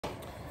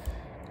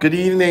Good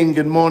evening,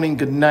 good morning,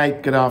 good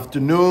night, good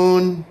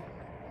afternoon,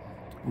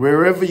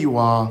 wherever you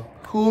are,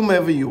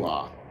 whomever you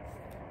are.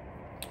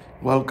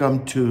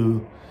 Welcome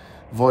to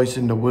Voice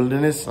in the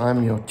Wilderness.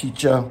 I'm your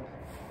teacher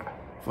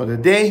for the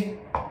day,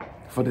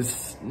 for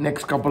this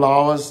next couple of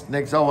hours,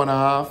 next hour and a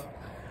half.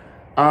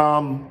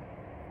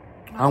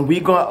 And we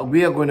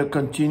are going to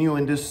continue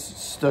in this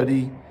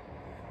study,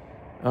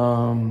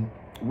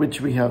 which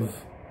we have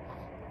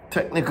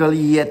technically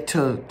yet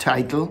to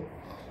title,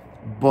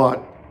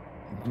 but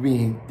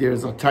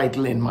there's a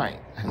title in mind,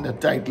 and the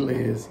title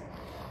is,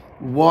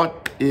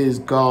 what is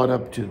God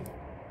up to?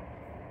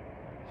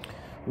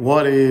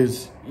 What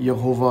is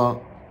Jehovah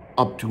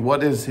up to?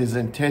 What is his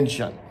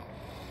intention?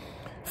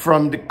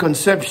 From the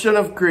conception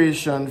of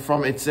creation,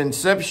 from its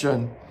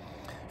inception,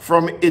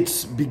 from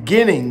its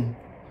beginning,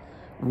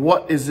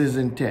 what is his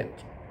intent?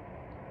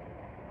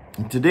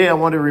 And today I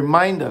want to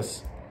remind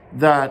us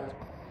that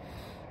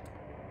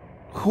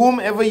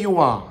whomever you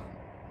are,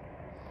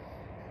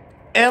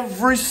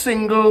 every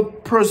single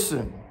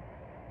person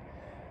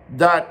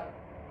that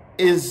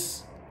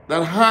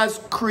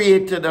has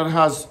created, that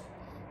has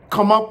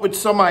come up with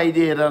some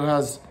idea, that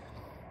has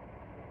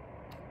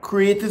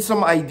created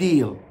some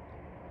ideal,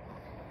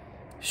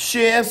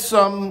 share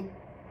some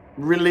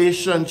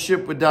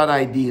relationship with that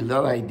ideal,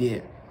 that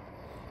idea.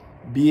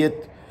 Be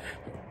it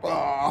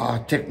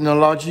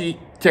technology,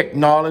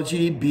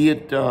 be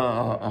it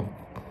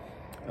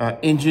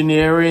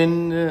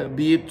engineering,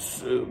 be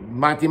it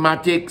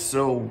mathematics,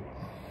 so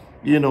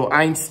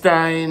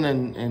Einstein,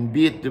 and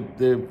be it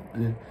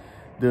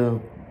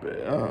the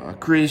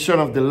creation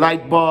of the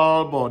light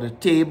bulb or the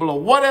table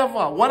or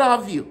whatever, what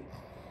have you.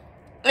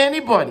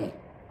 Anybody.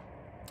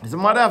 As a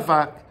matter of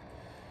fact,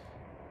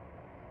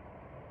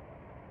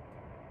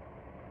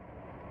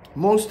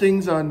 most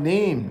things are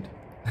named.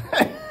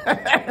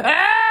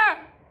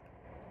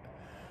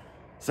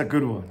 It's a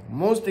good one.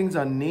 Most things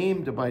are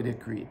named by their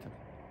creator.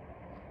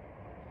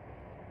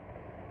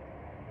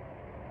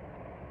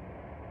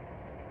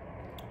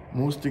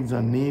 Most things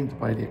are named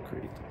by their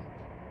creator.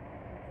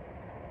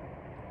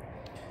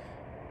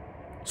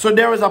 So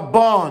there is a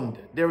bond,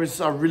 there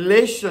is a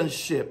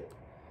relationship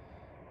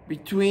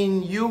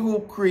between you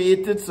who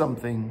created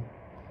something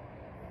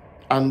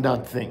and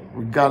that thing,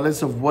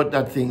 regardless of what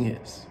that thing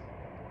is,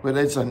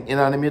 whether it's an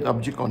inanimate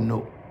object or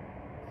no.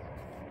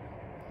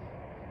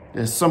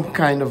 There's some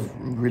kind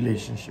of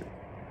relationship.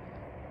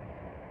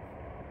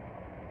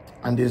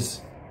 And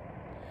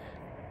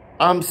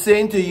I'm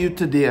saying to you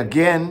today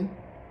again,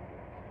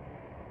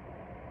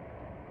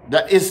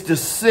 that is the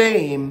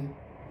same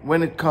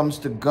when it comes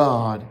to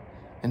God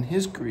and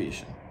his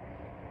creation.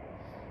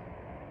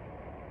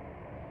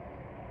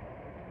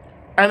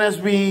 And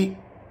as we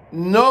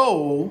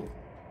know,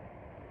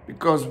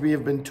 because we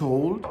have been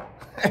told,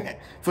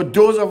 for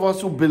those of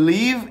us who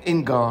believe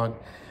in God,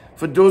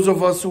 for those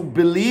of us who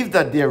believe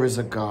that there is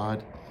a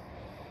God,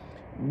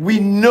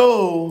 we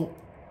know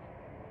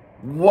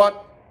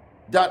what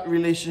that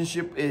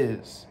relationship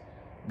is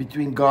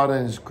between God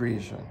and his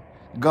creation.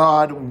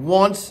 God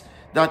wants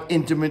that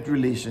intimate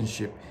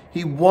relationship.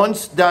 He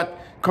wants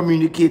that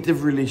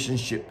communicative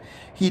relationship.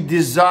 He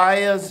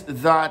desires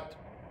that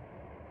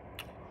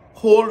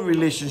whole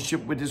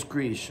relationship with his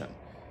creation.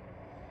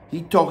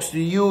 He talks to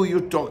you,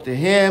 you talk to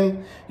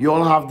him, you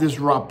all have this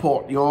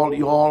rapport, you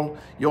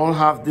all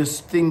have this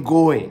thing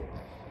going.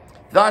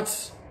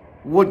 That's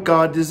what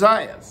God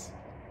desires.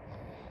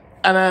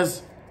 And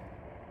as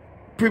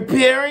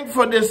preparing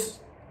for this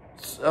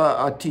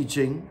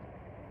teaching,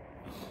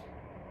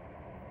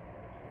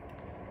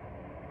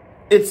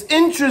 it's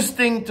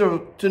interesting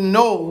to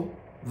know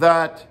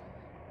that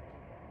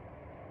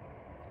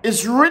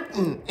it's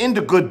written in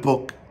the good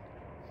book.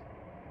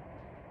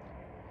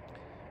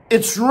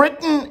 It's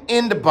written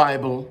in the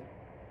Bible,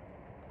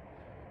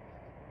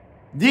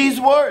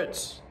 these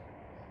words.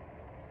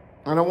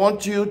 And I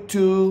want you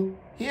to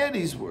hear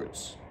these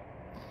words.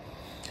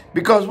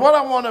 Because what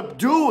I want to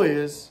do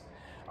is,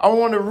 I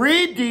want to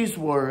read these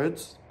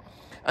words,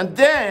 and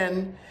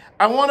then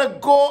I want to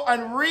go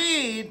and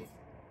read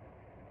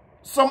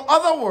some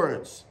other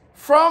words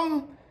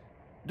from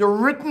the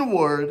written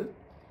word,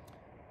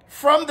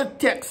 from the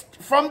text,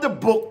 from the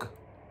book.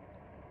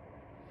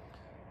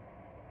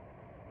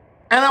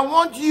 And I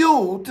want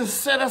you to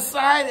set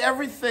aside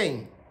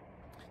everything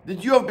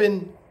that you have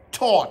been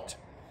taught.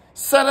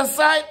 Set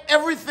aside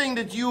everything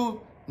that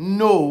you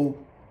know,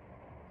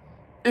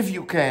 if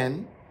you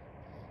can.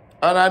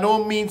 And I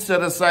don't mean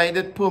set aside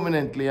it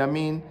permanently. I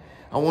mean,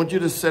 I want you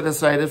to set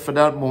aside it for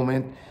that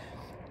moment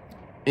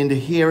in the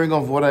hearing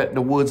of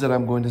the words that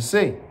I'm going to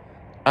say.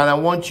 And I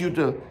want you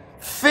to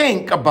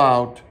think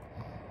about,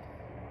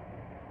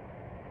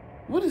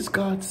 what is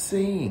God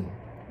saying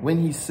when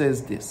he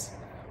says this,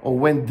 or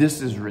when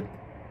this is written?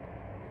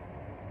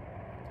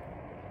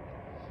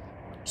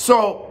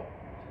 So,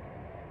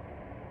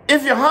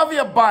 if you have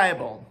your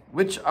Bible,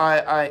 which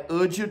I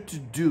urge you to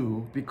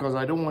do, because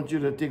I don't want you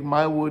to take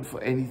my word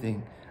for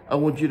anything. I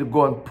want you to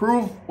go and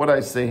prove what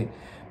I say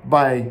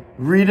by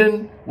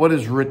reading what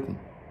is written.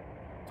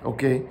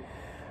 Okay?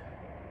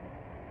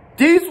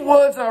 These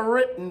words are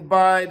written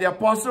by the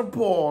Apostle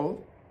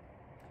Paul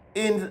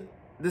in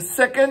the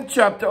 2nd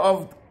chapter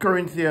of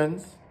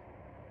Corinthians,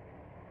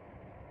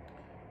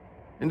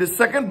 in the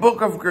 2nd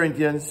book of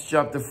Corinthians,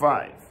 chapter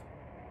 5.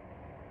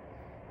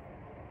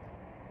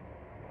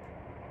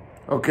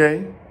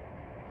 Okay?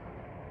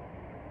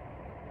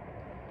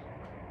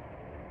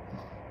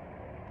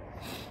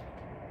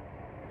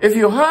 If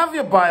you have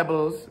your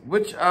Bibles,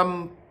 which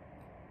I'm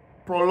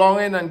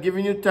prolonging and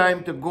giving you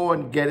time to go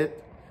and get it,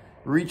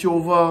 reach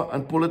over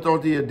and pull it out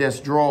of your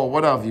desk drawer,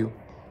 what have you.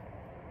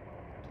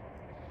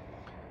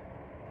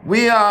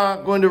 We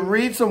are going to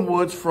read some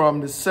words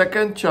from the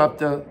 2nd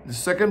chapter, the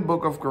 2nd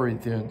book of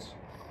Corinthians,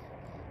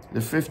 the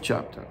 5th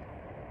chapter.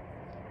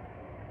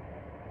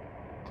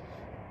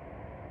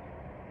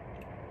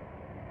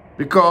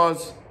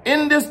 Because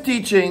in this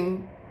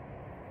teaching,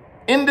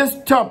 in this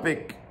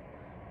topic,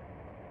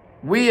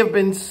 we have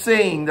been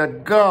saying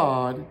that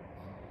God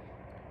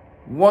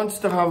wants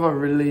to have a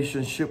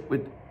relationship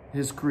with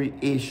his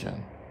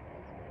creation.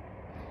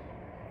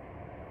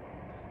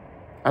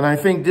 And I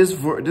think this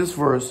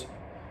verse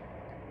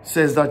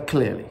says that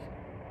clearly.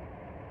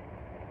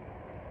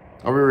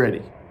 Are we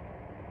ready?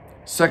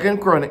 2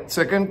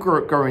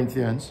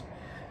 Corinthians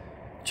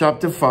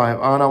chapter 5,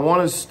 and I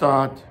want to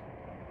start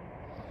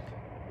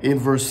in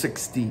verse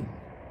 16.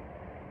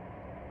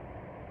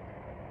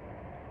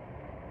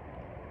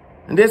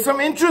 And there's some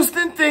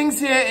interesting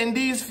things here in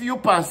these few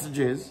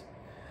passages,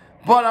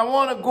 but I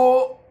want to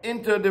go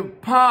into the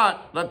part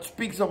that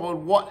speaks about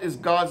what is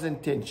God's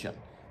intention.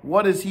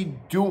 What is he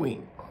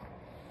doing?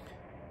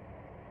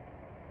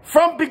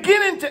 From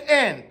beginning to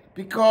end,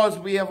 because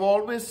we have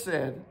always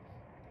said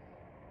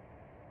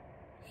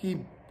he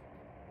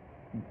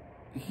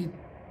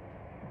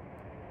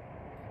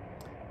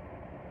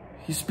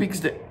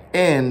speaks the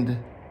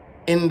end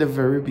in the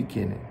very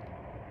beginning.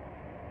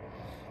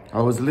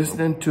 I was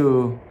listening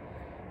to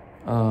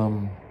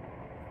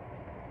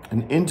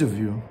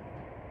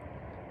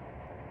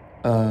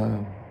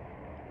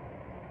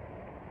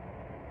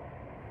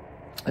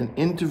an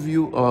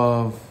interview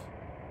of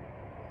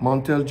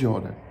Montel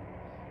Jordan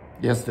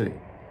yesterday.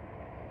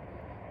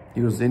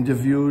 He was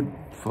interviewed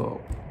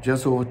for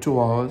just over 2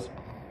 hours.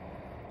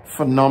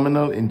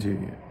 Phenomenal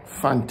interview.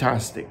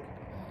 Fantastic.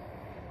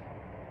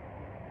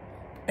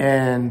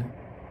 And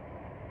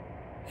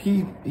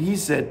he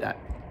said that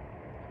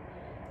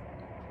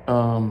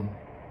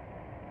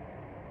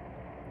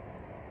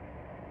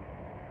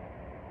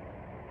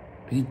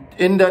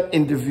in that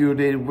interview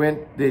they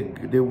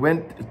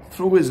went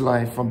through his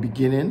life from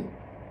beginning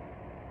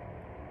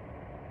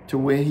to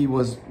where he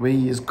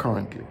is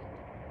currently,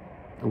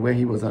 or where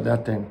he was at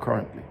that time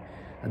currently.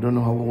 I don't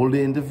know how old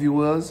the interview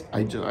was.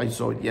 I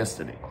saw it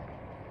yesterday.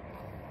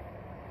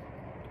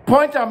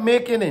 Point I'm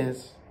making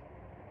is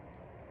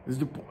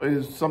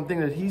something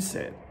that he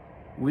said,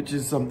 which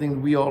is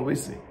something we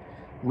always say,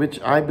 which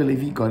I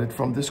believe he got it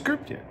from the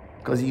scripture,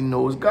 because he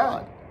knows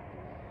God.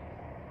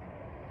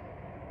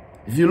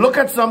 If you look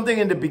at something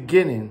in the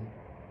beginning,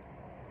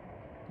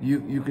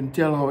 you can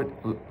tell how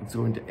it's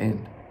going to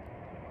end.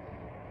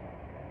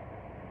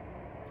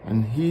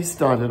 And he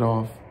started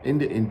off in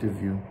the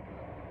interview,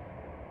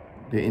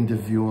 the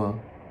interviewer,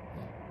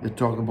 they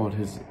talk about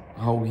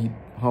how he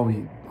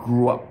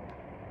grew up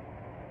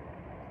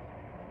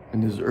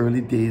in his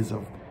early days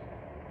of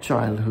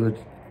childhood,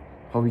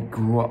 how he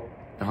grew up,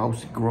 the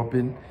house he grew up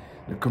in,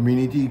 the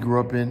community he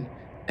grew up in,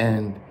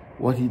 and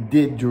what he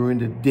did during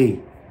the day.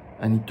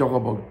 And he talked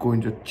about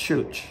going to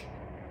church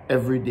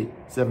every day,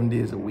 7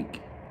 days a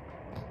week.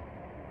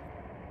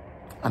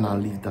 And I'll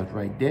leave that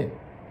right there.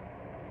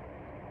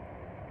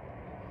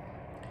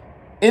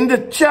 In the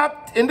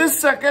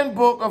 2nd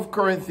book of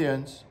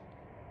Corinthians,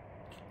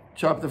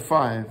 chapter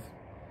 5,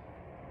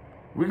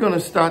 we're going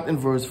to start in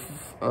verse,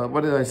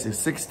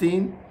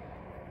 16?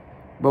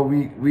 But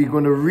we're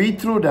going to read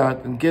through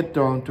that and get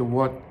down to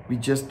what we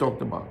just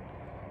talked about.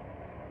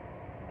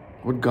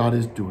 What God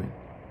is doing.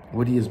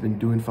 What he has been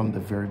doing from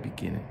the very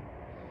beginning.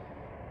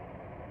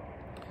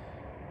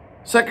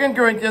 2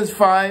 Corinthians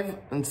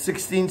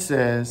 5:16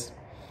 says,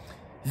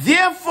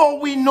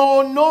 "Therefore we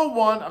know no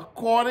one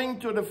according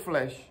to the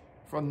flesh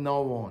from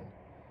now on.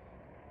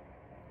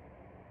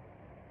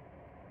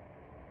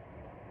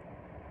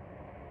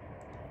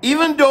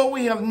 Even though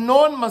we have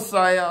known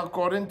Messiah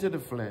according to the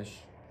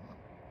flesh,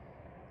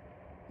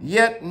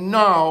 yet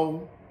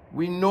now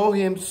we know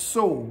him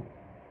so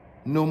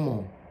no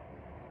more.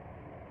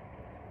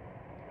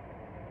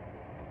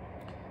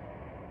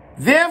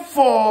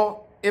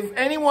 Therefore, if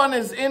anyone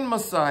is in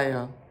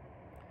Messiah,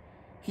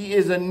 he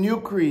is a new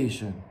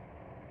creation.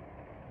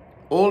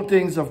 All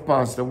things have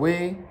passed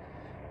away.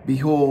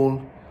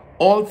 Behold,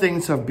 all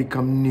things have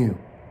become new.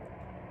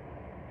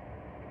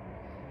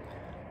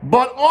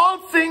 But all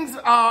things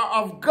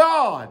are of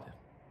God."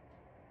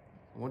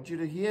 I want you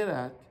to hear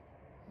that.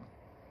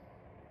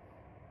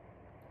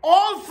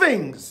 All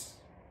things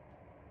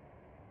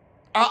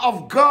are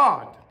of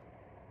God.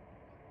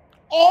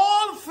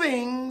 All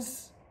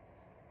things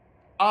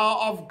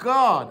are of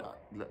God.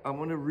 I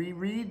want to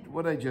reread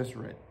what I just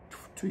read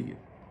to you.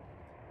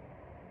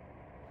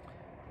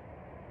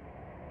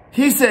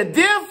 He said,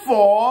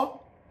 therefore,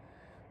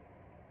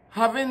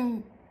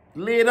 having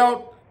laid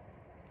out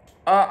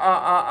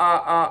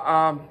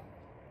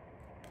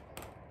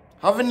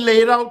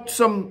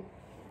some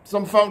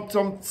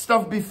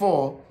stuff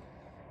before,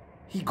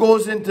 he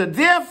goes into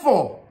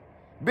therefore,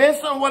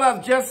 based on what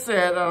I've just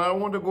said, and I don't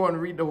want to go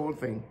and read the whole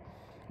thing,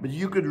 but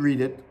you could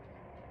read it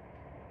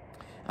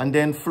and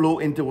then flow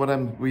into what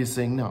we're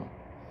saying now.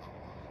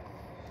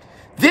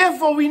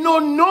 Therefore, we know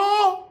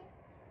no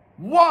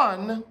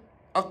one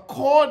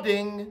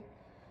according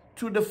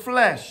to the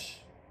flesh.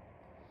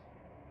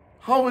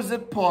 How is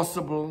it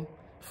possible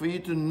for you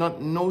to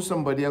not know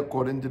somebody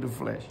according to the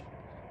flesh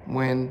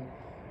when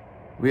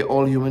we're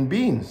all human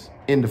beings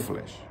in the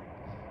flesh?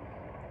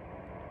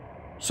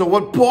 So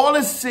what Paul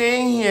is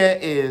saying here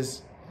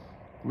is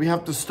we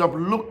have to stop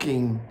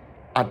looking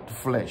at the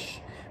flesh.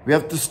 We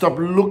have to stop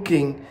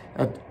looking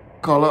at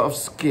color of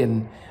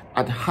skin,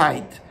 at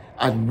height,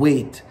 at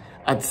weight,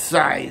 at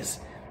size.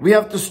 We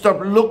have to stop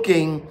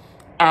looking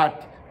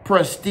at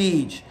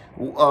prestige,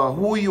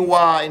 who you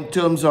are in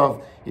terms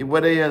of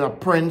whether you're a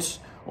prince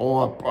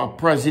or a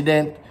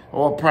president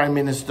or a prime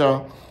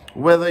minister,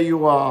 whether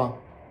you are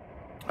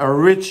a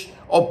rich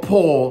or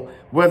poor,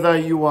 whether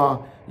you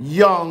are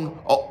young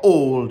or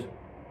old,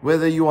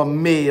 whether you are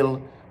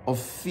male or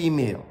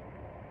female.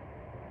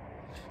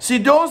 See,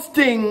 those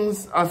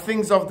things are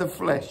things of the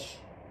flesh.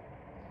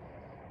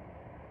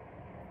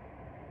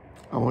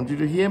 I want you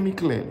to hear me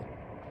clearly.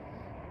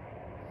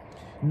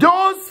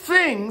 Those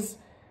things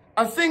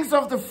are things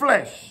of the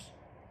flesh.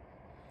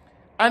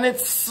 And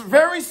it's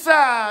very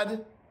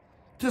sad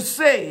to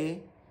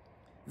say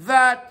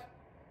that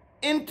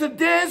in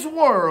today's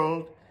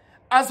world,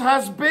 as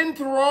has been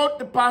throughout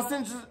the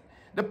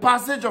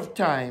passage of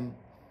time,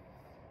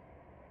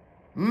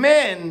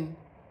 men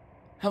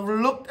have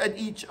looked at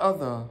each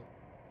other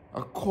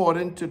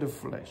according to the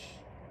flesh.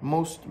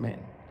 Most men,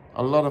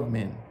 a lot of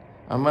men.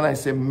 And when I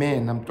say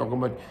men, I'm talking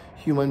about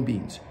human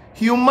beings.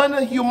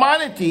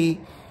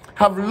 Humanity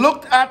have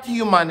looked at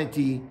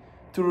humanity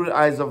through the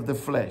eyes of the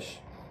flesh.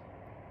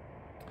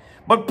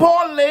 But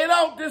Paul laid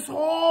out this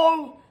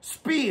whole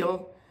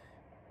spiel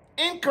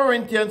in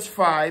Corinthians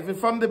 5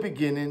 from the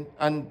beginning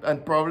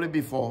and probably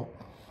before,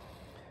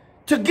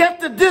 to get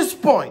to this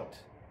point,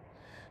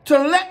 to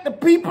let the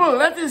people,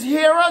 let his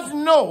hearers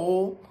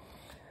know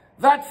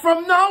that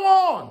from now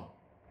on,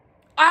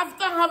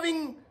 after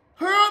having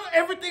heard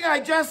everything I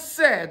just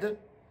said,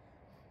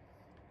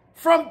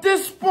 from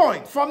this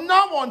point, from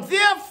now on,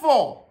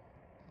 therefore,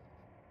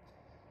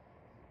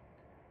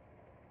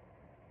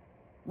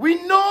 we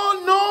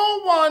know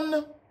no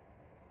one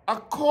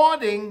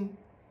according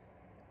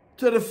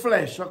to the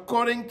flesh,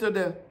 according to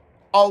the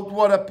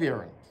outward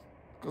appearance.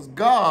 Because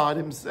God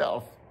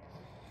himself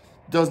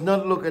does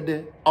not look at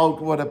the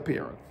outward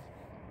appearance.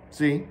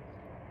 See?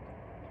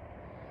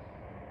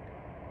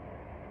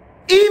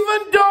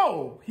 Even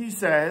though, he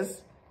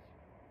says,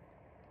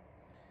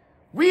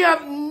 we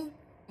have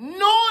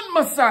known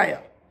Messiah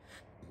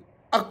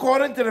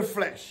according to the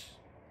flesh.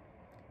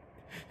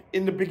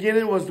 In the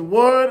beginning was the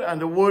Word,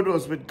 and the Word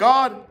was with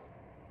God,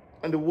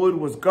 and the Word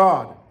was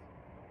God.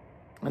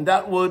 And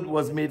that Word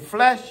was made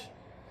flesh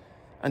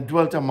and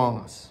dwelt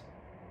among us.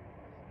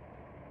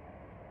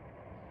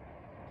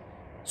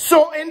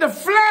 So in the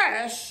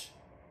flesh,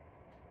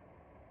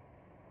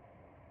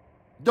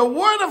 the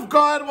Word of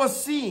God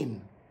was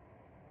seen,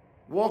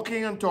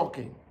 walking and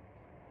talking.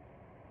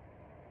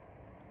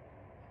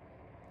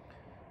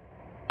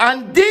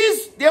 And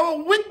there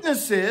were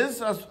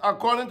witnesses,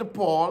 according to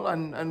Paul,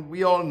 and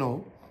we all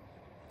know,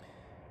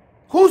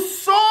 who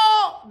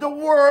saw the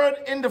Word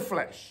in the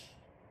flesh.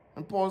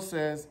 And Paul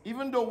says,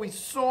 even though we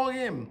saw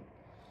him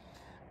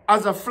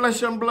as a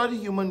flesh and blood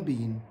human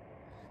being,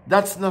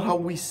 that's not how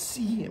we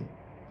see him.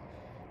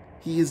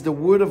 He is the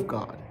Word of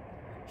God.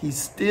 He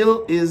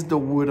still is the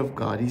Word of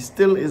God. He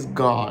still is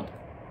God.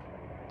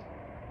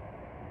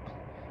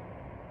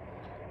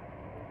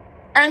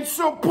 And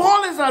so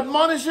Paul is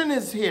admonishing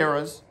his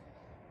hearers.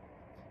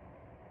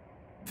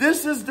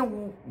 This is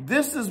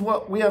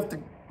what we have to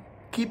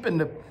keep in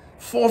the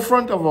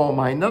forefront of our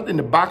mind, not in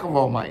the back of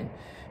our mind,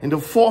 in the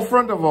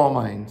forefront of our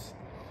minds.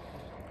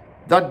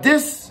 That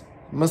this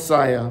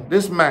Messiah,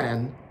 this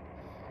man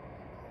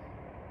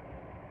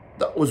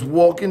that was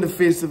walking the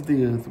face of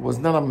the earth was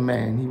not a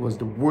man, he was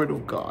the Word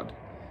of God.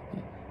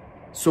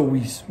 So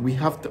we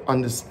have to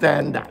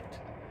understand that.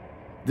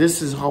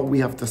 This is how we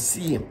have to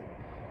see him.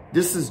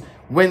 This is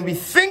when we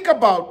think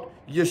about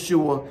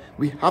Yeshua,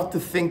 we have to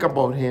think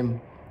about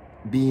him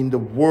being the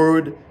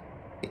Word,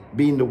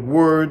 being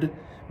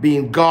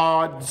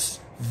God's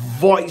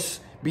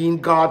voice, being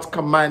God's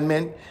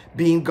commandment,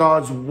 being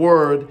God's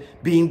Word,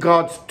 being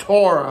God's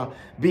Torah,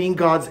 being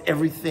God's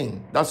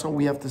everything. That's how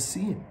we have to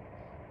see him.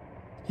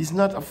 He's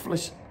not a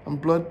flesh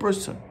and blood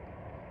person.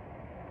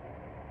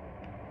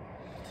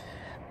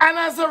 And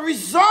as a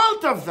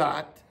result of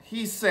that,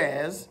 he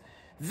says,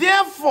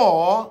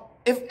 therefore,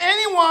 if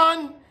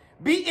anyone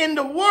be in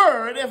the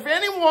Word, if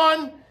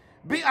anyone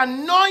be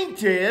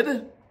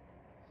anointed,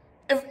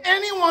 if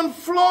anyone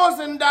flaws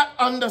in that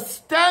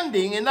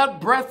understanding, in that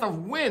breath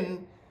of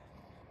wind,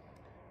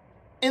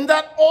 in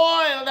that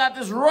oil that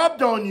is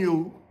rubbed on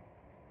you,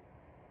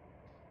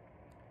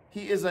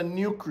 he is a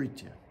new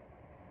creature.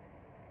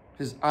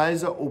 His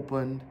eyes are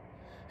opened.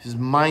 His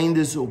mind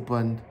is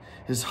opened.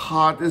 His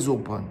heart is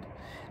opened.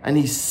 And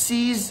he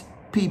sees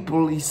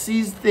people, he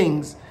sees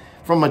things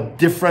from a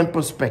different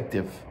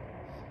perspective.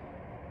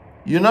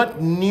 You're not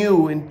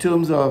new in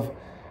terms of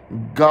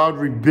God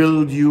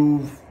rebuild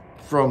you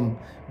from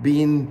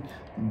being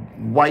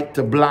white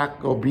to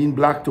black, or being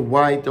black to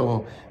white,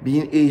 or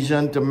being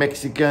Asian to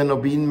Mexican, or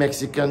being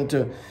Mexican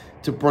to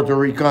Puerto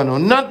Rican. Or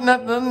not.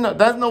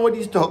 That's not what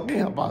he's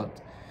talking about.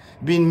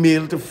 Being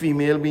male to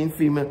female, being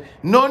female.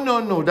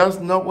 No. That's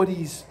not what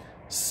he's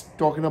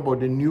talking about,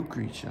 the new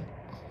creation.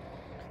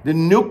 The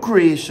new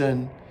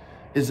creation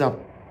is a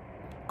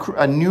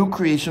new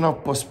creation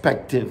of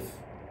perspective.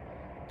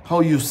 How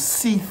you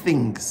see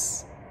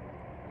things.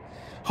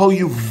 How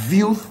you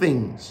view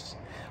things.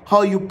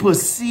 How you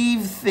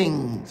perceive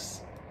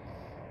things.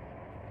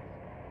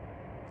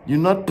 You're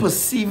not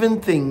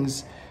perceiving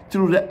things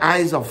through the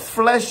eyes of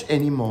flesh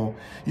anymore.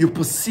 You're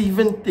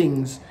perceiving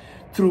things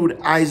through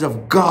the eyes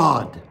of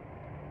God.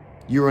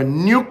 You're a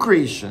new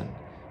creation.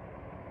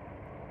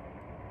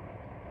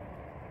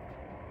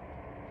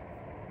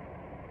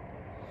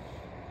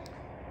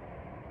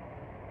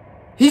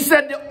 He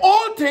said the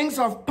old things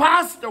have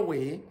passed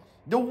away.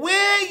 The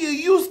way you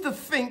used to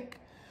think,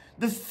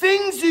 the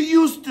things you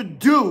used to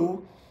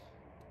do,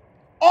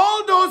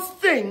 all those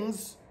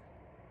things,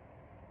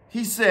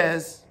 he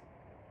says,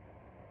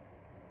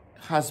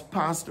 has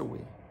passed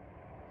away.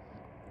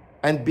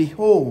 And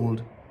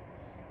behold,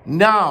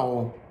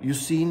 now you're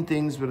seeing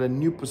things with a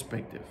new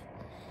perspective.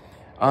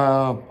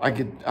 I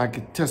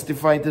could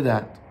testify to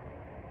that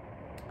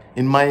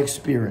in my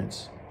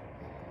experience.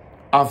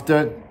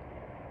 After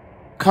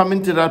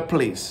coming to that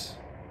place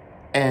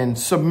and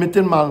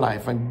submitting my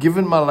life and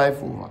giving my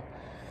life over,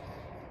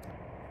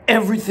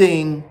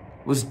 everything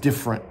was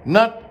different.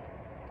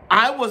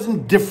 I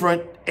wasn't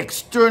different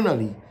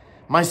externally.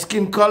 My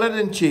skin color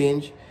didn't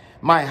change.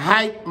 My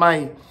height,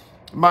 my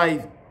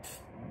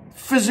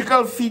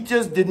physical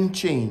features didn't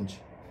change.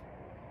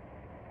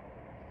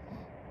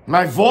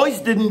 My voice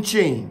didn't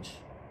change.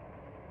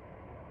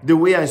 The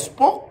way I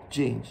spoke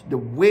changed. The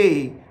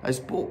way I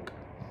spoke.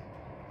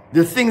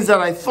 The things that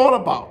I thought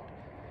about.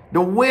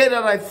 The way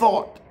that I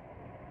thought.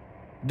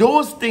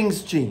 Those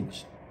things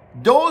changed.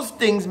 Those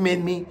things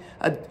made me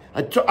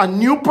a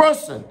new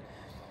person.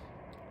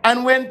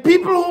 And when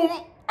people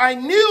whom I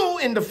knew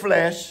in the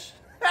flesh,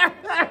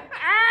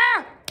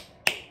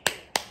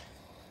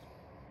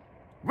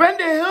 when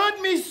they heard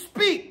me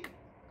speak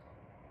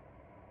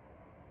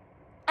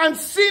and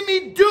see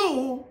me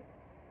do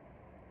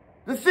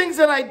the things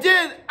that I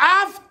did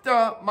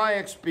after my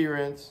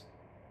experience,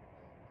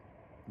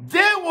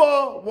 they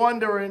were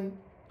wondering,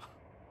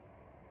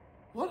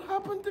 what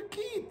happened to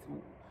Keith?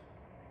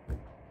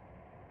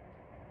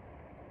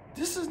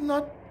 This is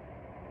not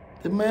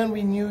the man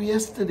we knew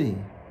yesterday.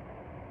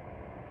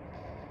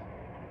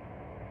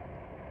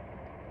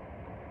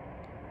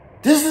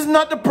 This is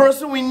not the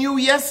person we knew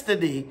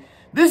yesterday.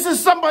 This is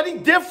somebody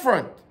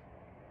different.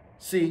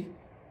 See,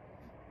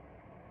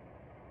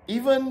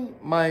 even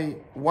my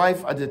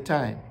wife at the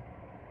time,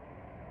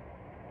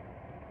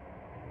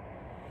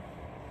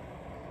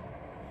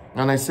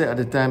 and I say at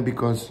the time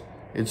because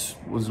it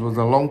was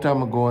a long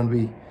time ago,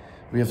 and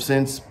we have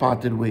since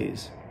parted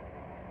ways.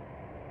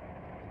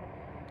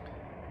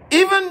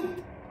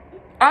 Even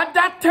at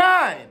that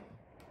time,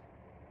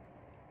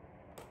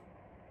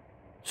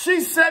 she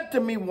said to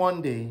me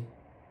one day,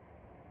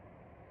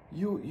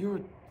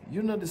 you're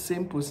not the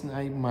same person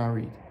I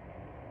married.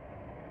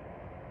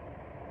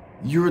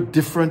 You're a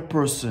different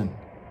person.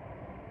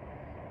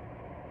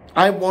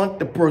 I want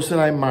the person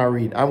I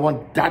married. I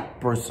want that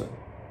person.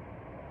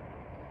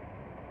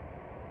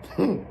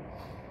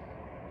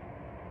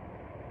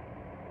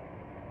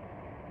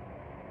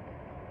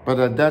 But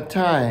at that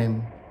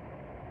time,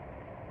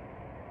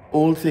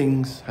 all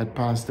things had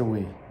passed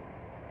away.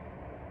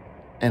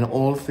 And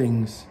all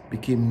things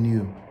became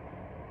new.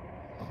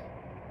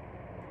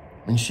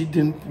 And she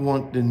didn't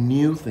want the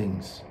new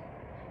things.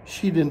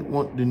 She didn't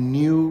want the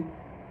new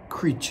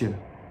creature,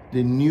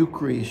 the new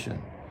creation.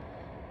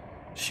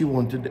 She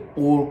wanted the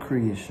old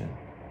creation.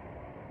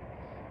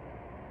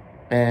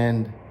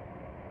 And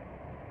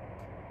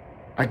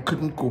I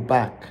couldn't go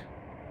back.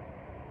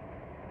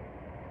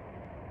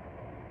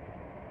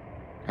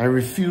 I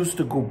refused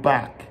to go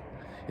back.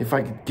 If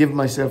I could give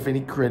myself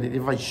any credit,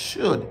 if I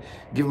should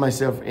give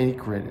myself any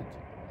credit,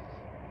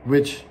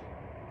 which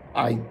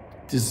I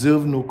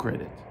deserve no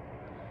credit.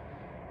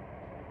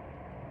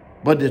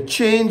 But the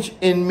change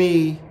in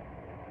me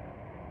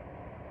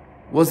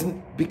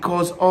wasn't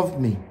because of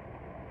me.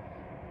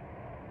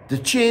 The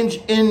change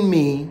in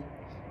me,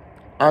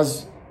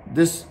 as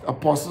this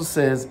apostle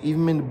says,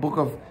 even in the book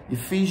of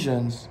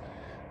Ephesians,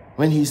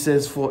 when he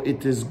says, for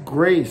it is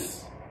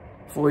grace,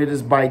 for it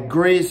is by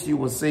grace you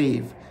were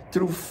saved,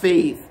 through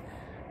faith,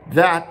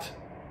 that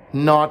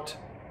not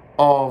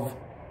of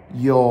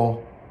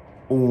your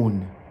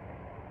own.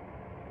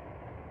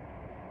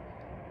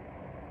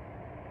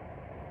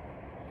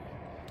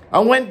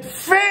 And when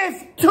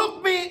faith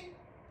took me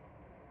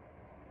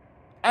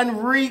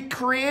and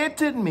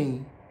recreated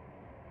me,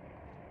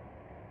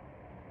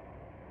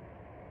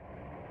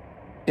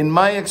 in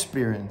my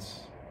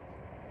experience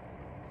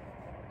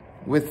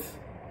with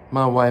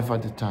my wife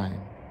at the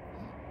time,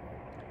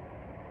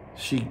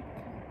 she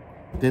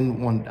didn't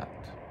want that.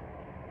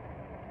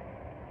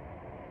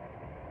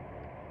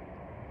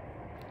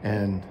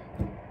 And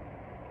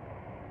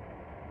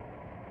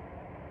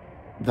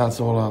that's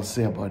all I'll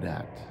say about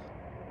that.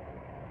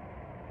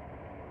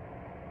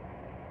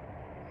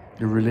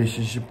 The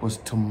relationship was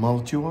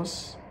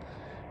tumultuous.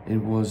 It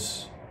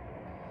was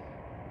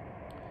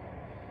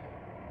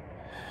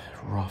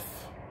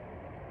rough.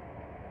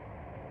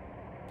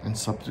 And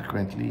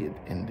subsequently it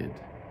ended.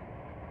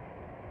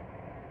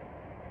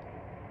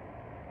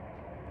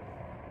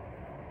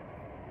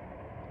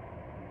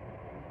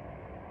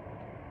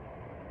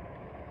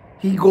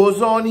 He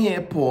goes on here,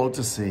 Paul,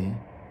 to say,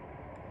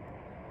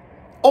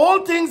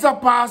 all things are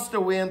passed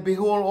away, and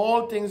behold,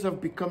 all things have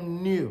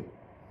become new.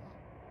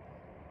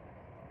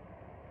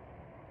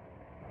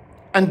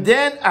 And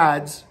then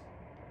adds,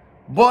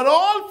 but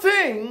all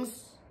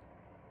things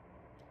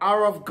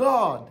are of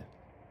God.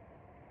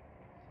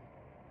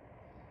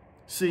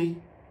 See,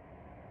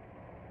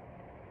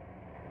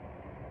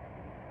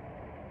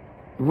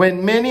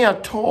 when many are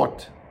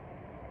taught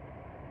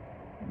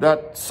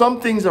that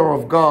some things are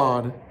of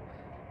God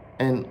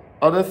and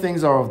other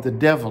things are of the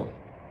devil,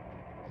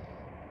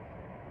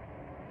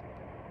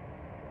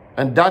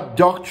 and that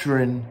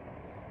doctrine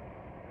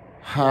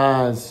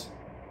has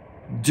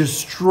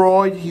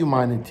destroyed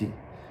humanity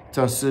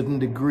to a certain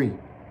degree.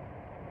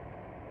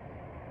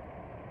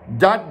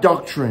 That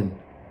doctrine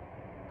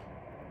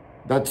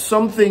that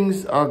some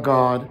things are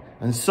God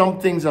and some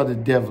things are the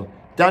devil,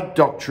 that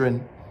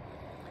doctrine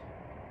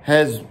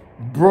has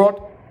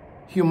brought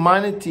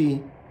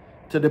humanity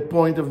to the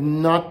point of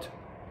not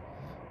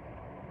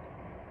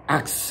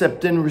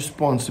accepting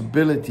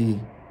responsibility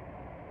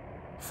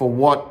for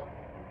what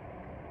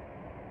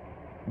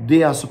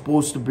they are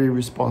supposed to be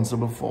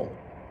responsible for.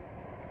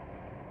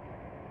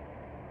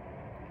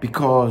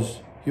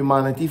 Because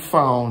humanity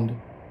found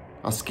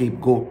a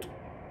scapegoat.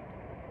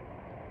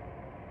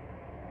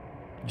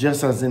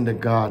 Just as in the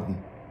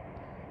garden,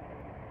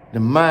 the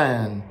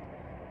man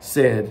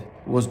said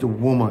it was the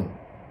woman,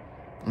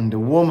 and the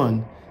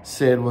woman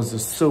said it was the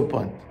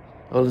serpent.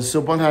 Well, the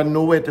serpent had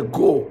nowhere to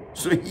go,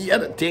 so he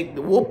had to take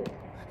the whoop.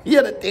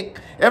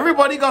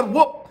 Everybody got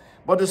whooped,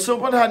 but the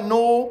serpent had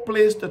no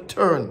place to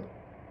turn.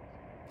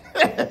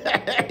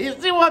 You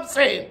see what I'm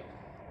saying?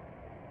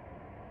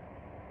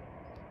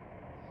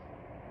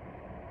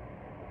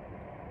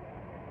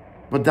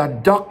 But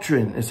that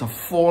doctrine is a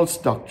false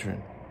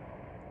doctrine.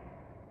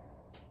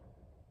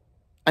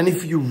 And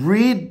if you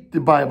read the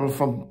Bible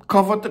from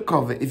cover to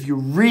cover, if you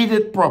read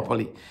it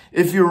properly,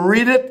 if you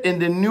read it in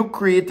the new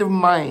creative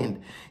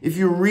mind, if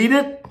you read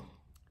it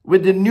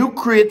with the new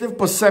creative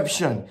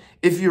perception,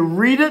 if you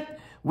read it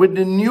with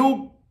the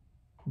new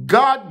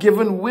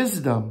God-given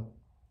wisdom,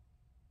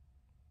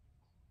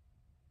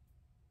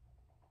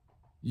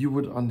 you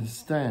would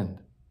understand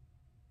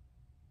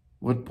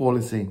what Paul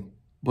is saying.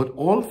 But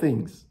all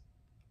things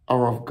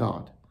are of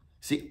God.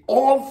 See,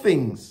 all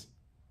things.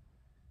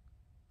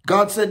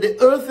 God said, the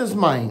earth is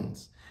mine,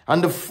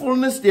 and the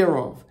fullness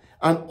thereof,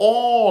 and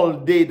all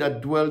they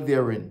that dwell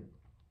therein.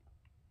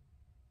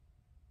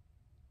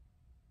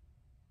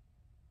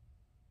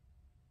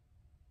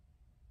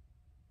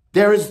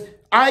 There is,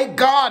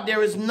 God,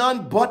 there is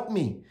none but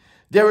me.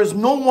 There is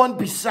no one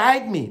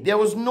beside me. There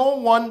was no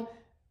one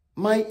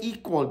my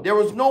equal. There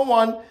was no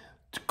one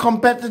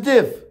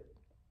competitive.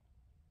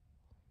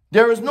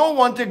 There is no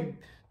one to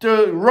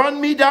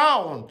run me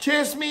down,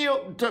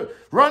 to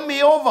run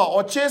me over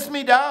or chase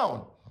me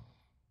down.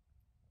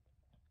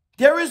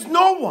 There is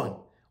no one.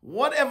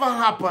 Whatever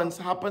happens,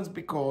 happens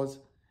because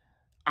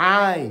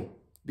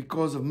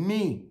of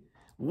me.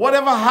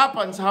 Whatever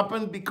happens,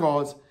 happens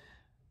because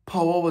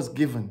power was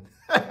given.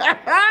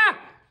 And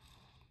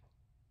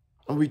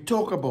we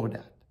talk about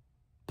that.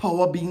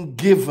 Power being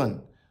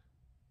given.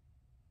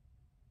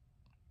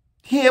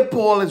 Here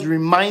Paul is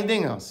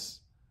reminding us,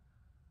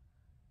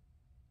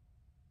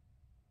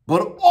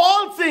 but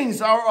all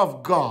things are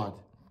of God.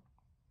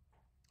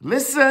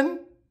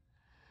 Listen,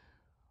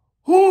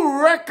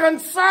 who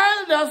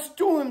reconciled us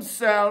to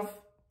himself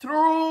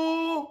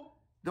through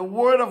the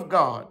word of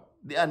God,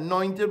 the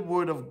anointed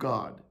word of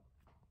God,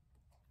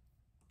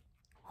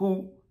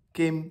 who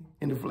came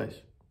in the flesh.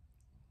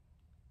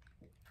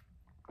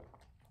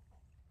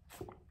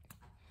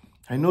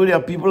 I know there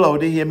are people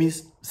out there hear me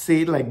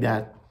say it like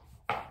that,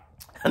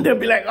 and they'll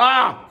be like,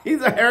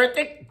 he's a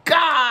heretic.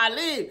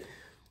 Golly.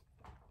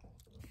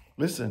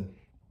 Listen.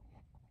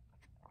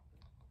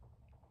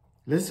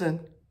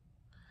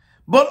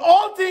 But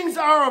all things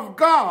are of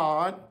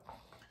God,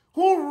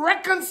 who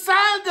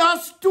reconciled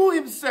us to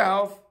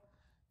himself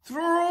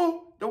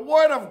through the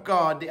word of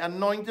God, the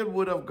anointed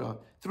word of God.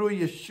 through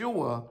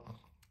Yeshua,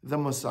 the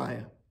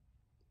Messiah.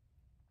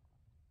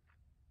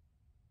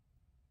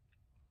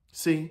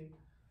 See,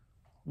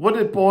 what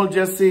did Paul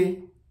just say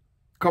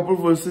a couple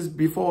verses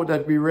before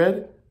that we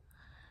read?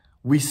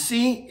 We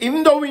see,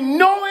 even though we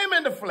know him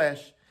in the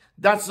flesh,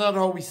 that's not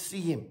how we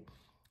see him.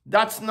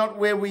 That's not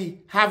where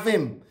we have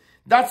him.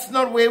 That's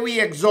not where we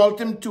exalt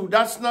him to.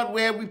 That's not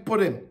where we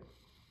put him.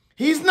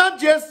 He's not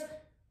just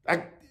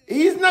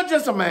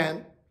a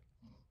man.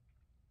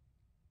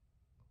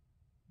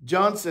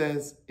 John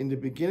says, in the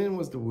beginning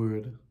was the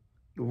Word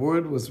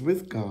was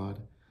with God,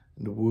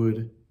 and the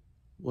Word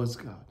was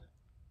God.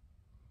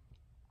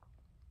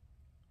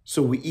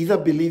 So we either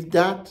believe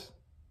that,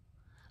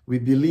 we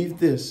believe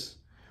this,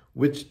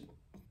 which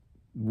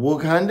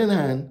work hand in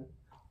hand,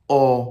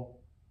 or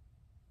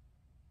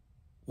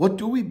what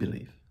do we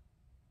believe?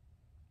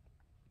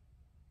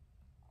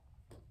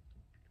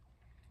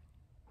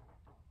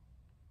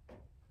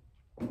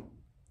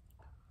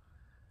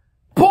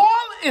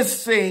 Paul is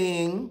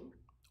saying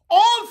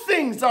all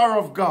things are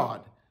of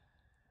God.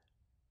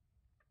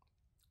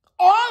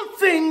 All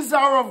things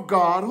are of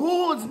God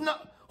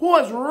who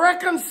has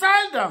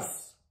reconciled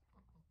us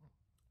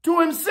to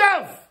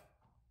himself.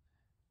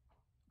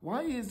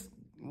 Why is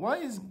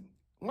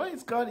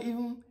God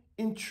even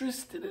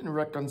interested in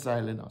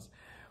reconciling us?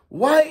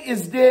 Why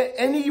is there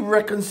any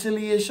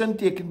reconciliation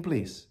taking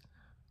place?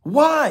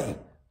 Why?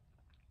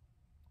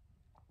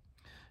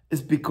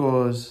 It's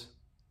because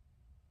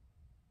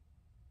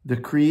the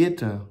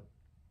Creator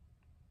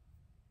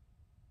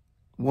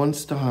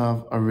wants to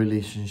have a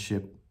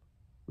relationship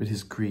with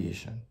his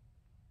creation.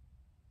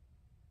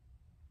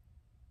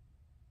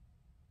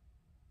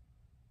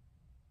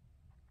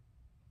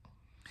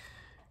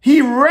 He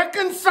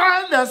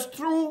reconciled us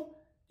through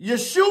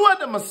Yeshua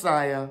the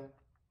Messiah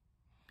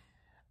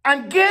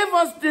and gave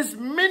us this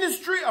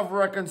ministry of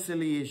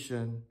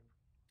reconciliation.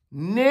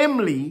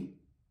 Namely,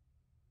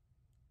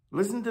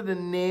 listen to the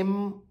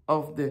name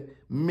of the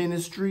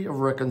ministry of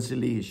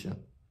reconciliation.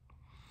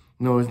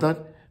 No, it's not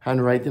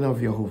handwriting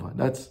of Jehovah.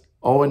 That's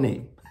our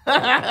name.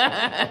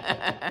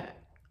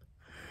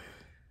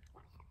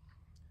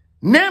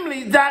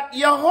 Namely, that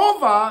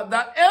Jehovah,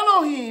 that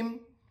Elohim,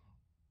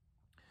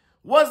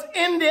 was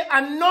in the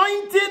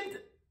anointed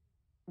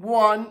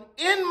one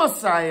in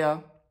Messiah,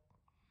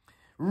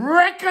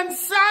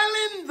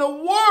 reconciling the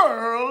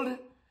world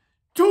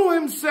to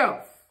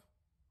himself.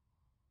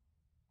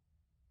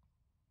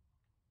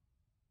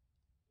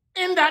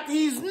 In that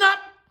he's not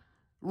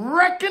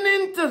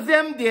reckoning to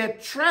them their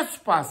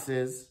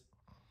trespasses,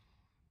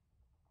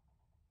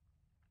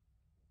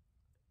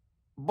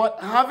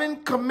 but having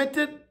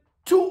committed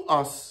to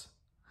us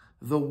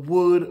the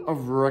word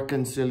of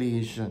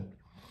reconciliation.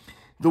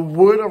 The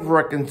word of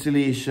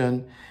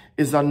reconciliation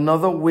is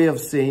another way of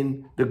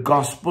saying the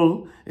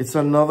gospel. It's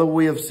another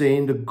way of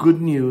saying the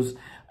good news.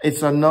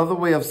 It's another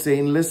way of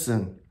saying,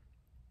 listen,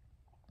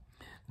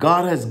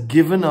 God has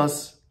given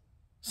us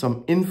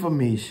some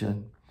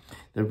information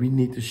that we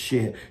need to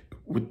share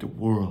with the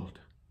world.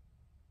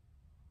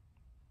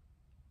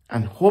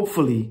 And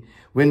hopefully,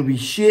 when we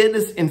share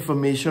this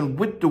information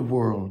with the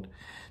world,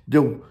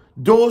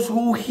 those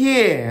who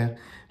hear,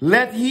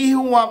 let he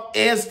who have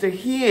ears to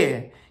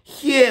hear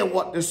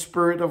what the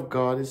Spirit of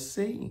God is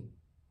saying.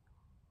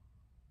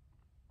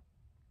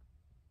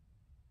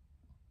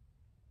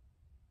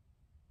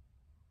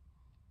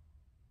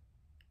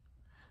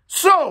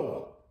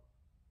 So,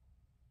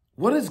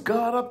 what is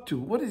God up to?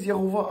 What is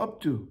Jehovah up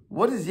to?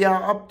 What is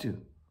Yah up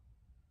to?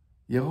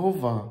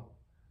 Jehovah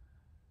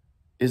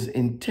is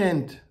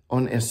intent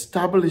on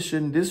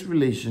establishing this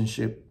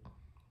relationship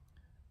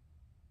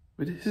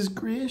with his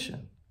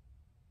creation.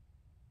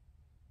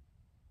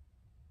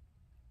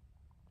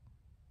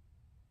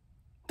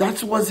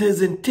 That was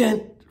his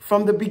intent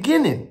from the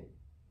beginning.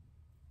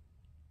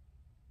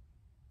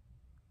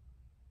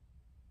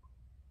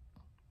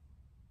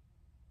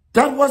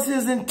 That was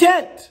his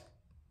intent.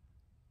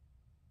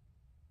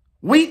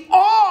 We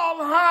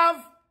all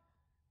have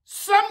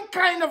some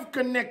kind of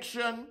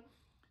connection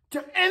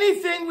to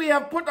anything we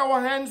have put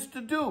our hands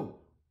to do.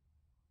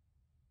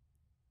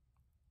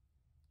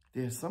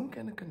 There's some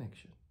kind of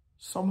connection.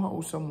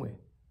 Somehow, somewhere,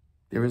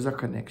 there is a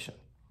connection.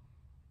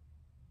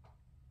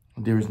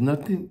 There is no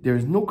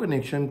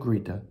connection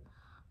greater.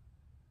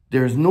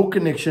 There is no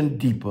connection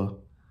deeper.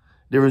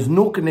 There is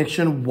no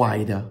connection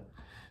wider.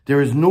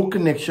 There is no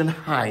connection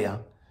higher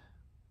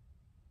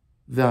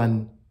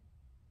than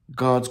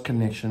God's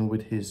connection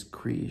with his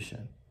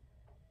creation.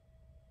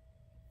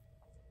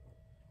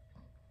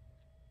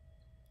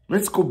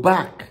 Let's go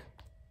back.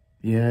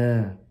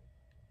 Yeah.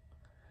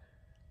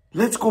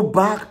 Let's go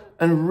back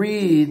and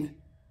read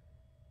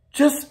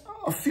just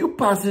a few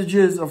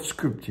passages of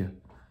scripture.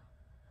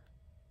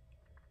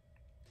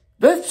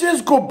 Let's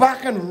just go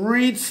back and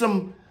read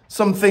some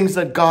things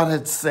that God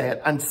had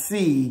said and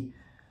see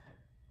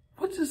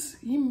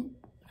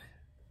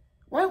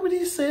why would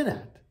he say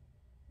that?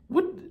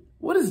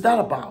 What is that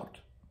about?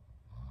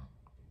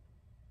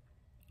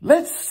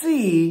 Let's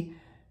see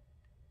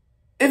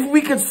if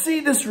we could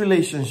see this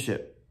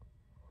relationship.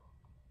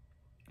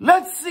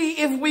 Let's see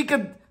if we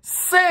could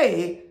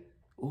say,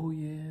 oh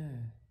yeah,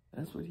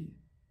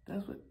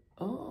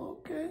 oh,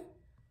 okay.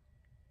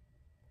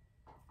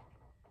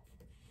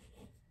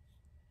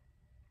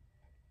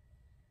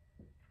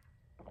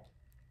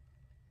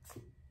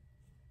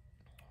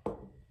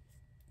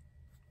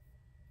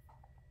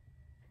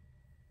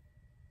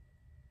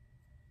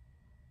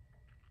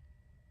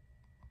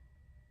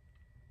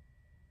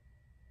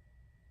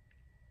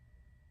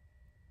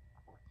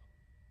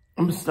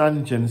 I'm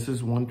starting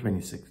Genesis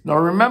 1:26. Now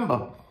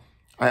remember,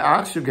 I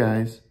asked you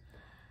guys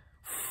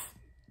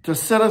to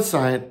set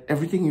aside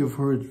everything you've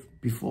heard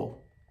before.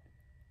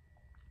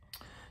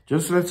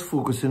 Just let's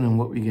focus in on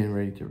what we're getting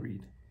ready to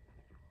read.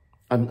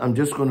 I'm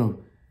just going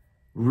to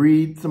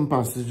read some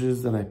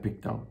passages that I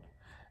picked out.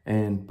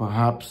 And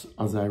perhaps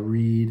as I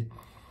read,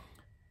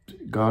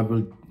 God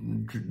will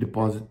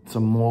deposit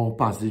some more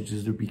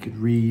passages that we could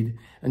read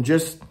and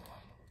just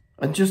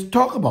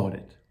talk about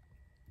it.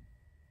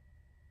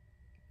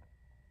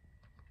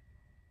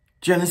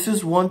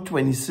 Genesis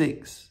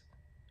 1:26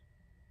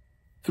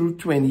 through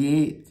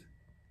 28.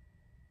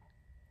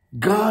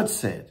 God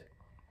said,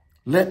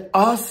 let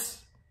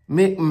us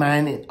make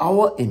man in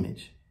our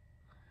image,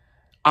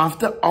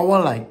 after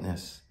our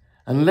likeness,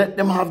 and let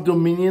them have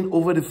dominion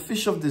over the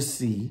fish of the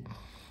sea,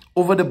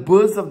 over the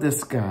birds of the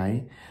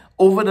sky,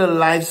 over the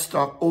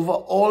livestock, over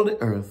all the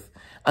earth,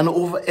 and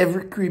over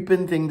every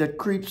creeping thing that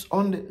creeps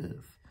on the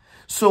earth.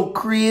 So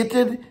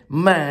created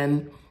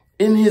man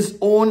in his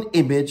own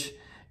image.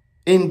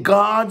 In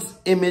God's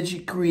image,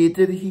 he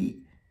created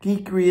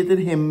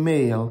him,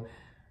 male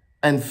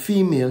and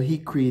female, he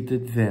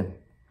created them.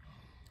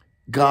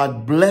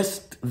 God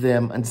blessed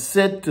them and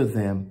said to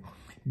them,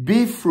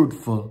 be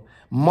fruitful,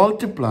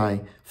 multiply,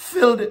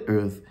 fill the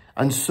earth,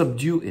 and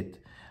subdue it.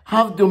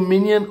 Have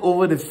dominion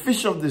over the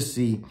fish of the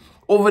sea,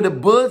 over the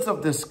birds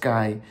of the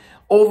sky,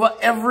 over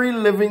every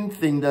living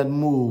thing that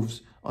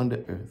moves on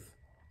the earth.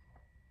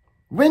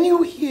 When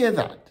you hear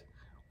that,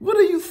 what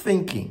are you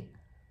thinking?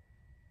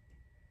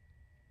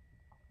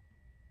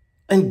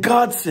 And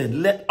God said,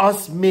 let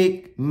us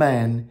make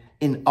man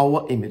in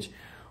our image.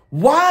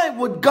 Why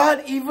would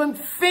God even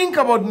think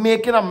about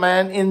making a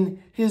man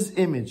in his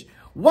image?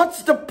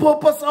 What's the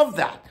purpose of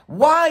that?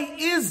 Why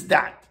is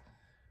that?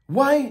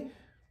 Why?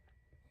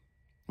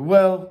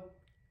 Well,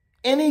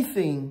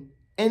 anything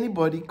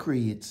anybody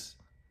creates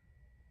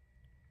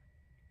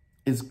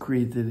is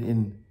created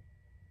in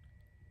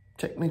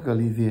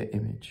technically their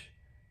image.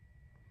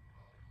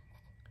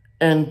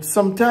 And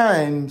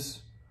sometimes,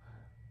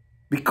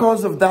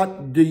 because of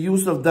that, the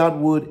use of that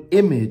word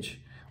image,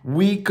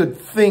 we could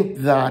think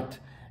that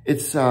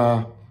it's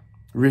a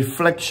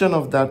reflection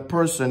of that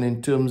person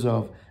in terms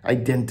of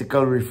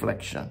identical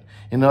reflection.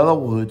 In other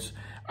words,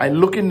 I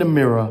look in the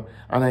mirror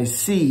and I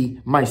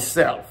see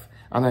myself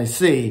and I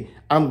say,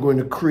 I'm going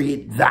to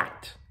create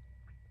that.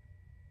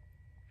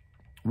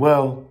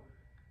 Well,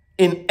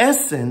 in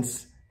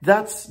essence,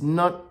 that's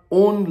not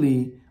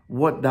only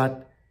what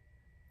that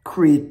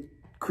creating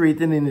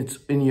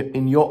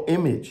in your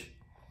image.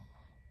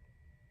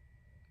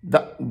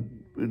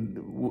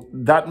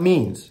 That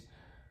means,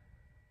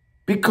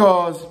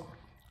 because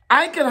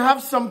I can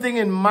have something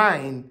in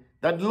mind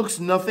that looks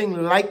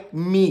nothing like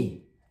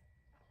me,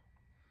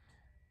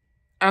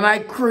 and I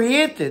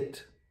create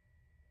it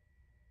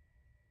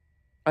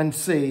and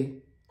say,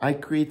 I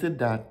created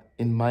that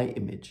in my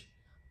image.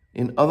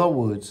 In other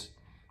words,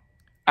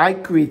 I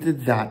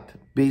created that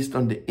based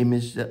on the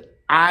image that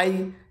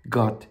I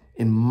got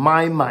in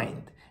my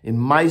mind, in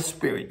my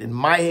spirit, in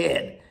my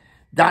head.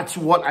 That's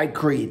what I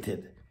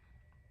created.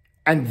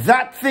 And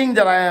that thing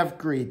that I have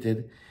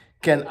created,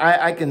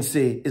 I can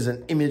say is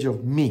an image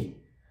of me.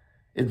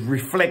 It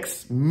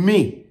reflects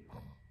me.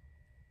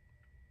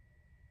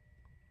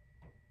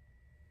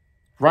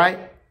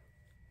 Right?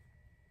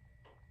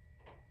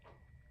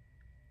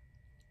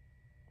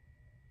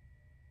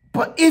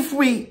 But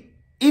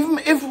even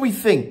if we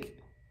think,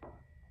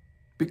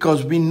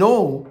 because we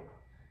know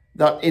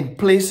that in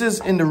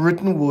places in the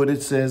written word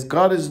it says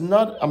God is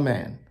not a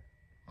man,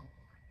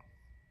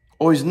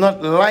 or is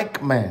not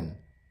like man,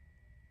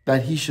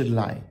 that he should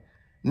lie.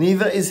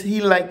 Neither is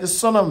he like the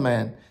Son of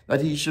Man, that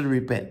he should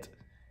repent.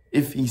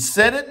 If he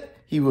said it,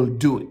 he will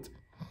do it.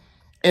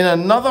 In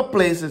another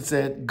place it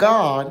said,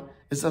 God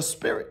is a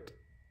spirit.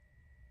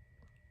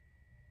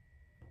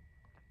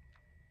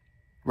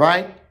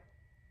 Right?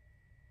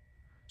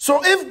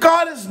 So if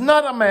God is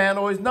not a man,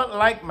 or is not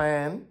like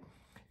man,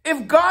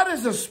 if God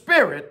is a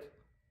spirit,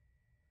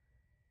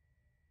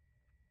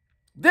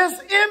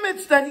 this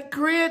image that he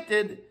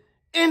created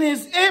in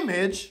his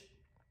image,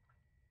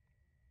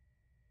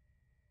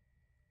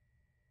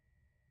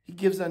 he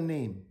gives a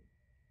name.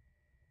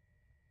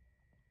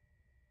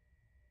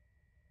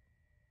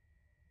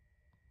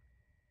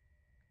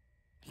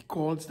 He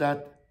calls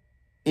that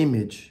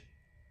image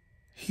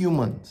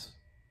humans,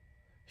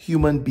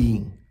 human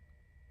being.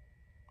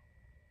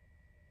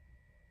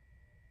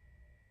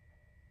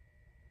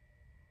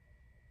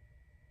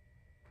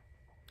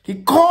 He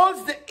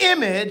calls the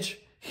image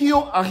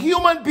a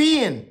human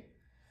being.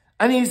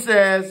 And he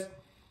says,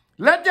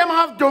 Let them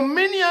have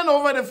dominion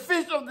over the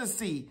fish of the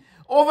sea,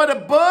 over the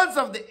birds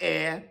of the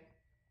air,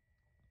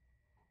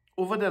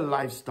 over the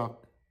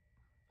livestock,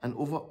 and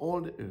over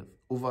all the earth,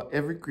 over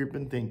every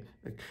creeping thing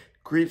that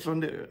creeps on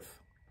the earth.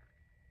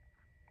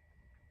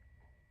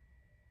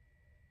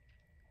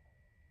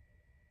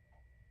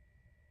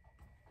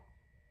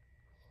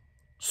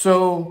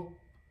 So,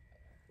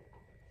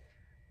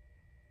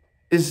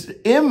 is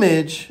the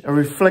image a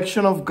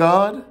reflection of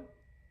God?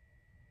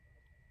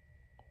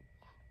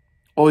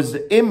 Or is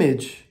the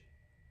image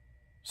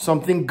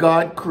something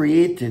God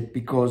created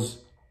because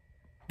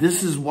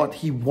this is what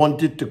he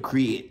wanted to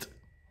create?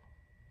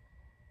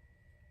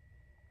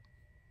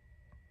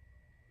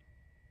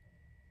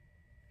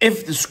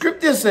 If the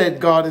scripture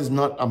said God is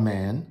not a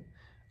man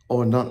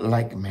or not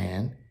like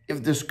man,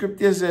 if the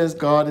scripture says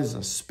God is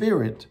a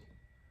spirit,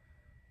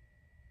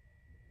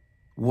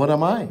 what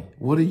am I?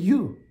 What are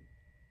you?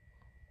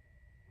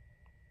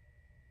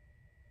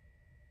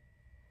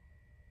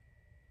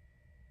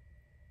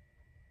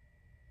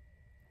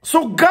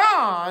 So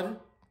God,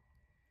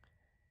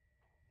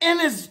 in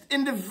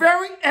the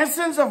very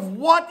essence of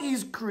what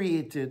he's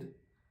created,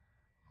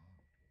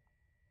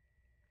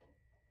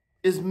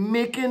 is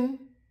making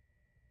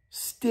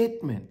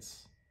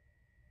statements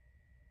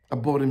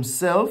about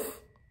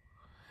himself,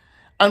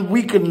 and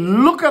we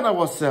can look at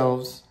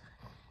ourselves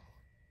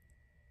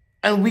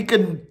and we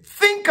can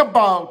think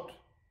about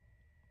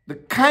the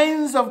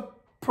kinds of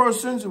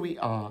persons we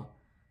are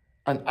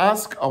and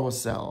ask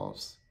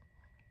ourselves,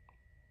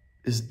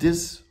 is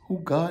this who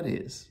God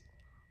is?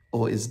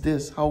 Or is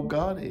this how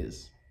God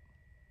is?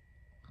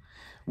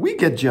 We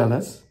get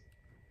jealous.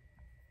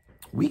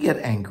 We get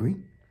angry.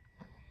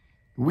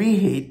 We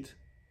hate.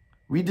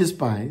 We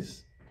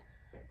despise.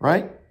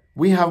 Right?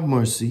 We have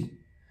mercy.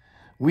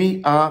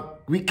 We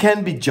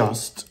can be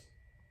just.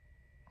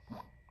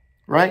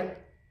 Right?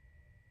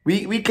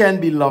 We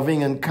can be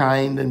loving and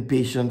kind and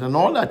patient and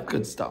all that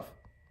good stuff.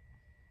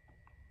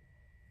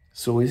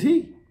 So is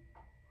he.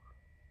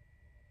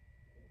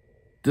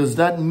 Does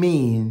that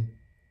mean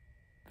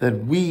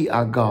that we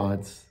are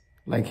gods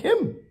like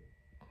him?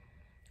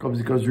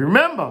 Because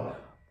remember,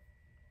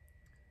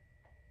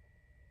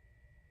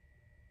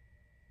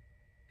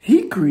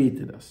 he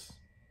created us.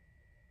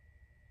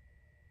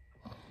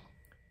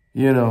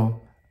 You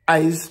know, I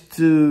used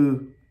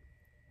to,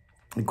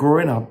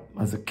 growing up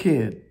as a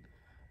kid,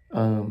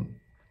 in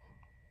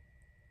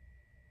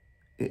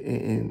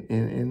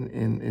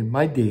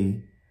my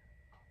day,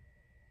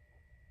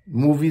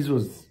 movies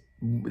was,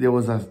 there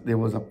was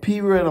a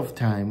period of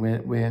time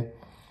where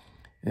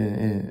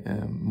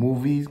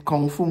movies,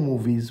 kung fu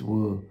movies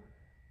were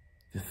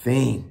the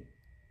thing.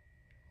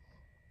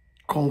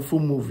 Kung fu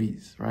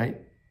movies, right?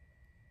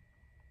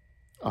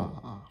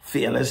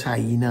 Fearless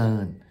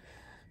Hyena, and,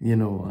 you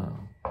know,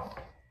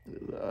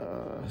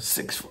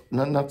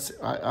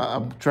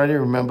 I'm trying to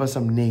remember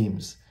some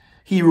names.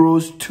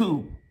 Heroes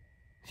 2,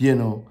 you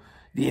know,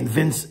 the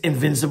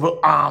Invincible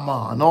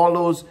Armor and all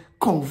those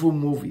kung fu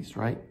movies,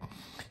 right?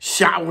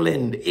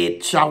 Shaolin, the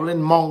 8 Shaolin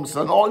monks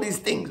and all these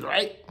things,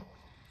 right?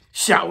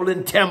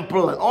 Shaolin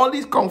Temple and all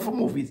these kung fu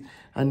movies.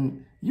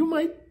 And you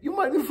might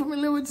be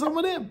familiar with some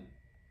of them.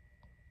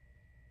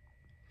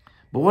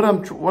 But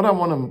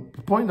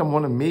the point I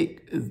want to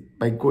make is,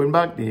 by going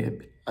back there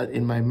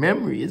in my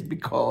memory, is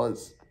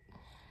because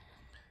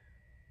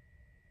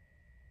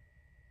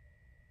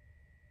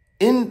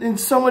in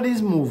some of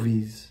these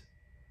movies,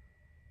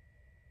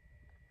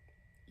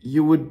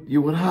 you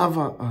would have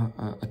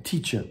a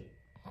teacher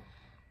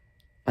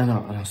and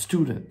a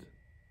student,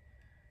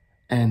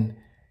 and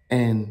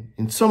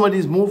in some of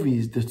these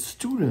movies, the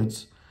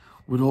students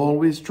would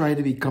always try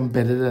to become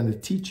better than the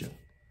teacher,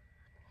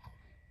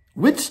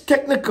 which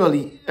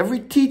technically every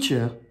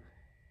teacher,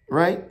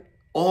 right,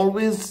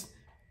 always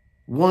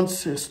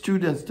wants his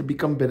students to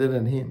become better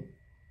than him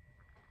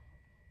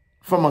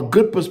from a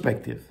good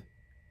perspective.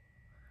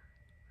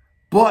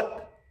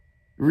 But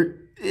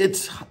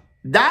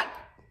that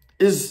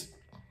is,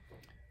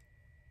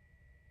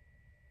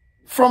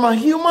 from a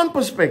human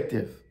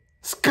perspective,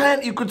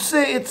 you could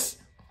say it's,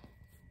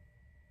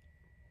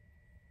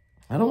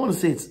 I don't want to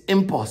say it's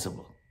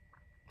impossible,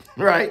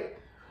 right?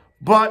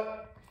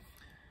 But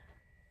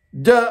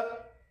the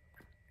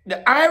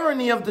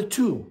irony of the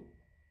two,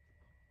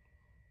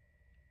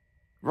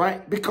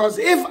 right? Because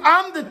if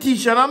I'm the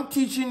teacher and I'm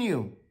teaching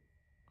you,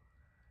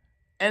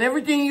 and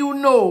everything you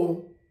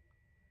know,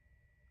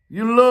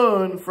 you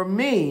learn from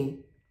me,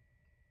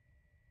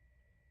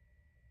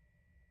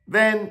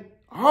 then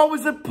how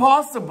is it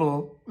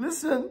possible,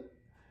 listen,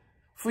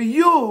 for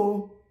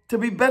you to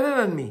be better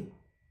than me?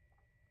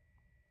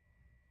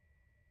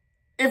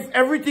 If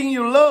everything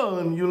you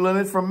learn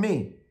it from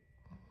me.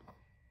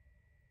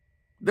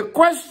 The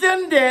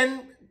question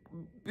then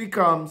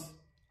becomes,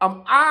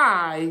 am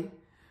I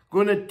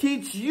going to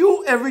teach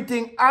you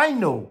everything I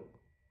know?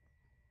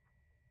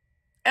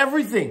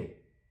 Everything.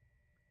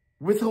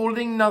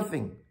 Withholding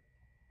nothing.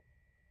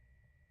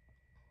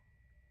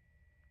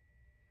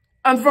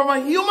 And from a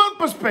human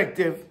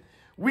perspective,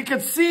 we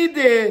could see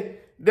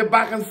the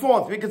back and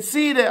forth. We could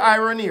see the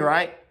irony,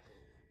 right?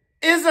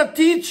 Is a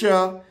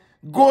teacher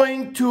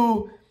going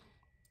to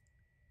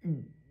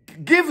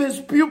teach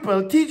his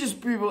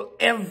pupil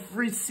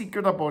every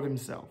secret about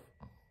himself?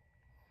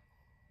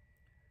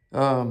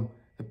 The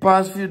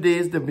past few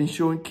days, they've been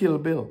showing Kill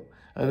Bill.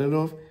 I don't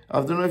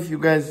know if you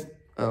guys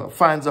are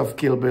fans of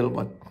Kill Bill,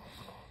 but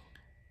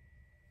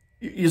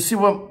you see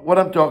what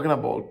I'm talking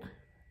about.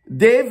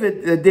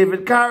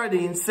 David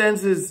Carradine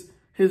sends his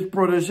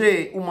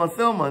protege, Uma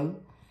Thurman,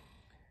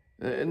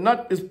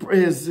 not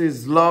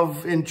his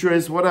love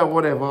interest,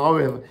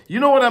 however. You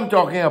know what I'm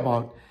talking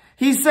about.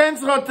 He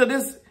sends her to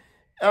this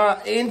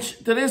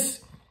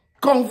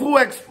kung fu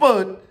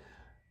expert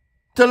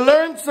to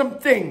learn some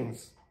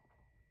things.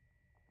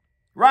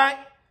 Right?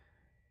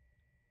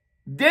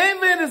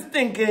 David is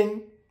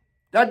thinking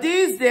that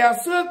there are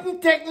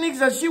certain techniques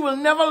that she will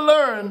never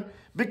learn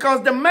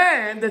because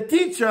the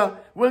teacher,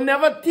 will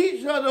never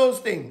teach her those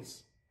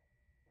things.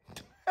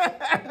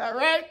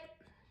 Right?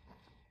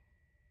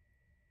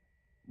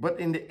 But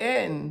in the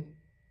end,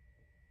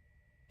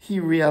 he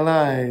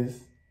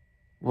realized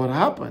what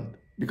happened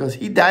because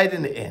he died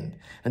in the end.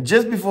 And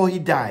just before he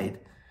died,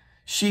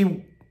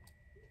 she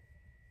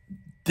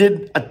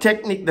did a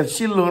technique that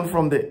she learned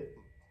from the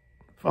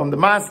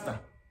master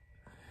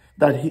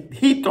that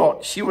he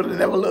thought she would have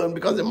never learned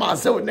because the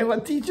master would never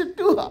teach it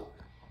to her.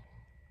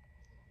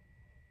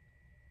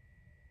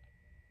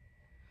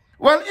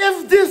 Well,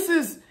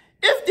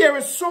 if there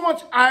is so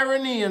much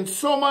irony and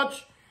so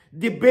much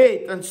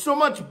debate and so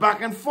much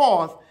back and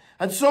forth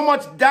and so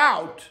much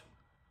doubt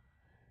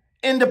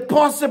in the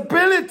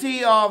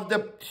possibility of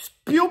the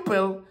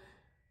pupil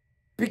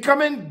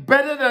becoming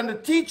better than the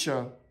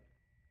teacher,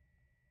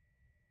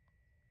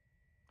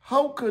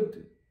 how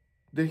could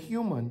the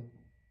human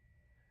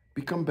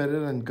become better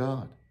than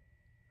God?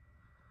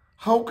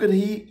 How could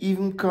he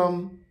even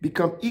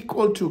become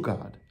equal to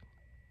God?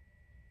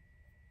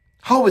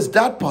 How is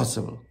that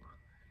possible?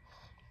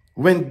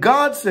 When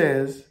God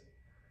says,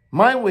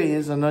 my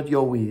ways are not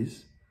your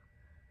ways,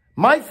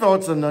 my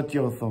thoughts are not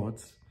your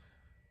thoughts,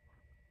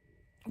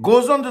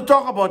 goes on to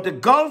talk about the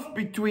gulf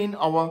between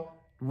our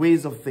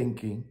ways of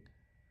thinking.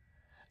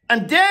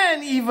 And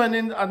then even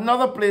in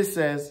another place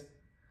says,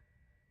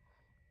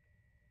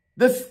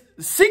 the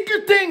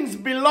secret things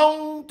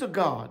belong to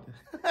God.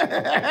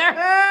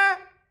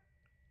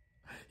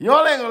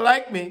 Y'all ain't gonna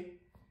like me,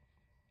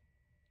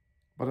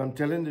 but I'm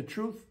telling the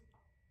truth.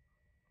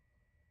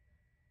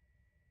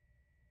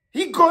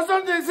 He goes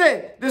on to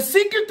say, the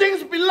secret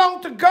things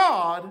belong to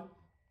God,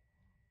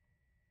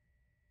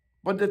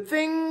 but the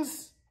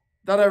things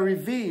that are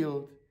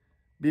revealed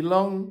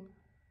belong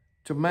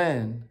to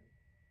man.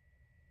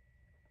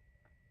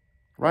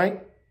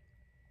 Right?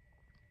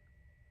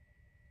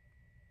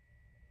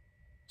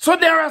 So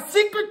there are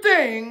secret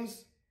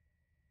things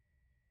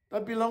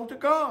that belong to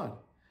God.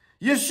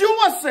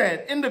 Yeshua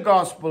said in the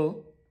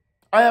gospel,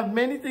 I have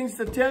many things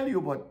to tell you,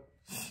 but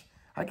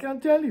I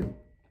can't tell you.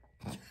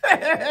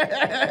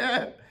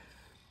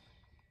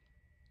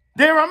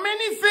 There are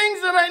many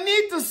things that I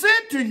need to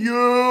say to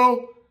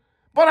you,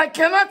 but I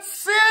cannot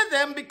say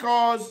them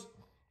because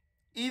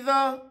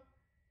either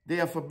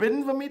they are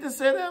forbidden for me to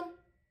say them,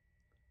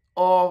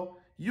 or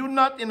you're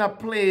not in a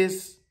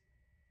place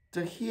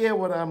to hear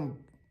what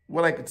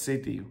I could say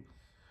to you.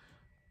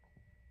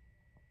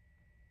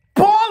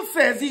 Paul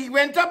says he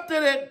went up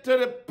to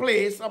the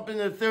place up in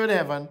the third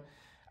heaven,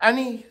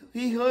 and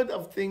he heard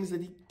of things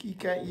that he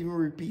can't even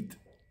repeat.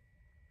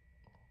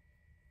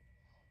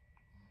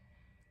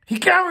 He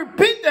can't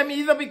repeat them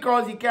either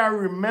because he can't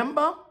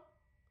remember.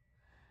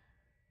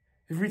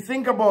 If we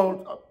think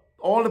about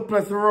all the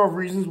plethora of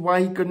reasons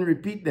why he couldn't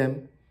repeat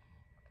them,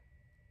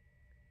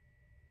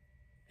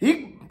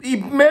 he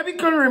maybe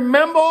couldn't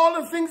remember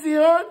all the things he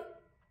heard.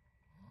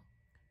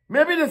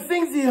 Maybe the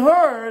things he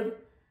heard,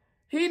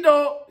 he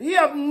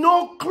have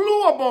no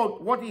clue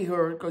about what he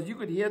heard, because you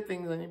could hear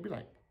things and you'd be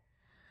like,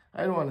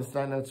 I don't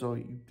understand that, so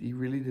he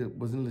really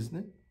wasn't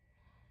listening.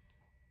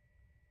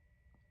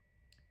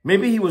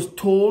 Maybe he was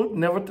told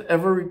never to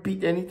ever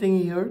repeat anything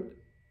he heard.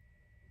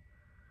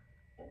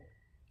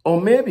 Or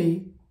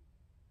maybe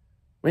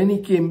when he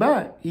came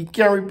back, he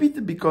can't repeat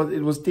it because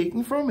it was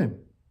taken from him.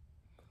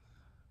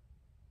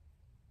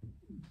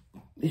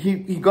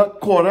 He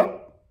got caught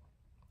up.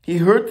 He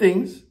heard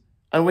things.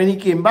 And when he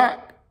came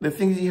back, the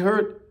things he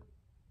heard,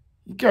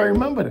 he can't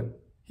remember them.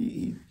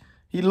 He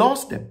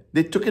lost them.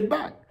 They took it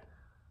back.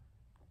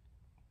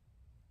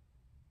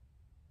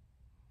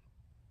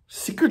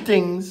 Secret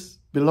things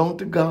belong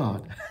to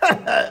God.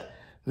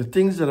 The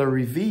things that are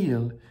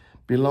revealed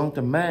belong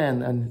to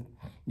man, and,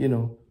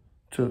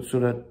 so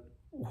that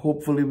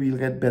hopefully we'll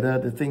get better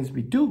at the things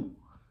we do.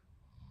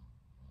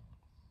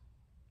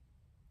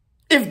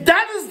 If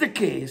that is the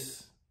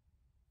case,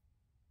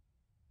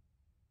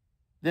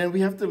 then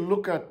we have to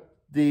look at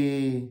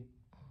the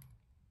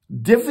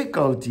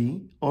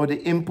difficulty or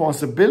the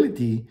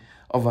impossibility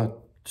of a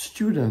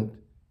student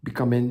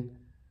becoming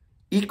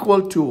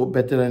equal to or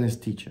better than his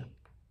teacher.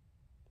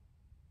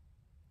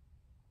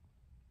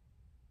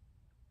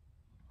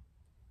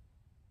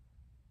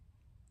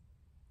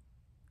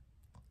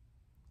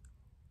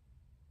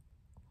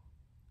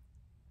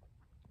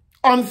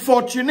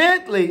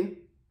 Unfortunately,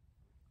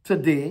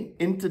 today,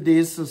 in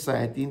today's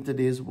society, in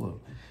today's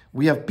world,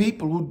 we have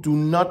people who do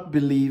not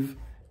believe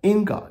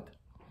in God.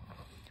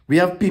 We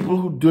have people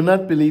who do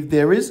not believe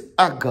there is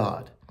a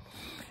God.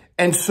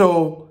 And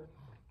so,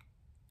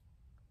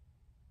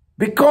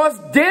 because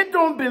they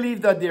don't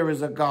believe that there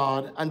is a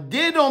God, and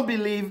they don't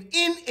believe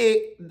in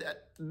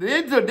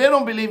they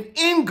don't believe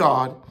in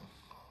God,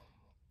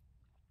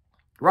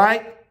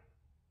 right?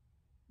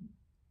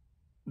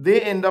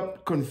 They end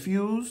up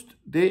confused.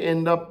 They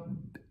end up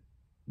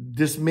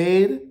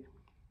dismayed.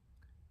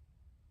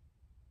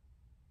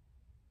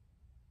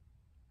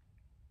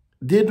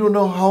 They don't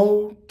know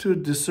how to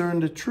discern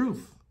the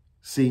truth.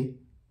 See?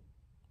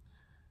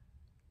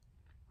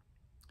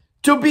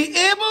 To be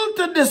able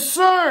to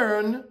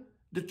discern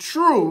the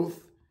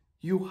truth,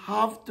 you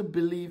have to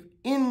believe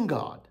in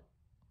God.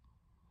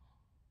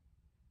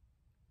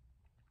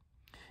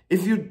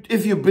 If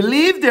you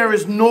believe there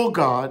is no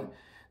God,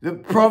 the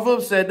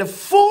proverb said, the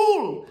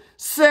fool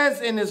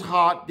says in his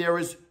heart, there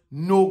is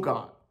no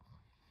God.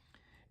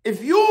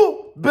 If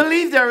you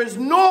believe there is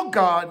no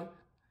God,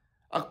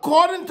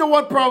 according to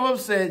what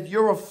Proverbs says,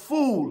 you're a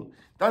fool.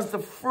 That's the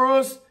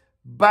first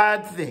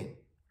bad thing.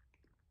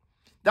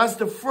 That's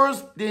the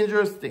first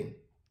dangerous thing.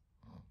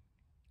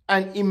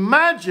 And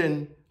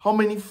imagine how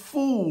many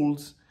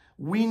fools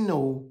we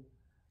know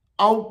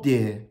out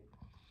there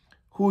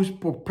who's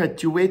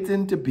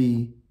perpetuating to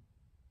be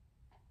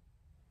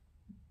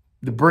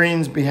the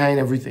brains behind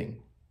everything.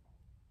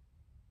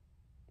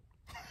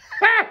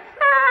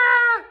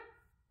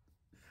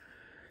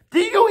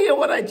 Did you hear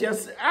what I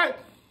just said?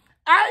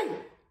 I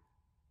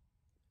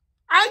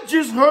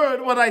just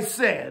heard what I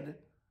said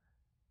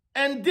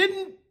and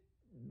didn't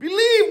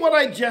believe what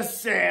I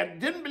just said.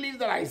 Didn't believe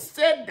that I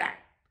said that.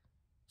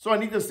 So I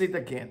need to say it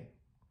again.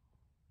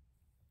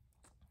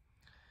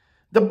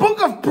 The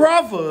book of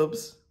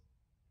Proverbs,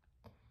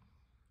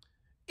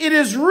 it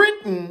is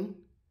written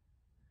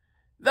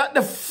that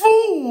the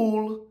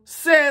fool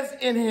says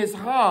in his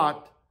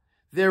heart,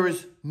 there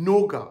is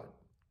no God.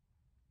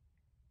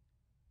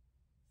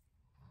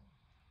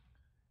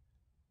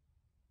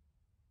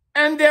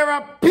 And there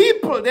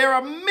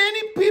are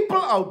many people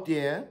out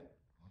there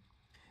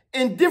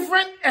in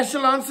different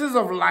echelons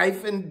of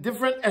life, in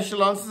different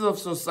echelons of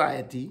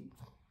society,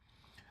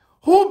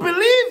 who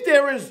believe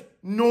there is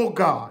no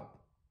God.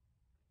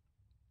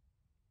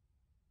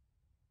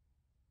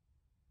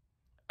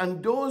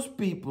 And those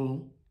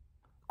people,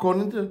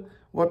 according to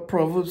what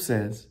Proverbs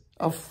says,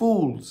 are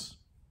fools.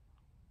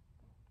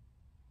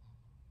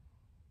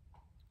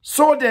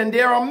 So then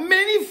there are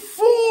many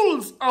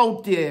fools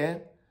out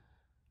there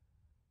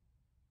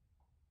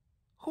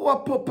who are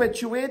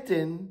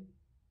perpetuating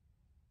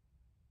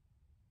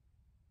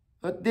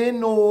that they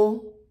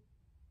know.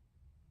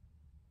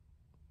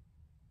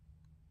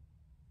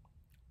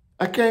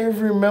 I can't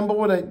even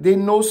remember they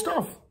know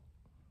stuff.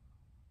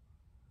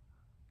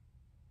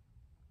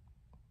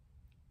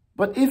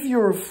 But if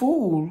you're a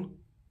fool,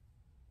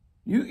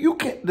 you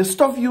can't, the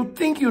stuff you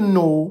think you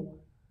know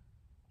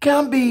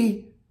can't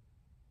be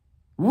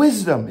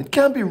wisdom. It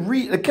can't be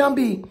real. It can't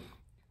be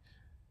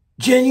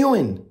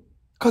genuine.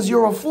 Because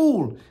you're a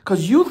fool.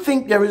 Because you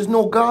think there is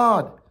no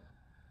God.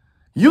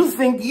 You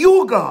think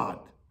you're God.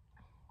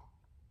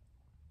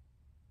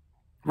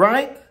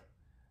 Right?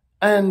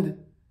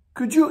 And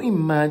could you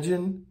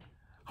imagine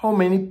how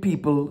many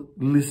people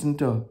listen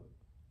to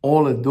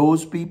all of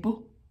those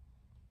people?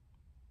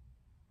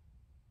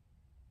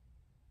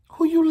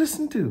 Who you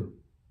listen to?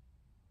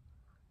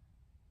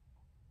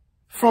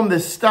 From the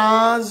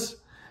stars,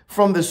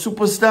 from the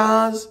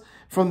superstars,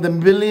 from the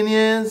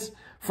billionaires,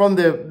 from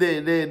the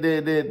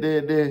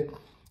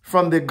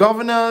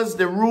governors,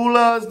 the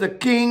rulers, the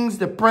kings,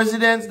 the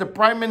presidents, the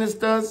prime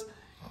ministers.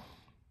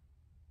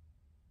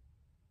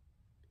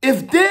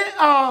 If they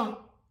are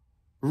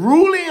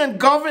ruling and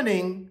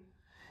governing,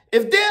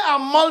 if they are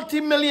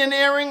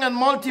multimillionairing and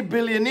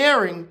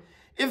multi-billionairing,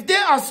 if they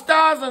are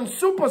stars and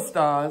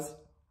superstars,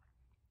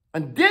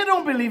 and they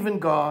don't believe in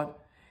God,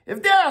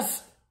 if there are,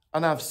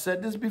 and I've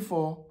said this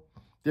before,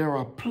 there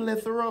are a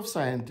plethora of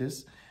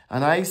scientists,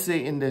 and I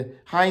say in the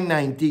high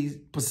 90s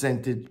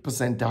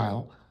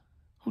percentile,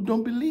 who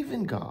don't believe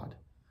in God.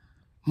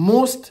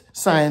 Most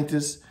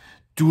scientists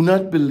do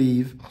not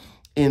believe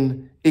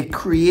in a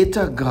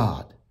creator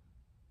God.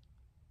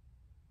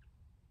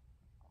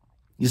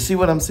 You see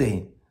what I'm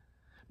saying?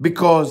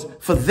 Because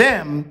for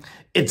them,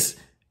 it's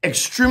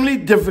extremely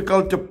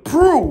difficult to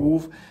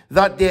prove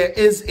that there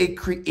is a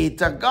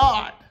creator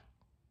God.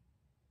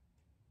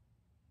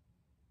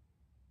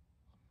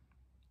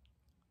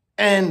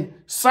 And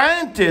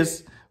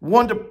scientists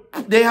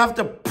they have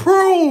to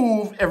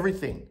prove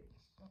everything.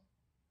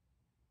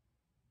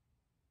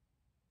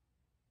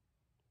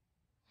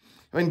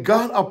 When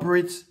God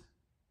operates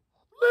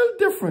a little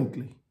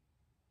differently.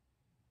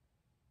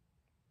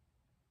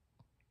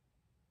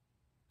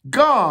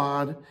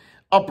 God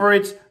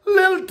operates a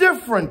little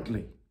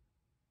differently.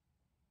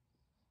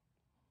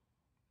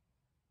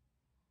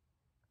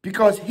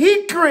 Because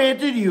he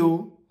created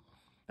you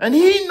and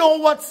he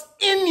knows what's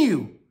in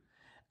you.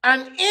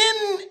 And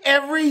in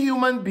every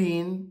human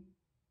being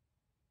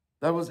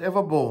that was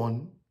ever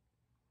born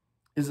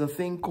is a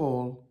thing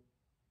called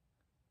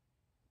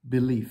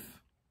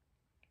belief.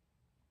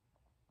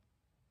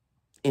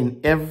 In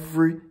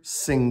every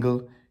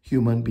single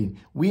human being.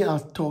 We are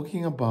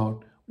talking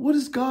about, what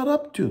is God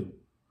up to?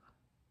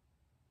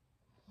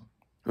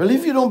 Well,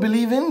 if you don't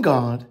believe in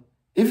God,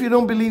 if you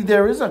don't believe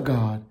there is a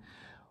God,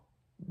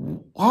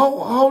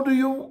 how do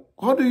you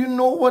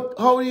know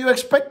how do you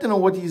expect to know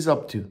what he's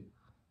up to?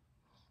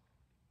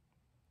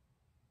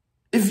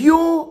 If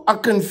you are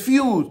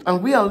confused,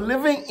 and we are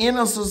living in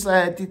a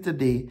society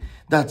today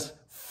that's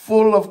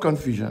full of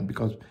confusion,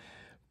 because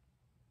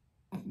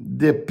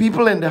the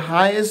people in the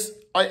highest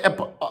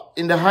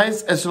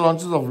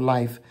echelons of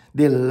life,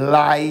 they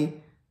lie,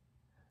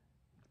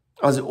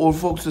 as the old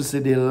folks would say,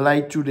 they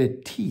lie through their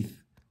teeth.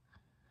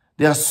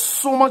 There are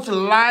so much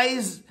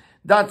lies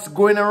that's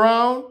going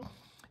around.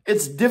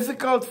 It's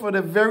difficult for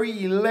the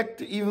very elect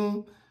to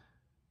even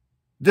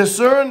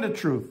discern the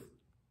truth.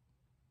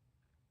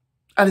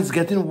 And it's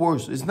getting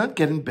worse. It's not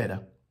getting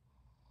better.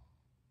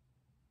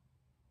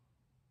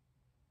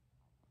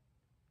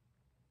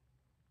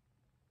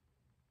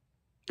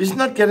 It's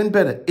not getting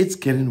better. It's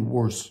getting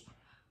worse.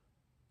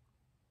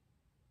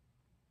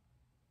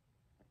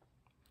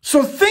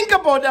 So think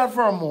about that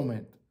for a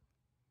moment.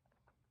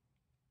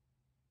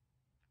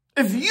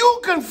 If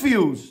you're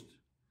confused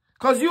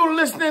because you're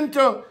listening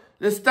to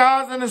the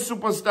stars and the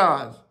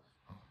superstars,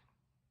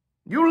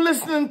 you're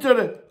listening to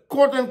the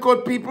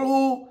quote-unquote people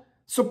who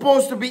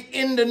supposed to be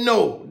in the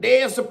know.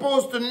 They are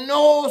supposed to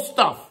know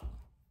stuff.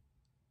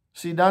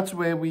 See, that's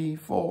where we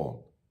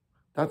fall.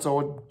 That's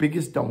our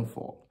biggest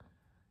downfall.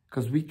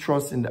 Because we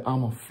trust in the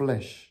arm of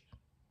flesh.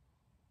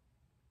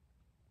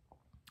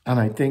 And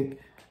I think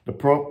the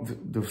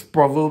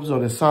Proverbs or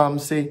the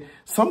Psalms say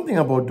something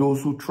about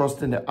those who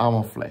trust in the arm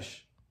of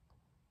flesh.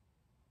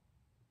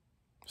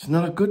 It's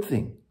not a good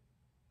thing.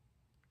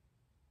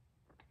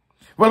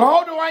 Well,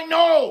 how do I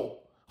know?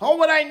 How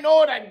would I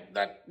know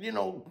that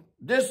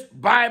this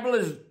Bible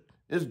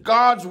is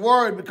God's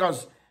word?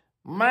 Because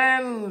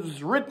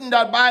man's written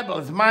that Bible.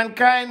 It's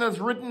mankind that's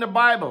written the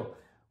Bible.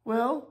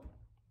 Well,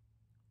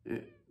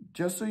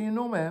 just so you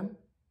know, ma'am,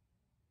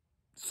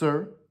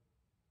 sir,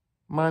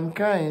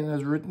 mankind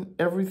has written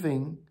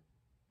everything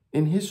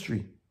in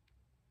history.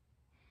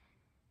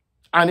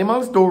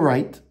 Animals don't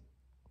write.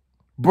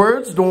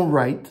 Birds don't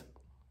write.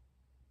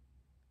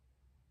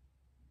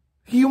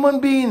 Human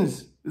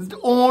beings is the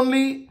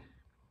only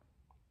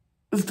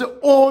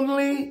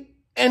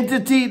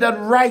entity that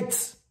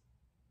writes.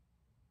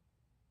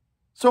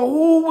 So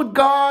who would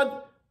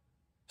God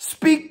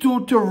speak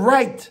to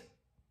write?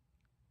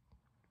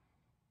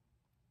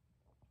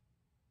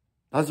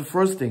 That's the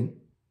first thing.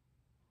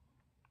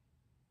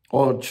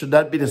 Or should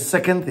that be the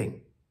second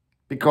thing?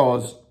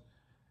 Because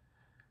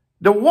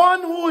the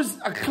one who is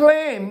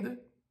acclaimed,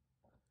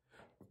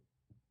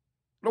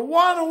 the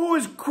one who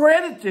is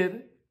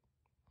credited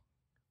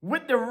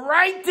with the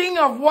writing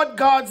of what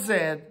God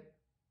said,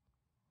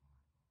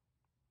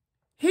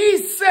 he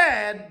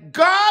said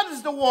God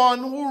is the one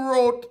who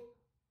wrote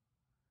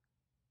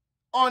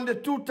on the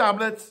 2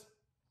 tablets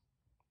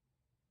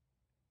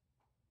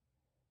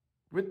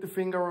with the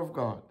finger of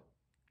God.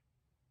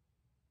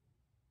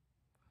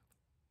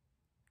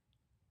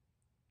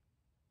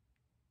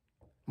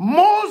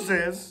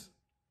 Moses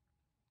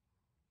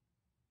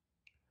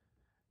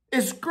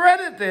is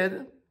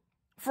credited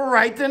for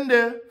writing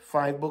the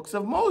 5 books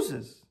of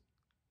Moses.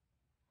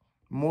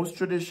 Most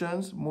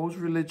traditions, most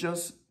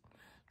religious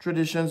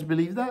traditions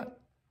believe that.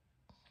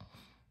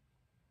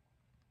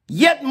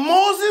 Yet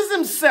Moses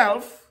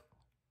himself,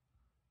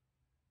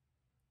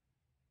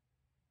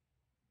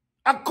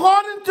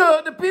 according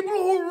to the people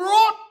who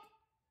wrote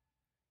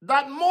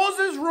that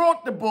Moses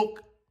wrote the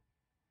book,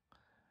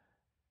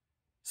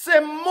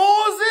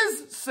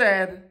 Moses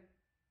said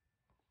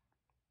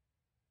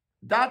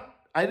that,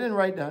 I didn't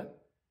write that.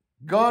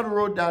 God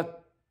wrote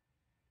that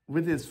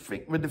with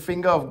the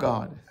finger of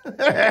God.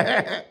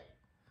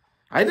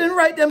 I didn't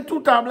write them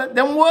 2 tablets,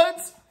 them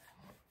words,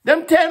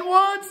 them 10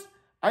 words.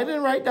 I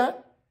didn't write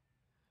that.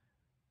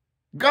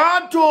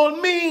 God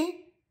told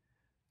me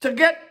to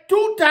get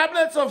 2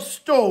 tablets of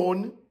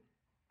stone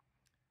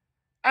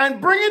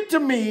and bring it to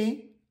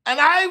me, and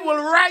I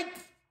will write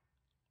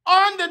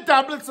on the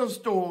tablets of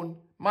stone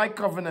my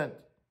covenant.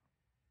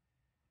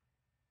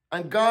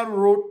 And God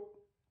wrote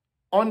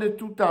on the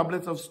 2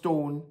 tablets of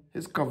stone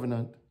his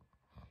covenant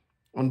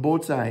on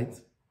both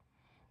sides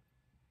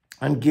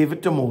and gave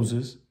it to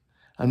Moses.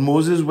 And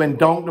Moses went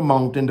down the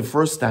mountain the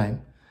first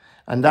time.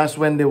 And that's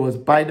when they was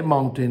by the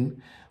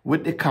mountain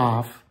with the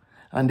calf.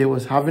 And they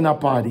was having a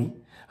party.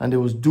 And they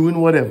was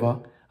doing whatever.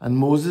 And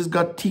Moses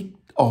got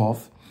ticked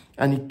off.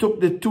 And he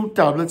took the 2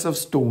 tablets of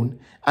stone.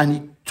 And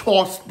he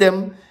tossed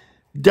them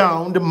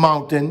down the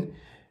mountain.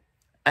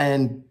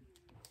 And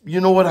you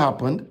know what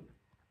happened?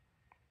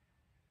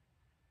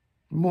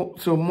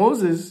 So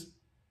Moses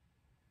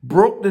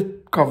broke the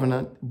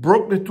covenant,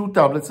 broke the 2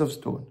 tablets of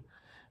stone.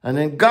 And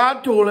then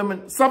God told him,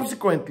 and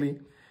subsequently,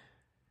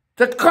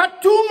 to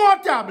cut 2 more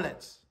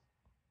tablets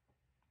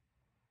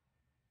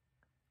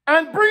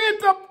and bring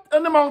it up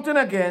on the mountain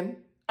again,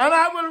 and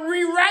I will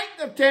rewrite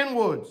the 10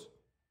 words.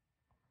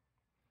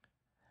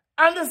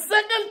 And the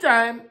second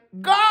time,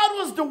 God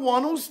was the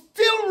one who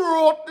still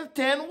wrote the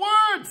 10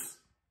 words.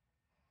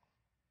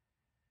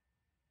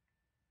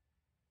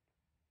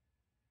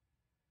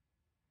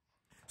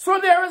 So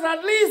there is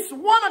at least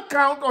 1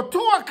 account or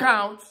 2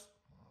 accounts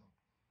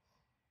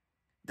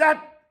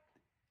that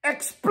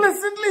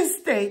explicitly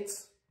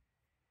states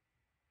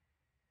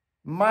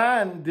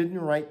man didn't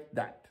write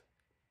that.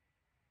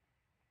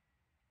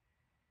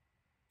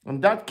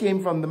 And that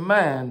came from the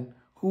man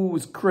who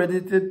was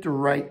credited to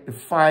write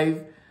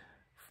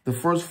the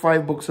first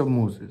 5 books of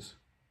Moses,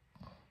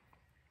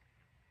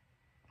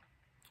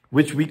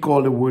 which we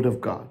call the Word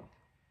of God,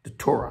 the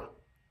Torah,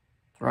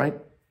 right?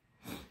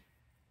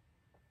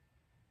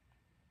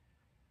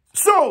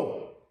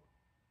 So,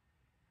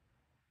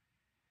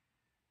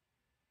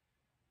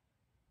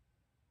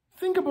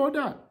 think about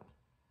that.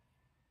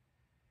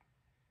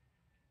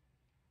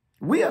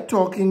 We are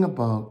talking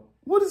about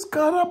what is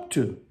God up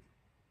to?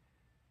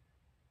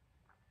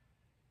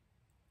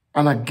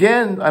 And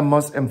again, I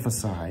must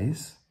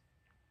emphasize,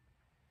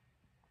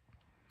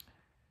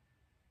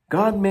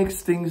 God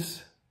makes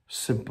things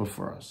simple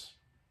for us.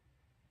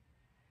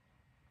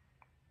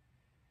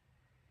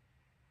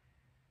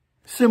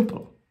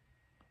 Simple.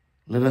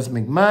 Let us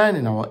make man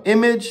in our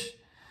image,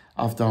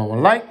 after our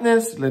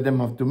likeness. Let them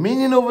have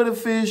dominion over the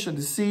fish and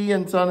the sea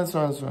and so on and so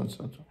on and so on and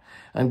so on.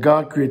 And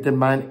God created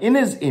man in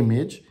his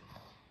image.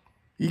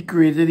 He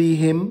created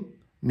him,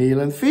 male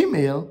and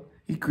female.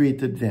 He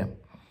created them.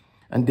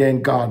 And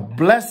then God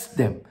blessed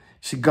them.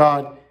 See,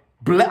 a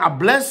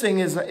blessing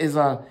is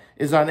an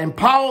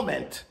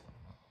empowerment.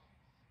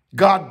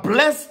 God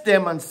blessed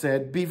them and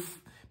said, be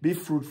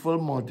fruitful,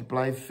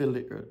 multiply, fill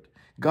the earth.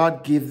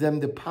 God gave them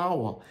the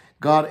power.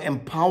 God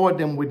empowered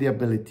them with the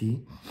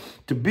ability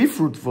to be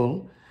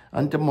fruitful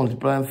and to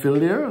multiply and fill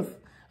the earth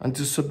and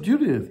to subdue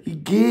the earth.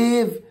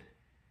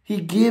 He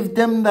gave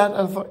them that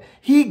authority.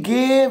 He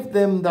gave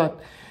them that.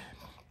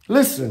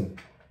 Listen,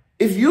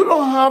 if you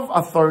don't have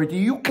authority,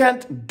 you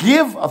can't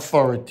give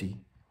authority.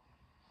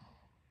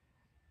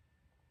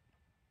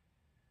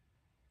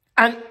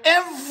 And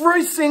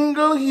every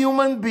single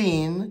human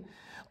being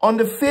on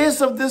the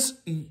face of this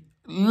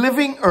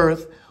living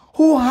earth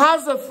who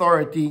has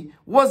authority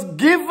was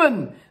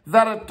given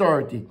that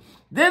authority.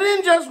 They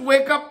didn't just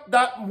wake up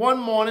that one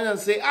morning and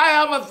say, I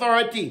have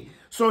authority,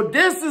 so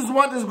this is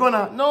what is going to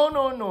happen. No,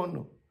 no, no,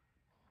 no.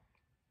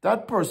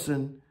 That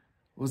person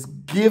was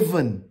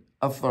given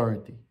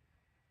authority.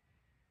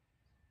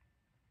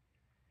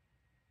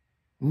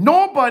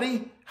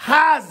 Nobody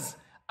has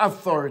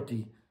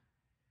authority.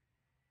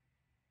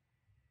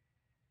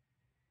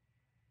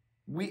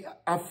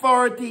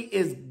 Authority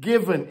is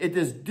given. It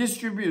is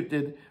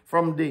distributed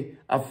from the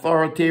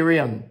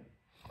authoritarian,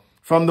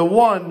 from the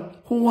one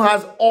who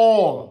has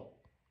all.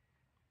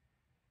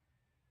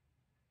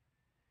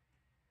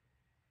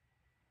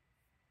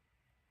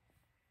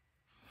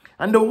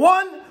 And the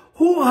one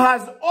who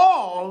has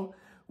all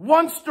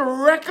wants to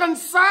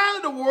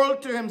reconcile the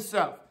world to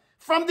himself.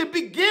 From the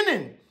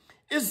beginning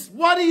is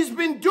what he's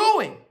been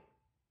doing.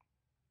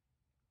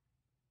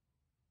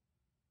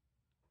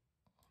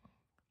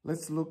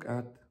 Let's look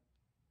at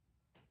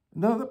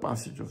another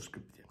passage of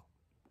scripture.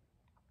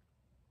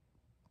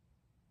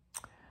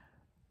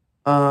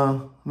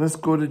 Let's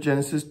go to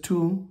Genesis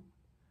 2.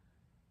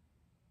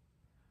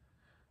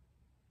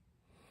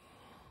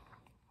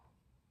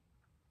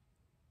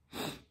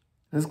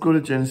 Let's go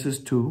to Genesis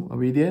 2. Are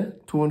we there?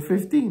 2 and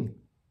 15.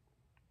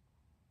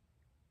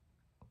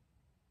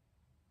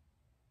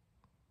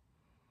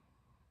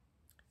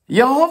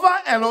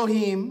 Jehovah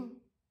Elohim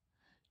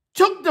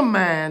took the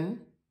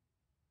man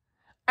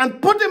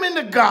and put him in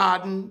the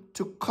garden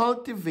to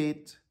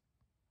cultivate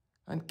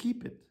and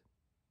keep it.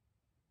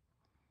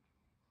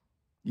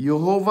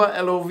 Jehovah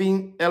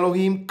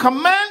Elohim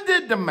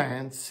commanded the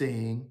man,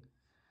 saying,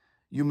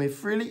 you may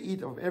freely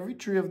eat of every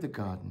tree of the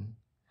garden,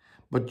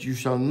 but you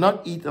shall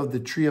not eat of the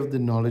tree of the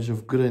knowledge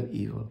of good and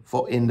evil.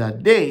 For in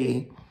that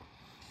day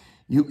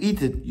you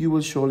eat it, you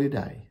will surely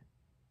die.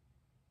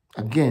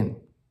 Again,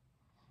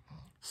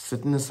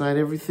 setting aside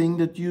everything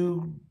that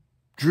you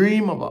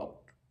dream about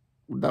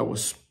that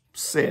was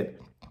said.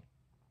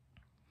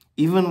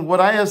 Even what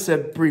I have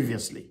said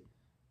previously,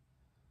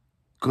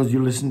 because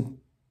you listened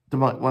to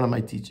one of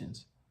my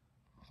teachings.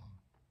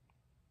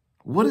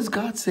 What is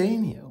God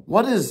saying here?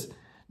 What is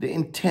the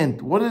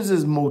intent? What is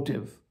his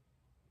motive?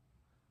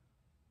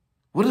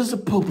 What is the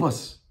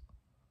purpose?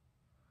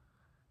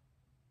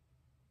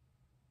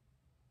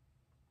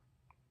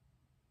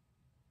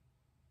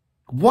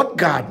 What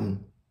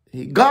garden?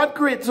 God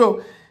created,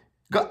 so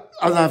God,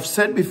 as I've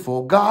said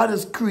before, God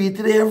has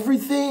created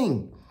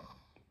everything,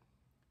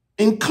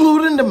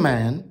 including the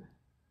man.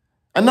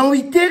 And now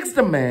he takes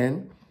the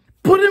man,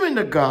 put him in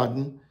the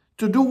garden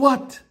to do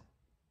what?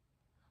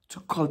 To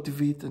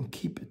cultivate and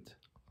keep it.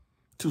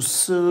 To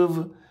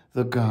serve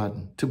the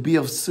garden. To be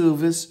of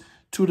service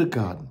to the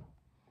garden.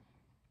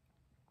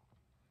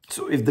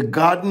 So if the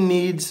garden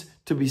needs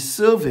to be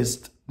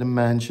serviced, the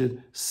man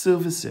should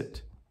service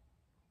it.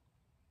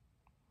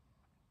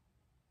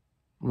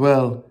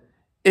 Well,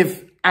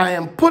 if I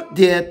am put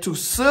there to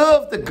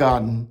serve the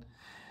garden,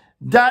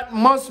 that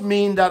must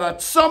mean that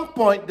at some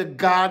point the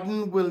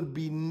garden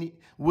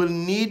will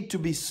need to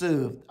be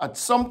served. At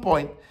some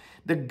point,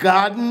 the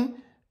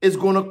garden is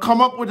going to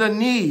come up with a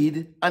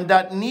need, and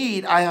that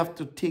need I have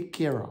to take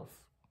care of.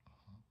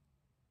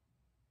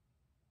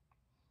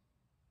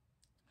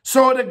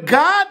 So the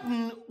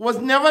garden was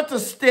never to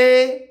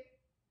stay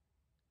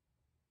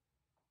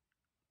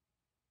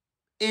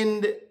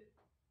in the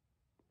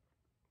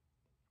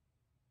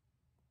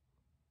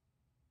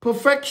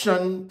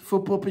perfection for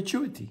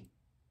perpetuity.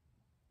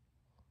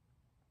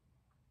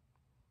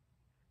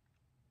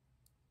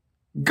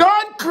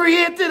 God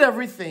created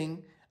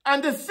everything,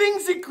 and the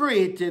things he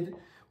created,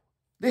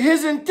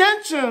 his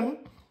intention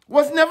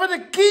was never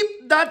to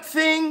keep that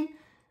thing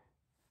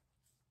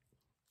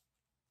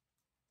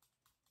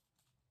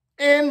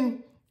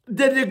in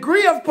the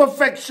degree of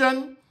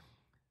perfection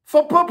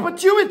for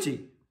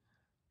perpetuity.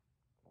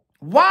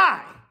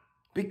 Why?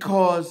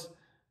 Because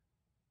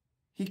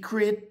he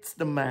creates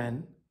the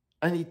man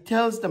and he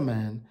tells the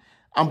man,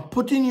 I'm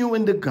putting you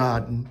in the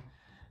garden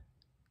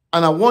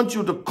and I want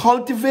you to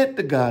cultivate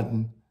the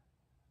garden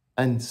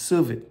and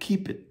serve it,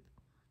 keep it,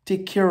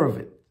 take care of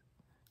it.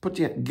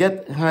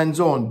 Get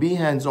hands-on, be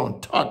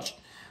hands-on, touch,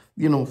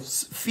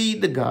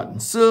 feed the garden,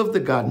 serve the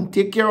garden,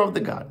 take care of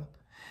the garden.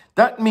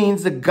 That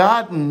means the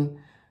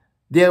garden,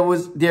 there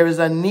is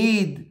a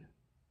need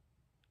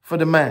for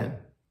the man.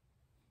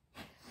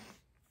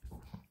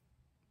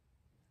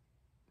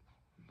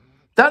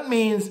 That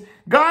means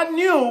God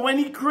knew when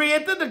he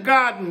created the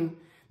garden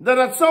that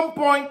at some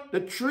point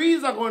the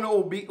trees are going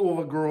to be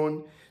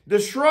overgrown, the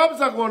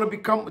shrubs are going to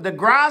become, the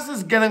grass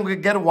is going to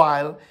get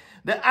wild,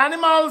 the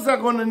animals are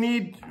going to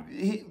need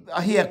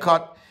a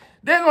haircut,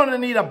 they're going to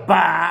need a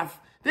bath,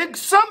 there's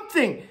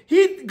something.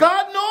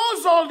 God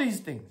knows all these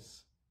things.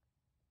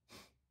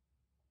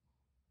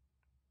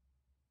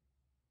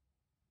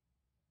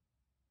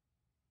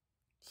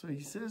 So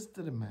he says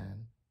to the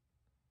man,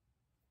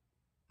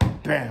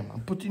 bam, I'm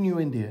putting you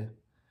in there.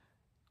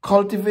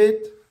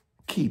 Cultivate,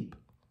 keep,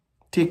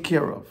 take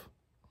care of.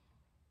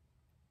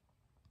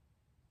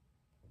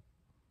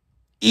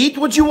 Eat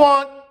what you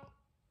want.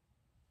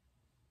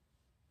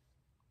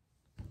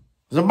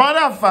 As a matter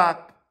of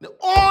fact, the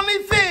only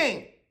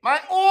thing, my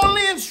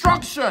only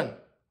instruction,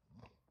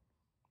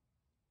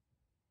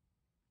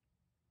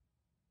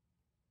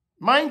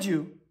 mind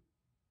you,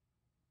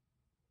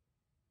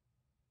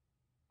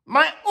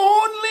 my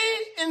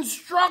only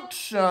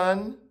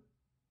instruction.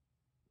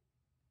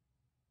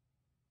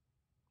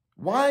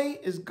 Why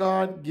is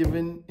God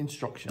giving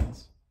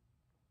instructions?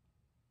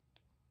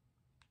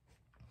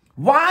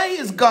 Why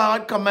is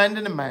God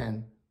commanding a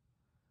man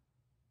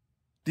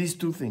these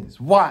two things?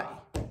 Why?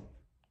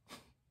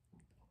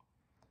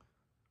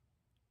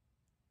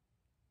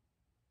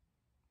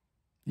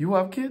 You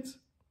have kids?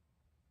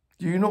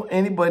 Do you know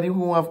anybody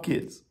who have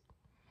kids?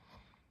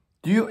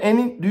 Do you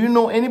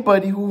know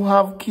anybody who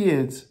have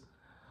kids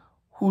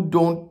who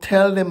don't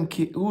tell them,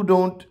 who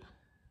don't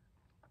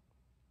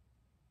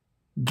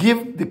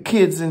give the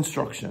kids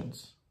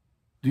instructions?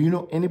 Do you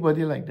know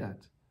anybody like that?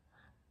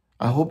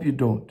 I hope you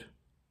don't.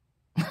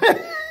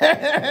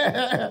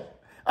 I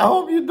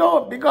hope you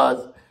don't,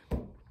 because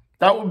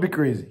that would be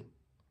crazy.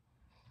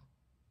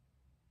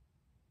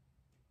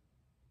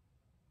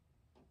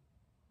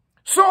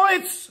 So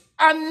it's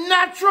a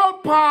natural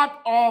part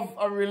of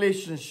a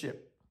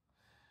relationship.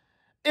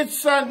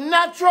 It's a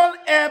natural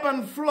ebb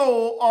and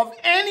flow of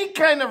any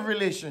kind of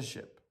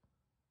relationship,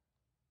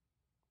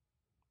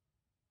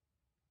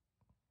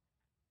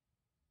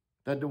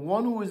 that the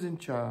one who is in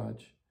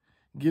charge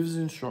gives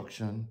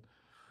instruction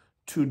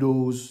to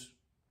those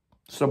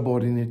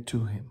subordinate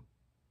to him.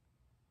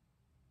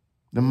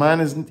 The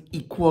man isn't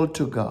equal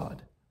to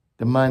God.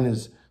 The man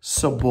is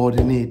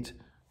subordinate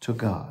to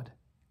God.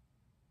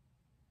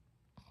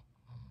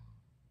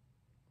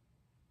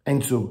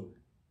 And so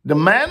the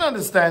man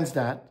understands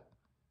that,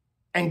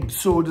 and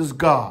so does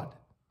God.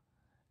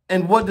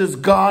 And what does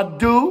God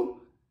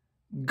do?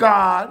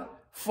 God,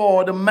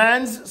 for the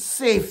man's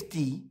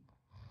safety,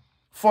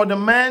 for the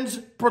man's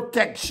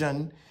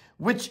protection,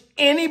 which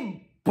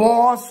any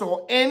boss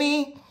or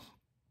any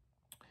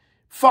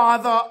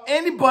father,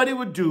 anybody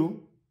would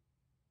do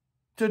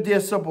to their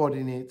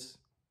subordinates,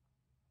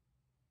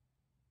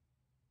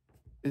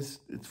 it's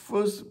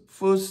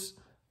first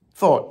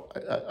thought,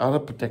 how to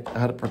protect,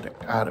 how to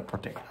protect, how to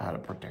protect, how to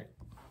protect.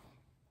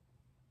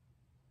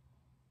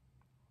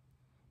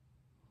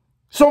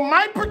 So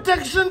my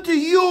protection to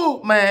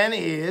you, man,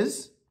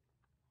 is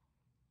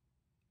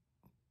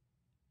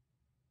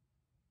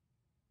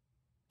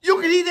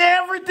you can eat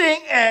everything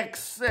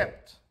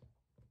except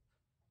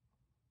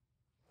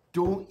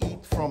don't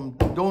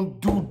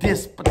do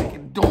this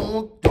particular,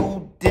 don't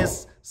do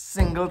this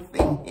single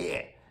thing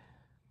here.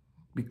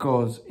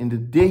 Because in the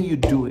day you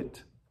do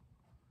it,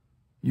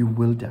 you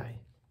will die.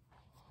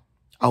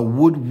 I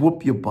would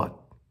whoop your butt.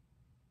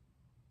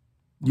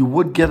 you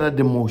would get a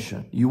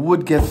demotion. You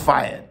would get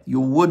fired.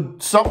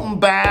 Something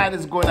bad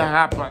is going to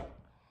happen.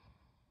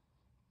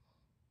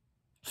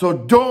 So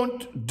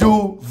don't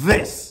do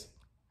this.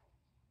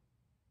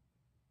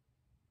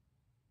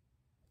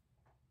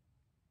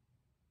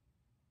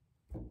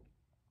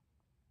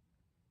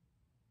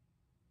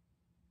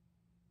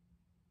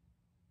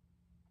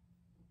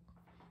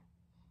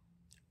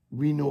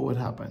 We know what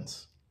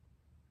happens.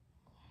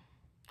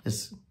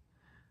 Let's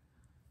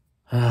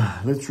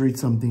read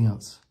something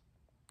else.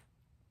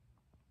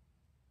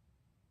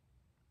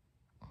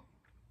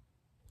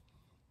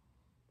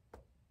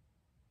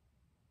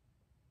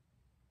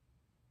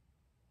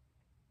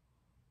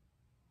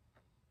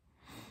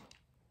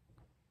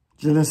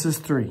 Genesis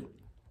 3.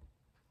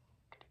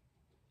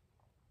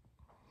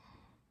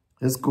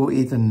 Let's go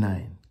 8 and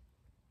 9.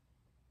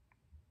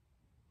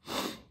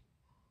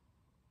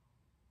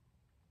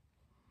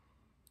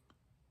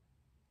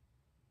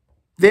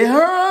 They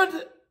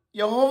heard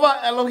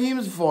Jehovah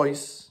Elohim's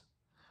voice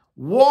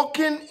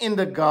walking in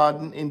the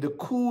garden in the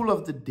cool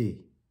of the day.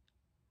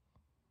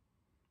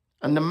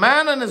 And the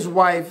man and his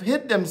wife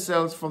hid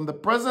themselves from the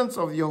presence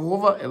of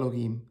Jehovah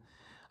Elohim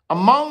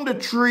among the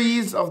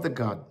trees of the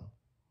garden.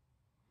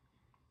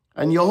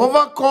 And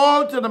Jehovah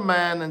called to the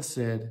man and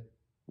said,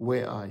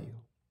 "Where are you?"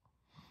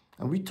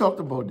 And we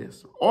talked about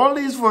this. All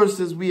these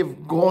verses we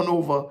have gone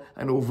over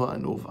and over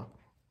and over.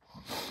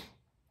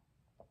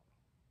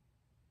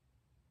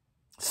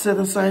 Set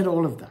aside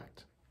all of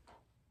that.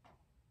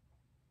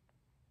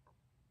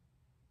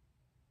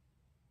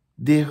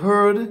 They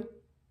heard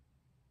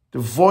the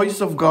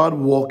voice of God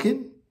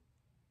walking.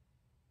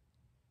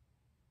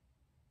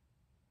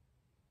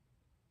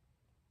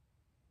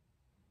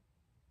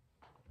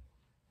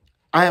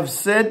 I have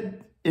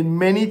said in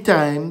many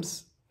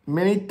times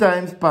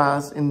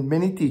past, in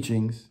many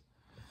teachings,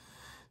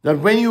 that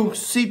when you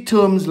see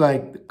terms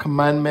like the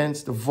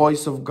commandments, the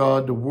voice of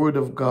God, the word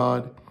of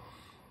God,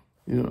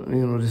 you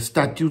know, the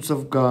statutes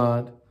of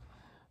God,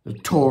 the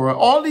Torah,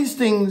 all these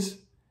things,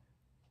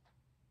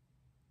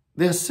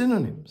 they're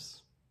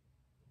synonyms.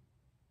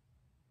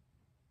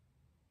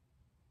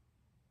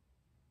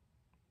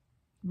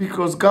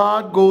 Because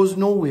God goes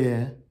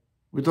nowhere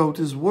without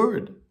his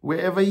word.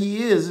 Wherever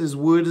he is, his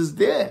word is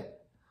there.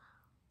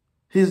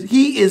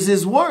 He is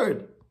his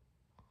word.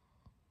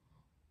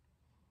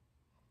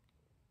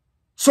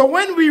 So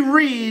when we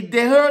read,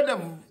 they heard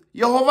of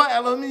Jehovah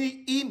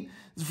Elohim's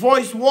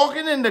voice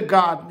walking in the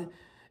garden.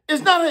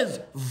 It's not his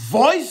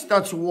voice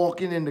that's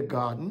walking in the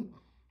garden.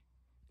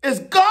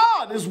 It's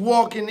God is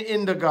walking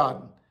in the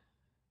garden.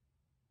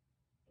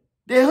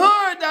 They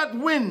heard that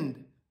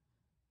wind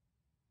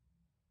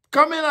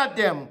coming at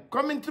them,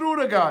 coming through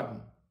the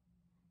garden.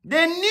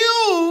 They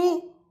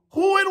knew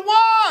who it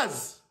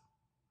was.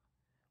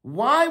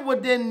 Why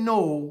would they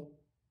know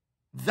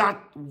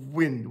that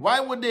wind? Why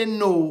would they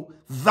know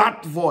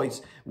that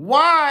voice?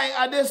 Why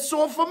are they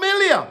so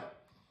familiar?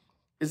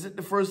 Is it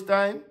the first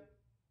time?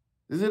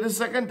 Is it the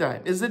second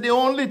time? Is it the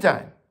only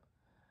time?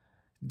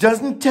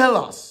 Doesn't tell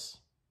us.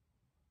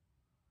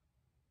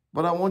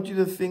 But I want you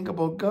to think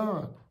about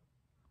God.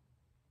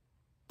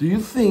 Do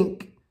you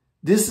think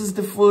this is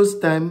the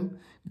first time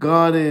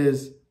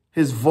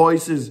his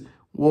voice is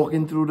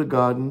walking through the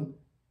garden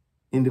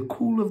in the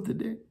cool of the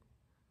day?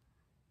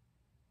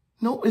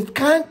 No, it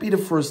can't be the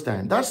first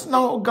time. That's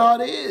not how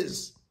God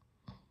is.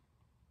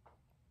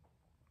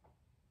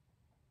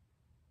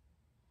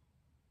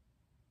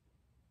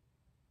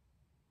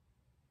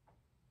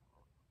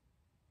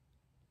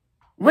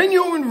 When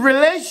you're in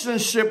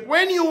relationship,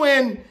 when you're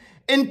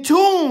in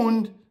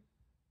tune,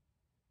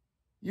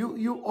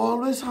 you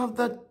always have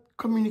that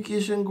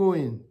communication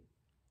going.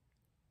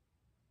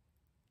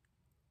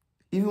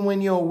 Even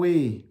when you're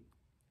away.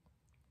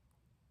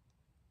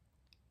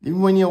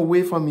 Even when you're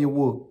away from your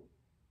work.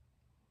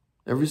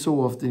 Every so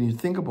often you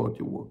think about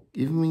your work.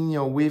 Even when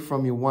you're away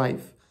from your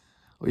wife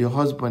or your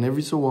husband,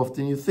 every so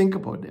often you think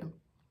about them.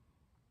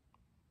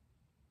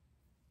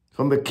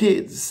 From the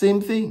kids, the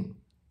same thing.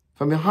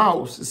 From your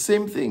house, the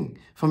same thing.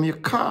 From your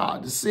car,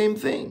 the same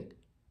thing.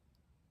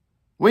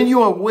 When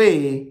you're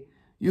away,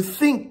 you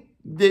think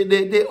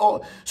they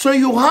all. So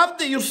you have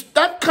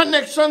that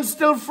connection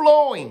still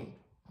flowing.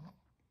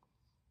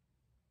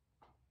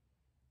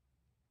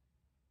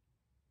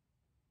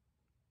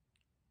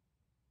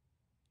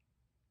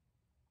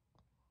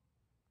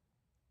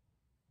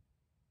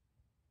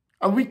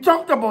 And we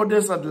talked about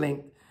this at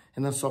length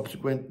in a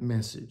subsequent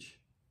message.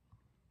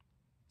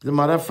 As a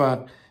matter of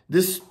fact,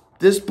 this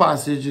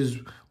passage is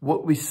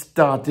what we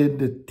started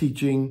the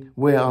teaching,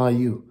 Where Are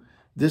You?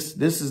 This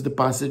is the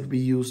passage we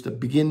used to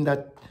begin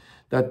that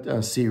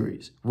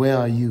series, Where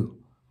Are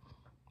You?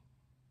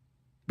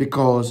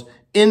 Because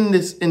in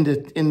this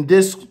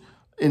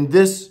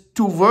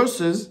two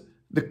verses,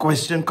 the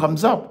question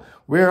comes up,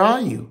 where are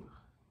you?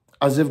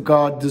 As if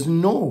God doesn't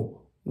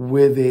know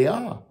where they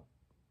are.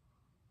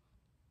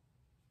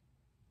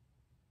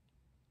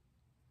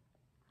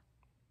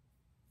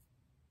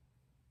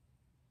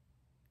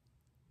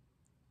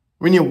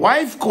 When your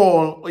wife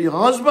call, or your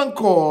husband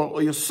call,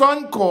 or your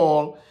son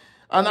call,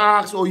 and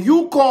ask, or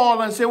you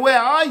call and say, where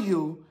are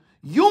you?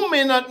 You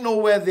may not know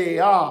where they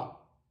are.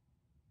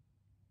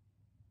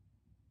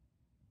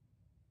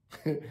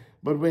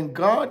 But when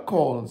God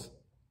calls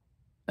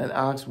and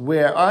asks,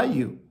 where are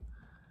you?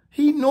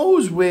 He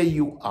knows where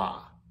you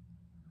are.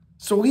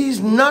 So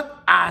he's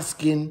not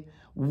asking,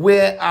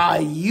 where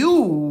are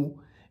you,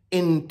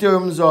 in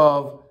terms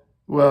of,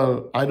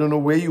 well, I don't know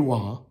where you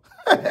are.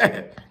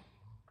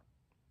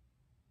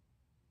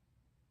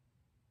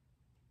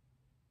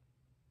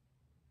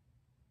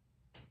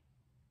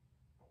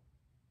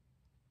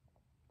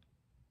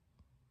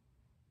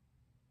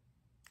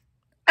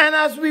 And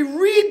as we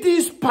read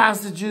these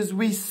passages,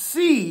 we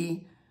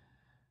see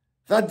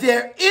that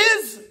there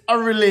is a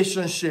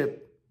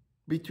relationship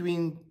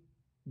between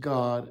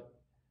God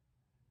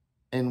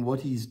and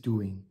what he's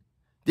doing.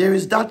 There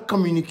is that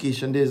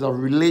communication. There's a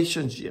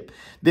relationship.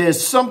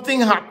 There's something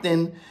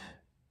happening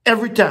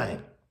every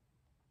time.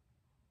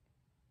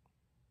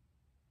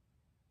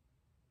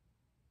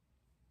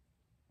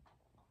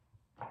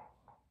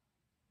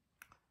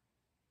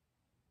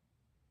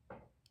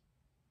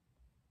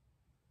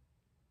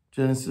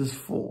 Genesis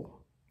 4.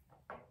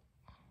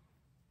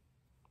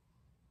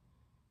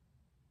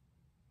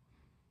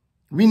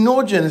 We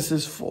know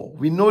Genesis 4.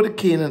 We know the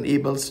Cain and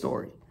Abel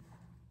story,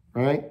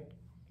 right?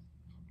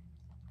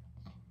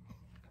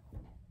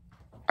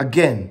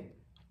 Again,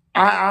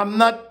 I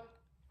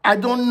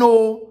don't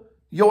know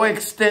your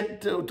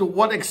extent, to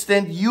what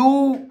extent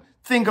you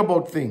think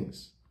about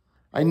things.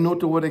 I know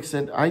to what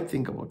extent I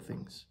think about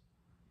things.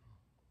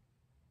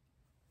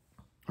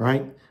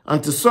 Right?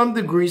 And to some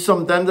degree,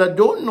 sometimes I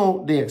don't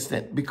know the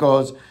extent,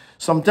 because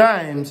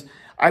sometimes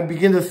I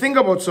begin to think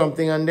about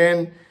something and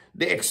then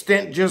the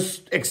extent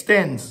just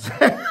extends.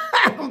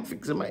 I'm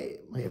fixing my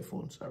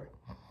headphones, sorry.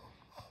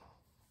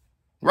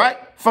 Right?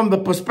 From the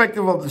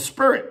perspective of the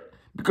Spirit,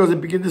 because I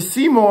begin to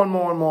see more and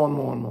more and more and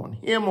more and more,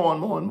 hear more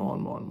and more and more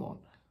and more and more.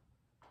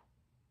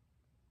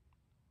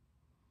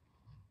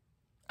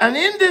 And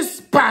in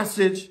this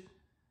passage,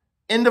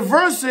 in the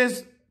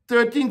verses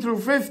 13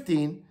 through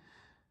 15,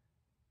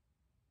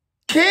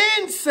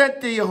 Cain said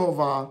to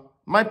Jehovah,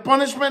 my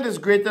punishment is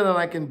greater than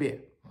I can bear.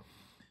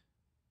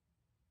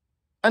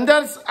 And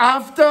that's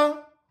after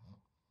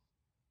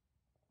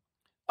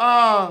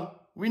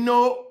we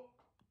know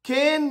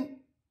Cain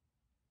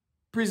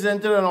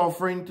presented an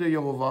offering to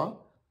Jehovah,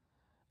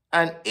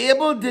 and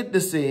Abel did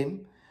the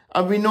same.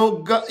 And we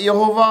know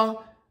Jehovah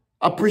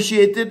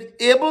appreciated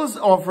Abel's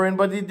offering,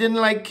 but he didn't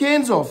like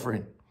Cain's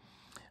offering.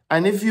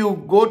 And if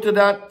you go to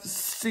that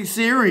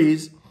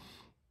series,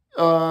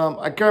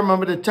 I can't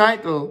remember the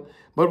title,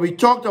 but we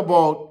talked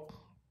about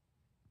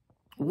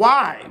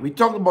why. We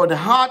talked about the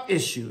heart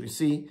issue. You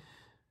see,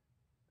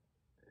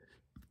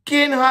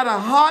 Cain had a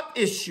heart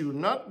issue,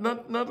 not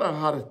a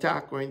heart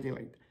attack or anything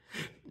like that.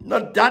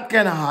 Not that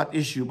kind of heart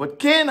issue, but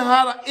Cain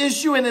had an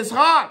issue in his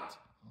heart.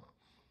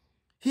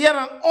 He had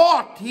an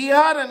ought. He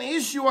had an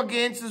issue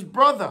against his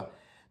brother.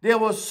 There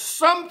was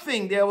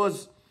something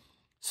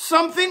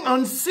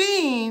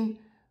unseen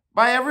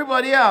by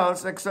everybody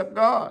else except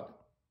God.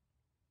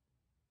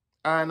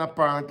 And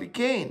apparently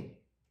Cain.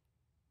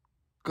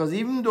 Because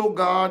even though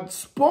God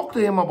spoke to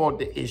him about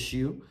the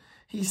issue,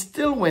 he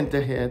still went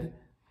ahead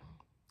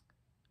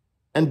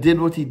and did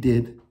what he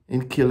did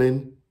in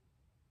killing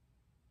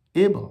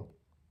Abel.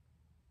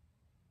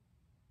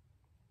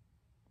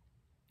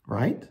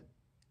 Right?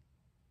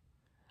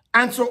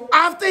 And so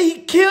after he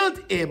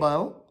killed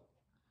Abel,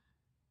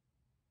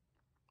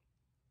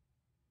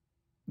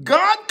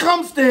 God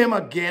comes to him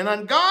again,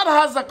 and God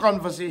has a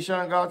conversation,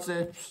 and God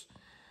says,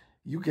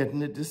 you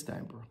getting it this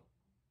time, bro.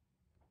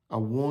 I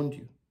warned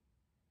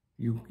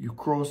you. You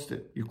crossed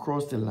it. You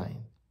crossed the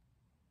line.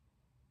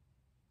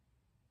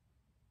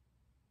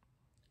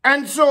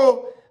 And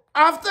so,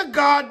 after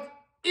God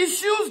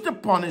issues the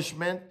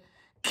punishment,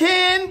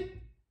 Cain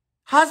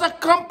has a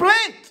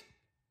complaint.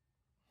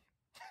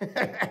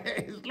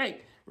 It's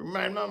like,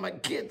 remind me of my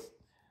kids.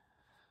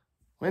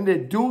 When they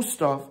do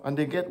stuff and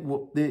they get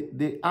whooped,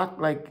 they act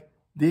like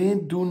they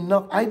didn't do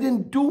nothing. I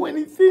didn't do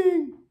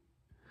anything.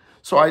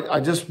 So I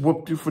just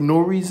whooped you for no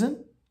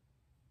reason.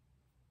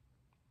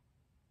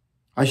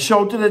 I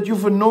shouted at you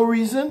for no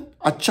reason.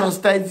 I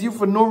chastised you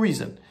for no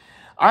reason.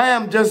 I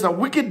am just a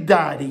wicked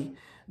daddy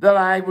that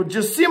I would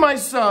just see my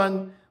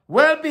son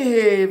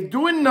well-behaved,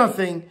 doing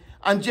nothing,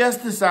 and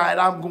just decide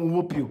I'm going to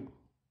whoop you.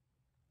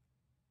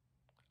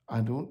 I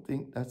don't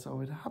think that's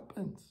how it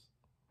happens.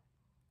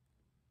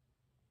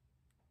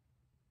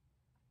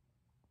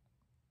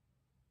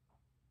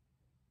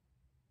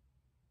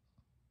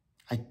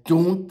 I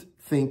don't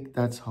think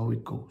that's how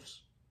it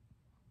goes.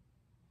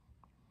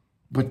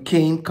 But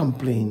Cain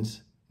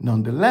complains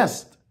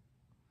nonetheless.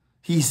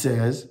 He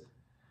says,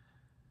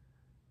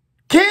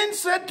 Cain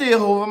said to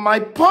Jehovah, my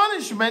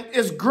punishment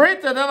is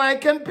greater than I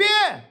can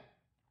bear.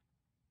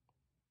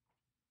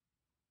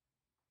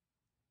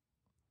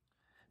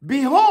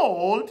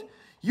 Behold,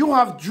 you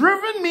have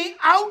driven me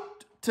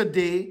out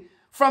today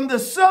from the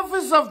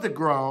surface of the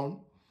ground.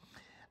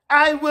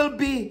 I will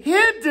be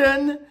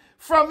hidden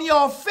from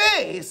your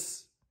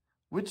face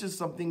which is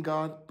something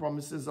God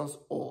promises us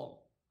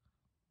all.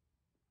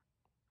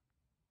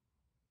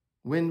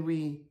 When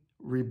we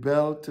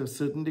rebel to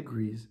certain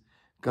degrees,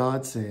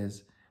 God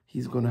says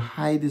he's going to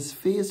hide his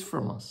face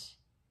from us.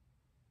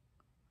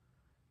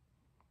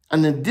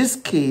 And in this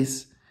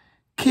case,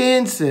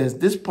 Cain says,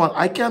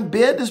 I can't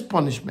bear this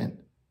punishment.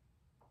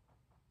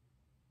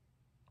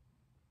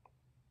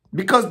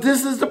 Because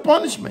this is the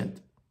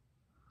punishment.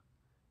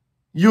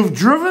 You've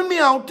driven me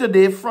out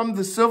today from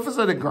the surface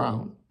of the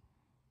ground.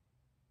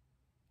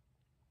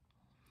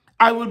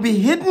 I will be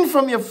hidden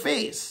from your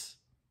face.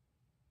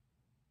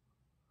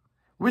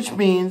 Which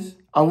means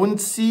I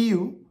wouldn't see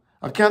you.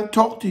 I can't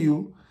talk to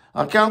you.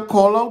 I can't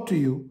call out to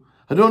you.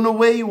 I don't know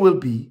where you will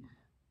be.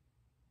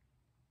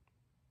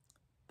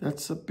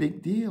 That's a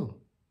big deal.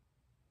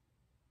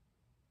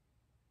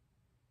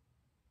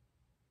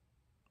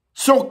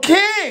 So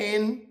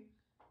Cain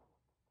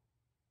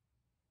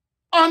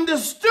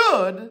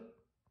understood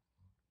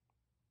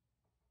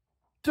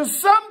to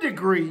some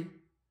degree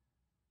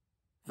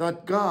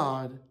that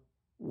God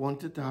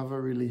wanted to have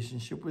a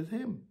relationship with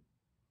him.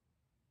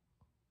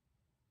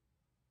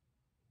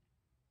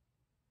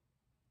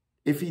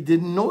 If he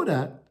didn't know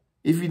that,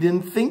 if he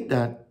didn't think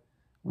that,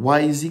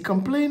 why is he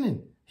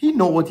complaining? He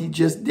know what he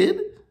just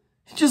did.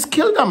 He just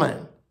killed a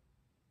man.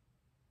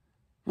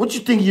 What,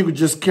 you think you could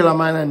just kill a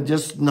man and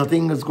just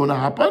nothing is going to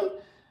happen?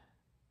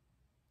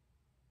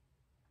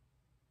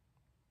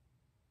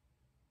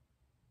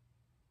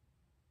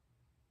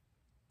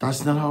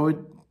 That's not how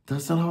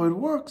it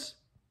works.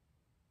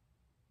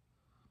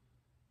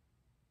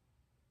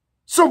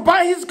 So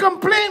by his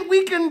complaint,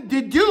 we can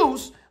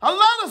deduce a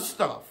lot of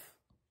stuff.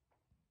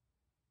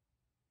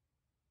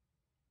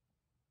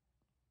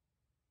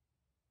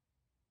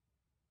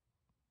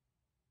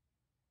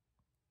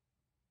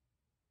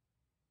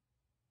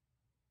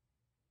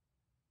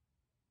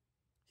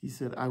 He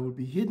said, I will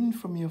be hidden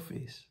from your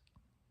face.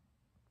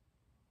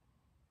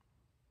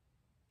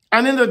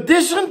 And in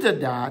addition to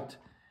that,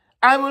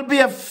 I will be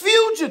a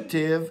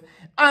fugitive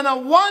and a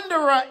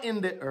wanderer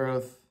in the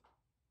earth.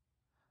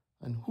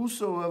 And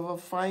whosoever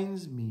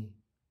finds me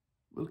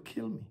will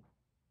kill me.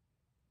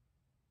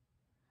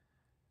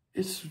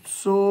 It's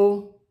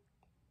so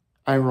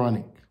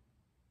ironic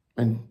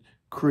and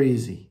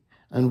crazy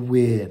and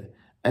weird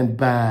and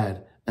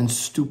bad and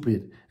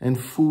stupid and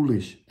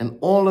foolish and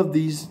all of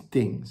these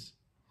things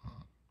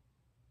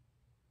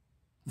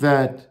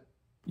that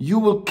you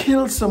will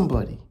kill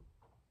somebody.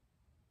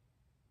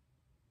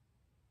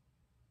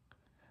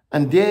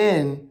 And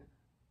then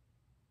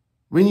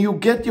when you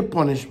get your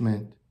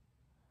punishment,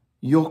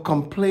 your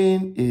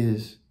complaint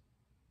is,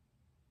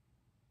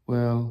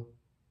 well,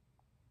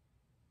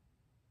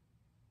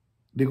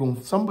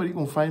 somebody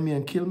gonna find me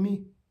and kill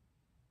me.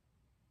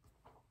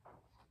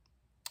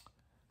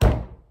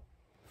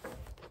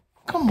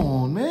 Come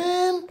on,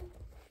 man.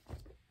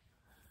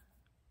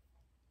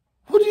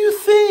 What do you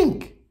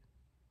think?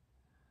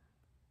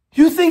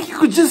 You think you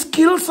could just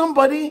kill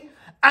somebody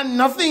and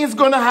nothing is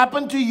going to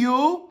happen to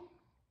you?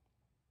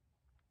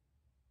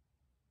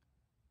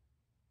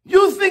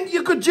 You think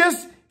you could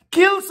just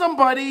kill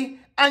somebody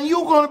and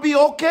you're going to be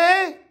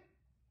okay?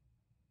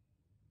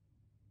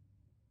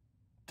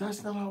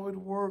 That's not how it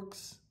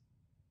works.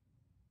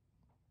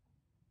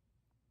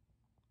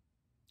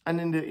 And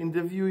in the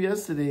interview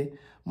yesterday,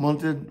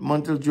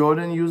 Montel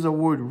Jordan used a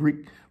word,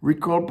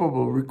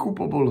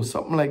 recoupable, or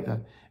something like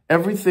that.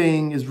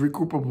 Everything is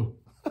recoupable.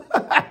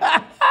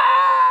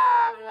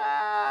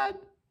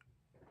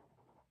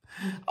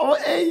 Oh,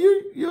 hey,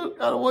 you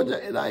gotta watch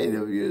that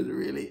interview. It's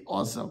really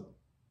awesome.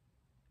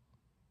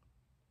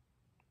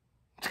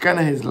 It's kind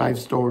of his life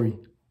story.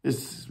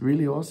 It's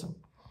really awesome.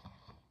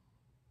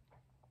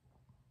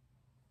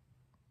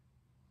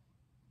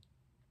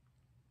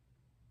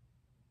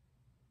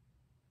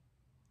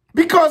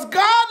 Because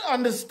God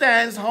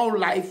understands how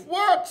life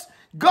works.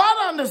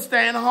 God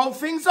understands how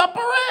things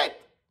operate.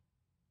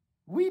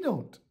 We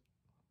don't.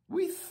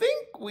 We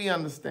think we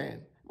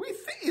understand.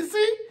 You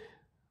see,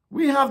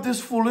 we have this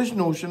foolish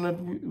notion that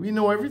we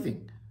know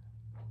everything.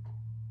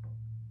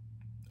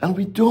 And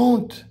we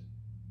don't.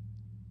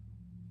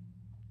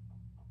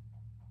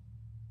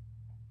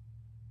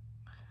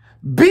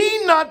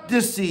 Be not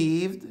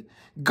deceived.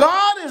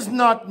 God is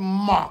not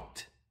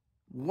mocked.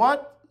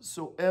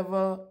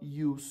 Whatsoever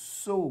you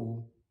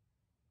sow,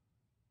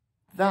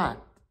 that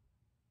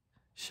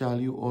shall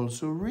you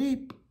also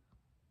reap.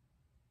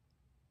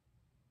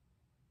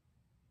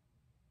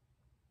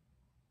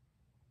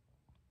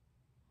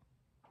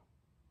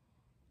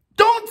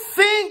 Don't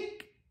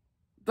think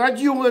that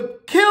you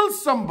would kill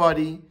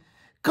somebody,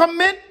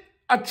 commit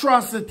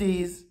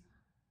atrocities,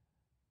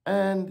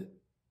 and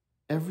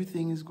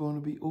everything is going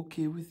to be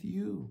okay with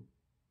you.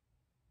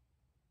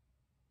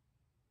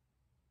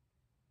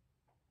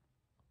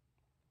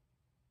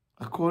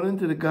 According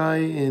to the guy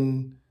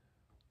in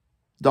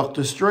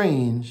Doctor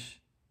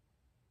Strange,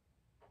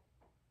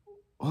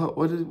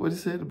 what did he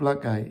say? The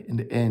black guy in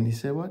the end, he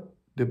said what?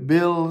 The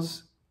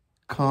bills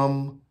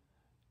come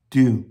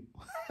due.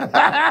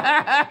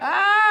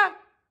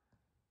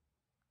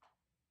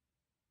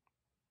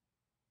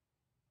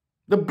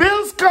 The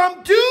bills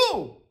come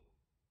too.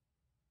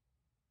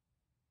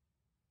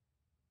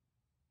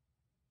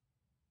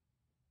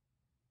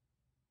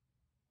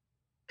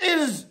 It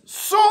is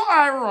so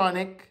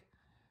ironic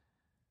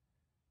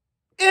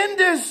in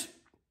this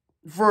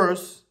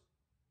verse.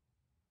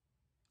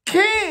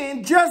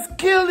 Cain just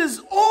killed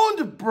his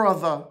own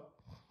brother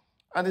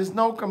and is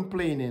now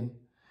complaining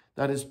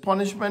that his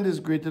punishment is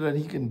greater than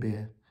he can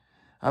bear.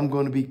 I'm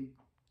going to be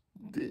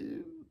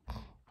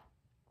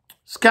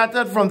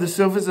scattered from the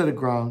surface of the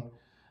ground.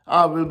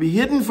 I will be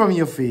hidden from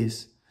your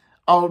face.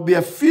 I will be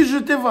a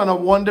fugitive and a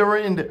wanderer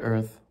in the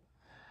earth.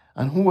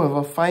 And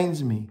whoever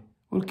finds me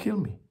will kill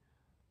me.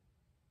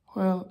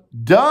 Well,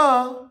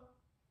 duh.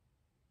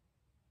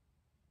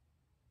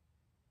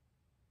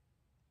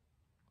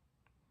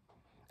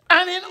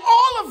 And in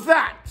all of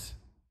that,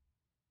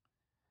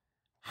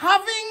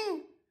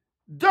 having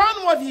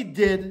done what he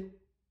did,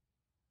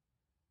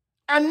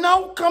 and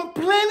now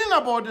complaining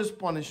about his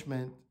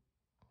punishment,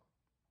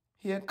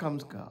 here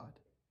comes God.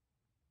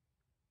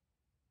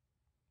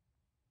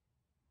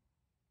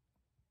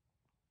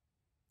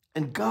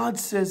 And God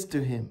says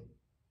to him,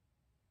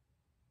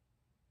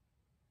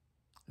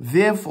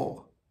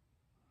 therefore,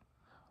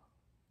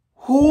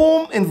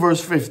 in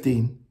verse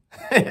 15,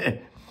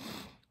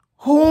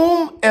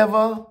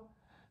 whomever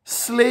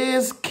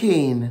slays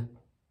Cain,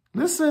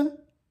 listen,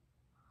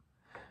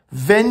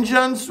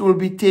 vengeance will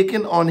be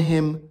taken on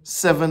him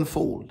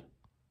sevenfold.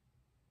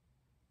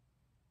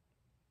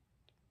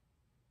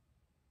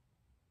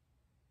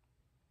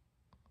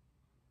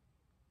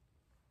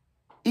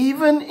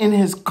 Even in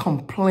his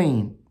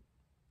complaint,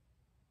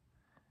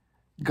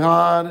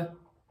 God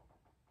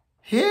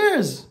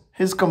hears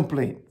his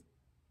complaint.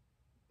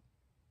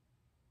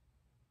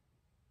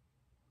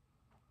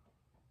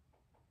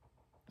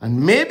 And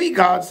maybe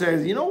God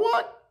says, you know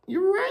what?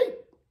 You're right.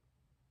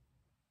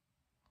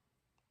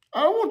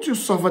 I don't want you to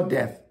suffer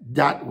death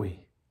that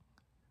way.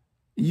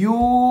 You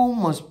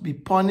must be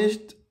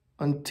punished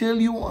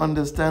until you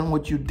understand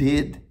what you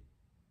did.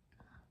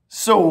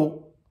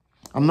 So,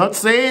 I'm not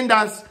saying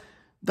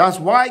that's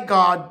why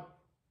God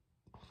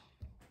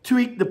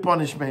tweaked the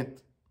punishment.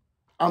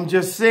 I'm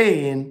just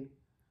saying,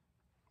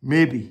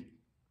 maybe.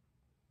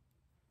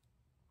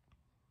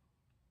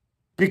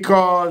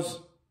 Because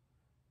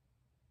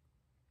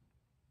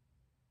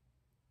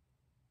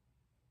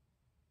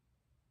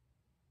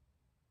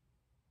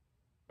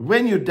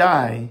when you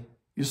die,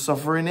 your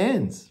suffering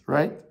ends,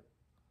 right?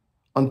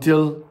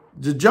 Until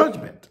the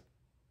judgment.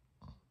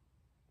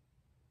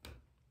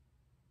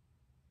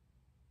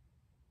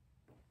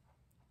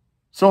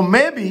 So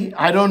maybe,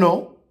 I don't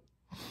know,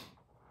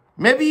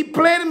 maybe he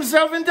played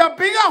himself into a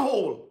bigger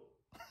hole.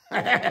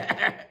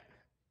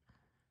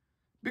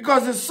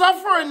 Because his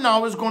suffering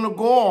now is going to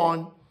go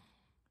on,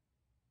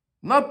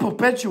 not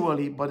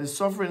perpetually, but his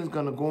suffering is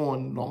going to go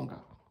on longer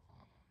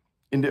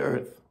in the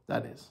earth,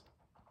 that is.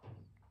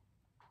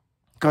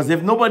 Because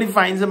if nobody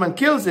finds him and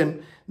kills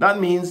him, that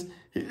means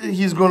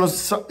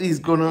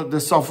the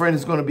suffering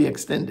is going to be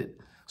extended.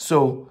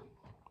 So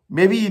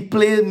maybe he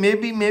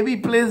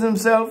plays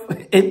himself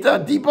into a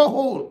deeper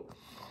hole.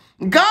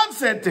 God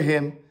said to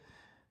him,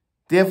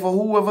 therefore,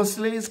 whoever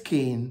slays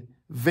Cain,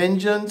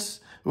 vengeance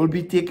will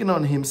be taken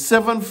on him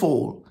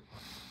sevenfold.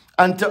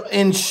 And to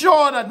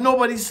ensure that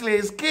nobody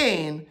slays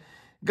Cain,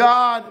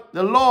 God,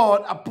 the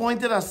Lord,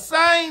 appointed a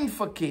sign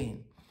for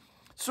Cain,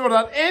 so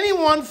that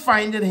anyone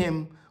finding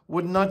him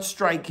would not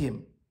strike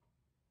him.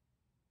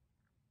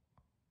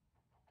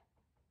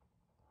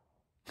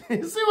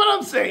 You see what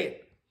I'm saying?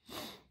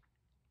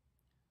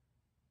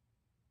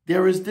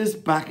 There is this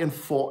back and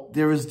forth.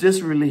 There is this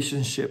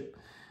relationship.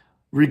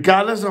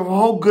 Regardless of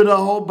how good or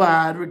how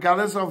bad,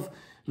 regardless of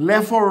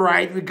left or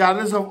right,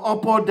 regardless of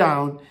up or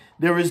down,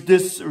 there is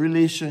this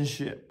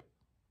relationship.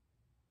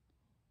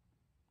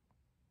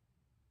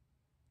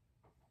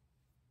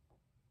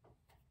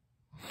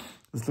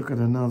 Let's look at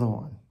another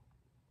one.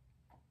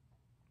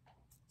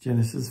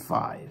 Genesis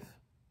 5.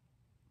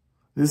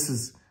 This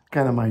is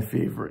kind of my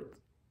favorite.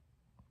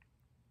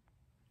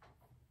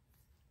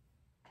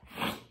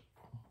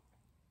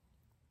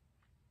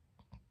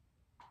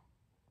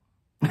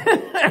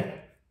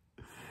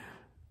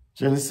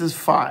 Genesis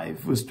 5,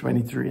 verse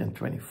 23 and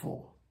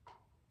 24.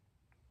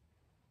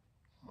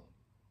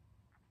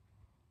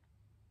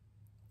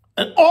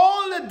 And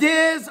all the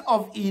days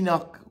of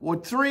Enoch were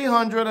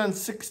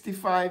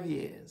 365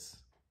 years.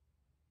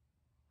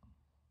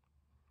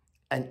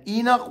 And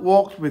Enoch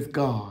walked with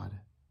God,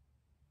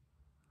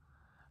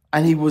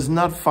 and he was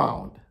not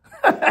found,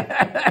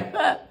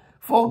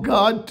 for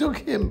God took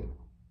him.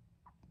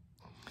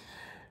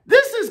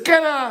 This is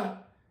kind of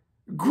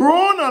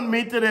grown on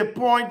me to the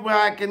point where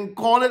I can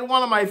call it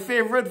one of my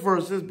favorite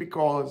verses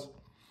because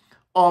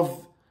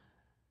of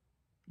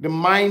the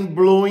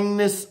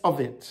mind-blowingness of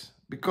it,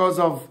 because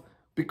of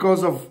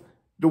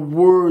the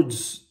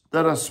words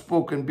that are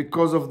spoken,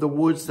 because of the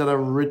words that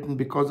are written,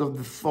 because of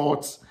the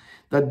thoughts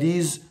that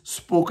these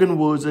spoken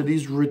words or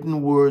these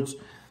written words,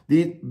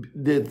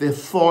 the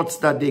thoughts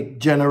that they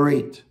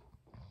generate.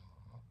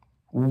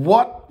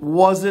 What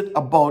was it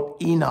about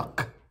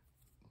Enoch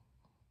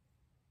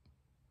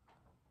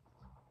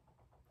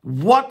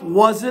What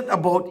was it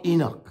about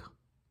Enoch?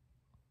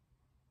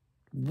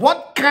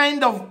 What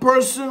kind of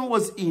person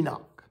was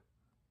Enoch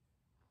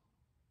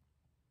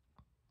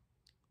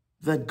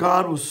that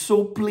God was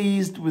so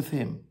pleased with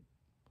him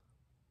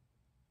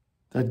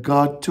that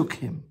God took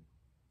him?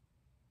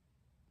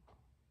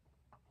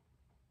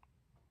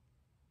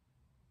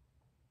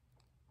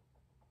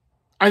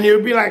 And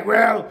you'll be like,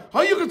 well,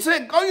 how you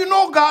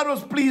know God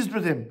was pleased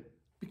with him?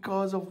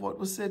 Because of what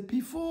was said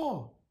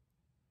before.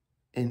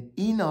 And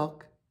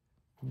Enoch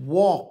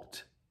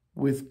walked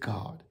with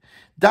God.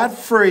 That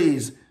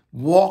phrase,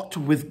 walked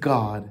with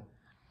God,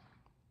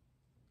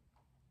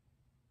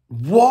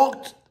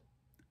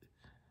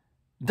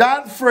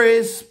 that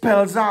phrase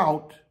spells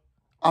out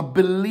a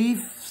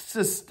belief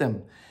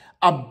system,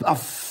 a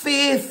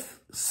faith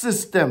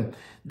system.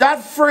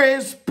 That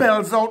phrase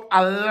spells out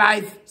a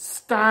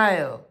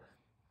lifestyle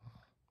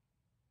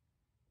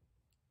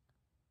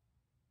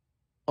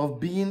of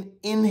being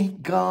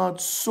in God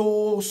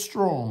so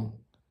strong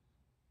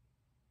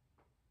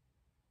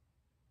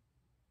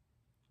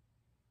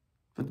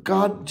that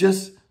God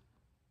just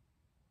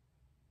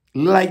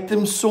liked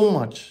him so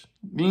much,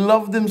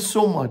 loved him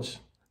so much,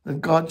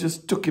 that God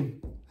just took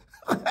him.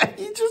 God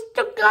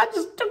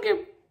just took him.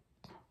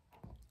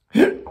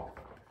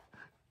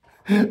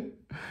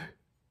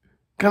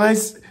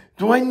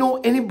 Do I know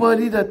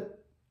anybody that,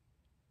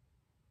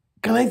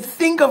 can I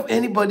think of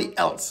anybody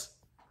else?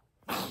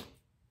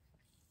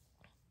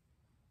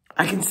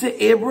 I can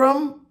say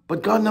Abram,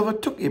 but God never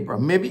took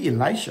Abram. Maybe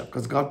Elisha,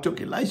 because God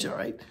took Elisha,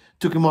 right?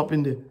 Took him up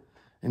in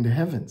the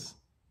heavens.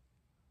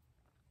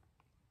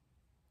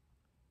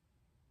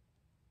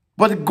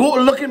 But go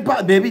looking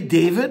past, maybe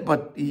David,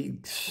 but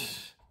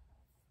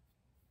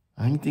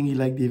I don't think he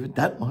liked David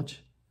that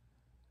much.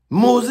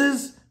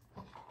 Moses,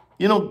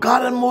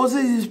 God and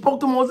Moses, he spoke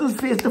to Moses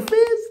face to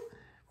face,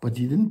 but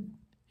he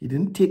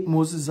didn't take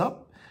Moses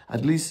up,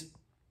 at least,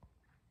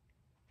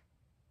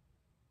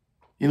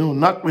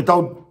 not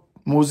without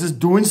Moses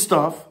doing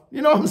stuff.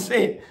 You know what I'm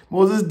saying?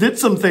 Moses did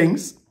some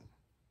things.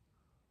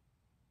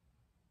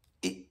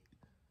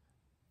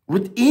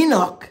 With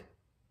Enoch,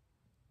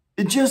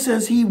 it just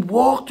says he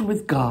walked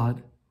with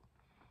God.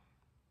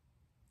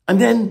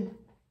 And then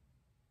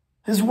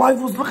his wife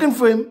was looking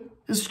for him.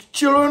 His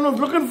children was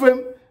looking for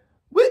him.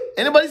 Wait,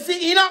 anybody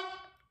see Enoch?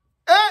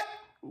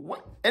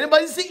 What?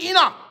 Anybody see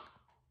Enoch?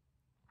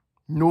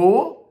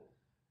 No.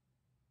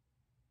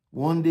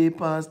 1 day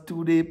passed,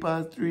 2 days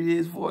passed, 3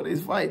 days, 4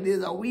 days, 5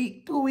 days, a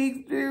week, 2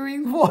 weeks, 3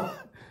 weeks, 4.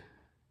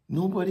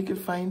 Nobody could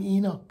find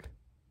Enoch.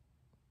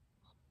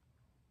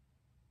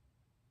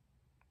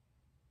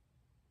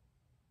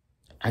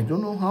 I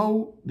don't know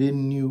how they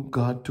knew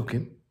God took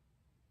him.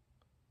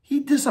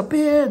 He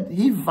disappeared.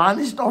 He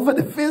vanished over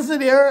the face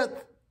of the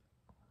earth.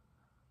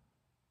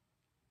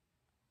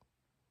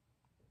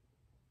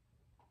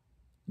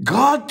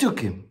 God took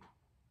him.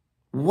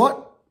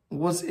 What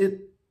was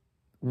it?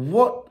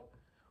 Who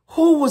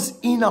was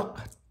Enoch?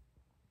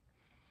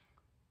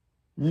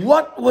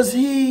 What was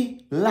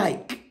he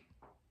like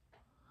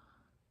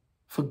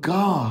for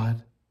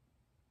God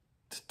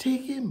to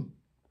take him?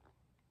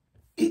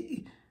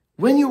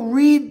 When you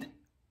read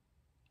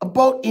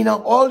about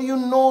Enoch, all you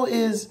know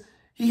is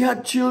he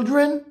had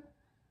children.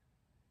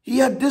 He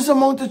had this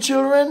amount of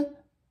children.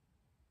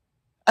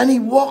 And he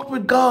walked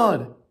with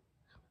God.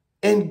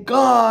 And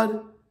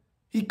God,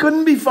 he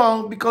couldn't be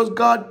found because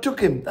God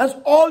took him. That's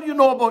all you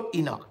know about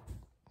Enoch.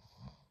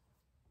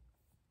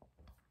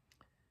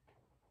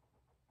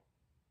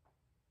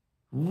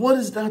 What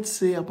does that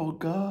say about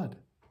God?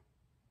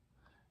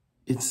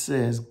 It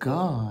says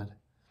God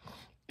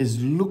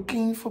is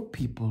looking for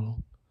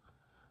people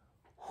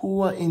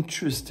who are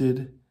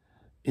interested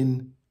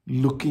in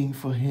looking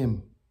for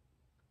him.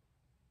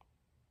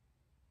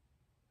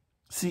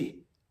 See,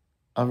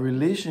 a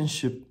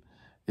relationship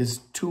is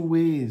 2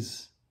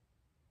 ways.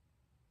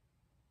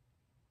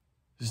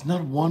 It's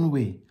not one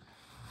way.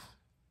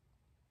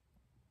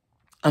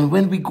 And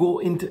when we go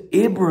into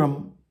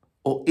Abram,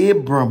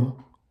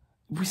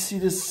 we see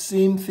the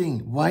same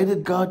thing. Why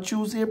did God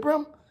choose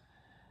Abram?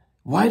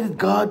 Why did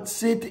God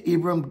say to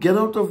Abram, get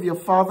out of your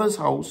father's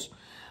house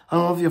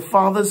and of your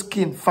father's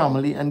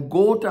family and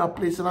go to a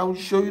place and I will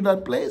show you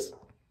that place?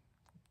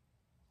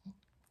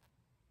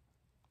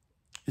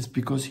 It's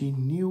because he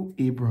knew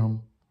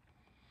Abram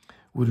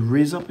would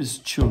raise up his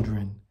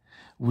children,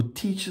 would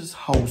teach his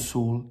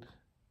household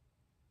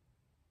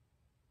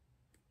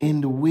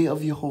in the way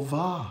of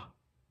Jehovah,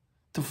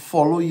 to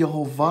follow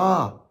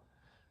Jehovah.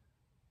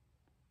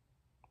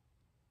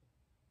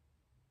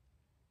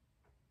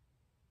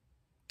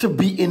 To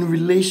be in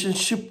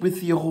relationship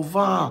with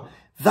Jehovah.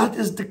 That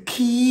is the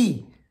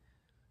key.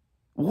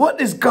 What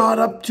is God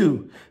up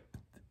to?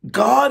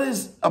 God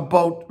is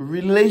about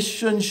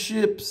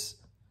relationships.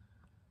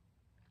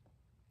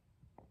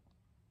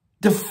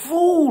 The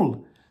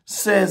fool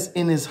says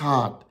in his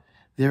heart,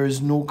 there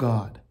is no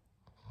God.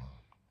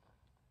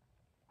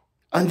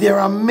 And there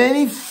are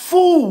many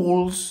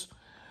fools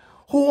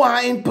who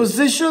are in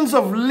positions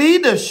of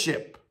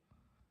leadership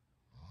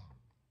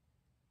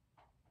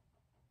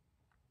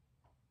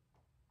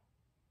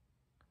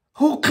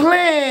who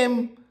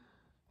claim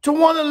to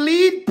want to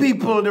lead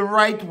people the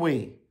right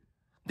way.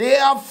 They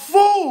are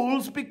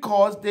fools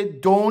because they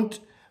don't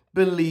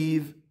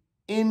believe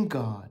in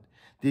God.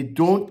 They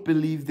don't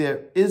believe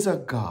there is a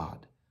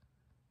God.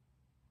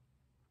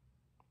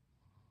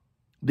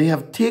 They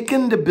have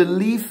taken the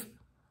belief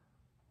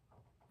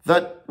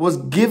that was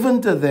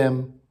given to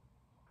them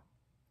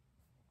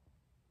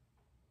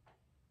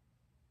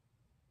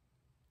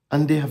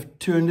and they have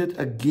turned it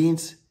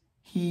against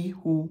He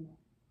who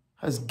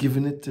has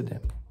given it to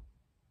them.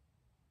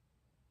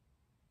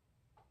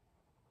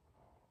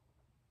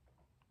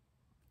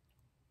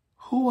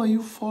 Who are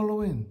you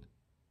following?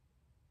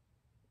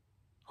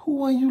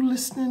 Who are you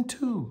listening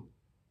to?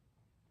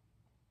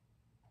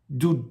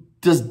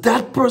 Does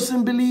that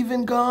person believe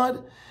in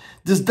God?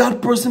 Does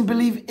that person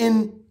believe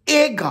in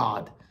a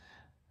God?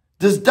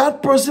 Does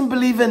that person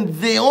believe in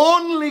the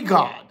only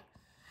God?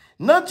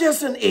 Not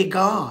just in a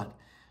God.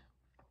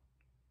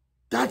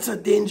 That's a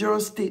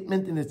dangerous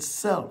statement in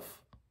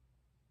itself.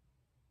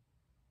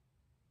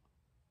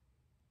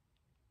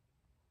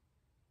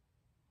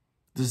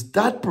 Does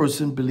that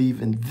person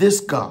believe in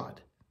this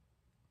God?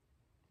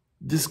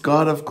 This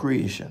God of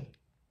creation?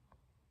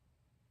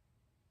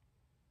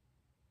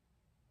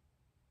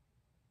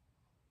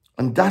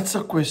 And that's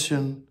a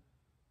question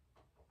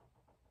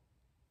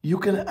you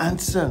can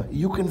answer.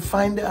 You can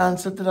find the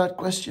answer to that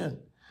question.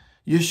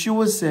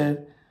 Yeshua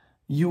said,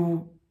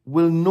 you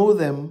will know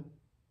them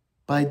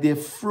by their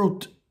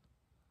fruit.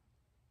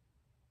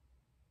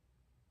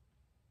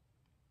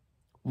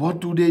 What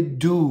do they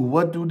do?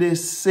 What do they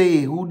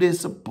say? Who they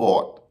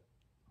support?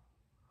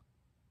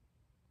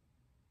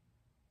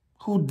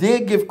 Who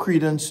they give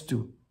credence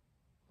to?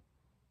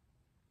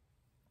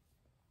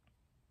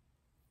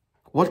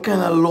 What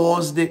kind of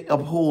laws they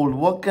uphold?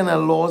 What kind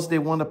of laws they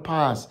want to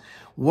pass?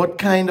 What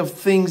kind of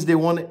things they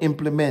want to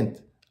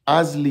implement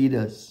as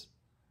leaders?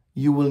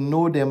 You will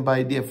know them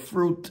by their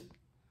fruit.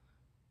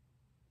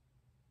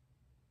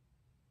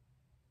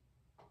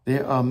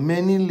 There are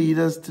many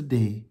leaders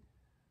today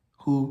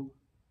who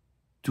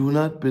do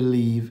not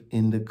believe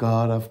in the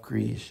God of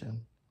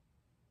creation.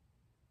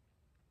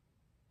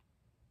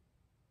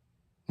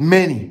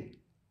 Many.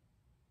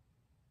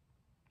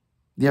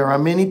 There are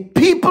many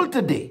people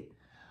today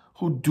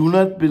who do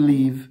not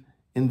believe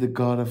in the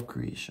God of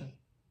creation.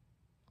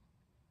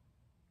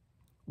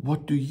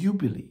 What do you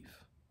believe?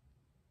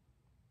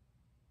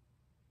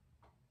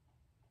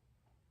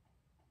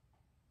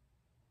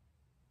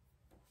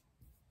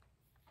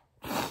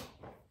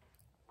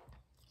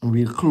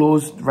 We'll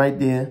close right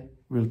there.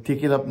 We'll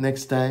take it up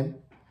next time.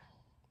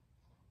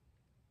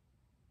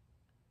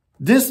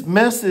 This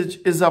message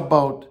is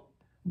about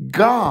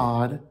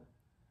God,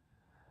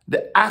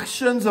 the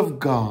actions of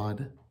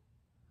God,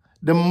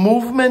 the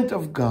movement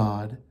of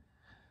God,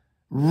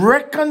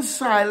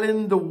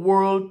 reconciling the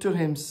world to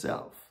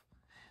Himself.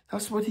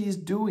 That's what He is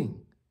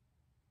doing.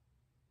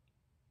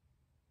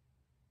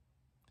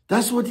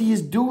 That's what He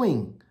is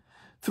doing.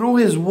 Through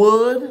His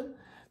Word,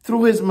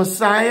 through His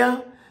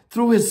Messiah,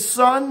 through His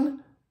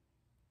Son,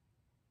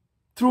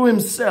 through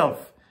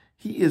Himself.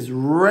 He is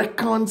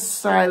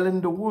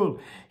reconciling the world.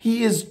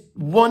 He is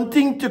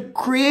wanting to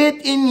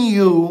create in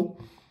you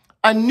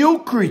a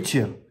new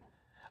creature.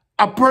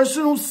 A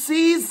person who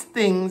sees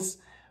things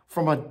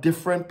from a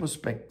different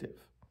perspective.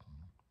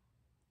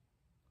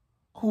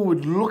 Who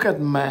would look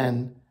at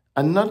man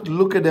and not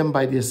look at them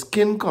by their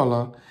skin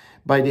color,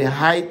 by their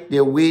height,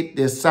 their weight,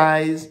 their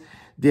size,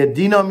 their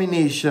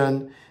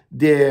denomination,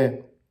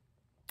 their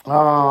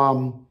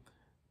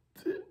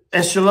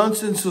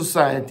echelons in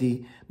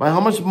society, by how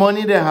much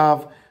money they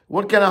have,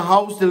 what kind of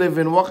house they live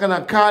in, what kind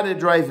of car they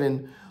drive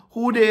in,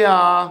 who they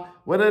are,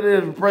 whether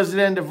they're the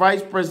president, the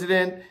vice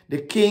president, the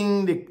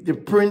king, the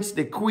prince,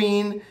 the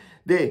queen.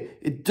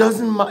 It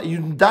doesn't matter.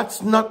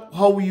 That's not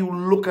how you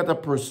look at a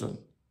person.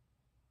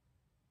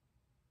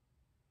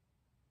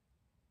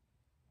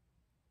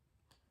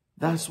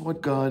 That's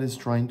what God is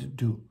trying to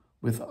do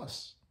with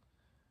us.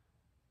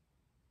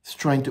 He's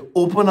trying to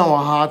open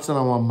our hearts and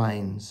our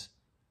minds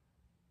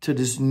to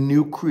this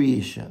new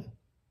creation.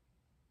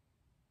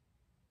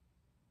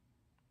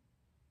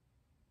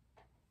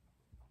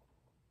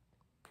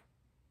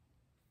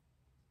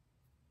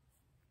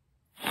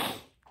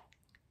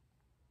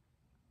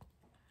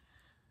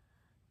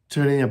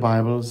 Turning your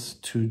Bibles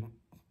to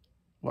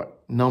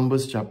what?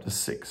 Numbers chapter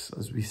 6,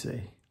 as we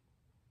say.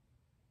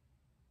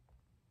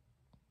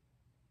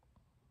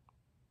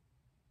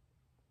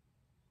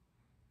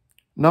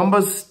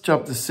 Numbers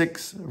chapter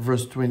 6,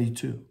 verse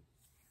 22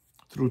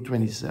 through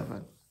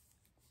 27.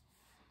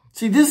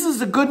 See, this is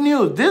the good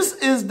news. This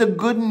is the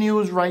good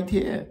news right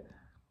here.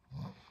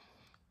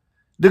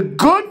 The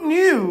good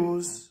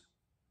news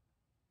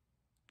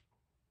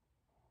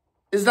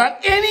is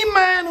that any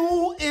man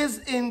who is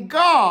in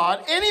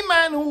God, any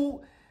man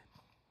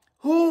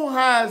who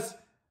has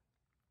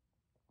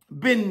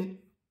been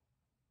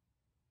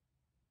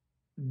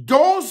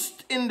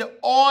doused in the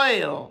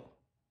oil,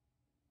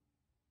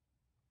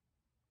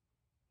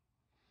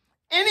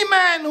 any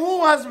man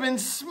who has been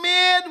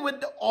smeared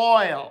with the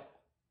oil,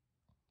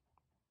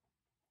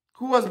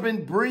 who has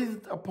been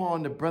breathed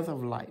upon the breath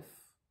of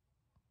life.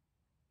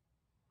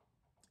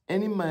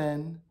 Any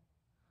man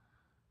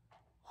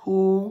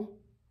who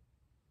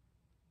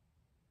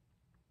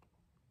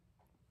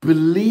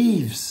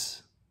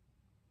believes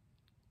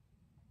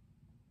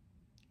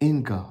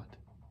in God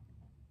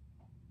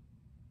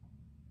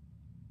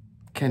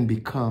can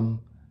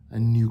become a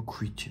new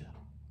creature.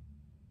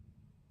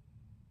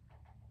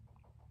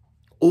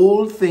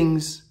 All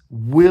things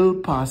will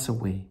pass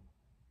away.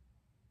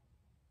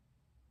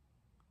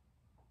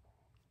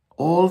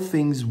 All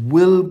things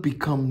will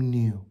become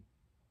new.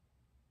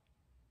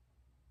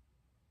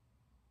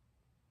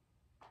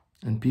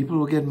 And people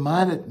will get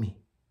mad at me.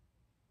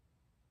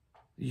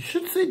 You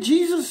should say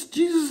Jesus,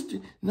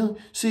 Jesus. No,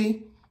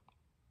 see,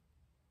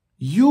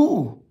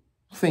 you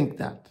think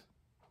that.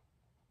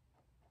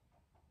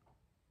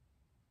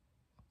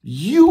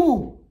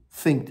 You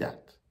think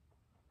that.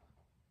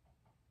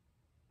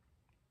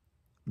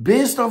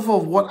 Based off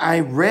of what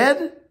I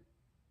read,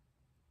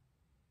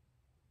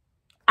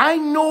 I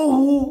know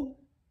who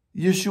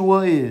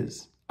Yeshua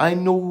is. I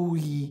know who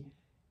he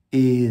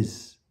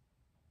is.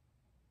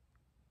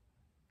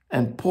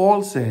 And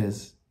Paul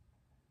says,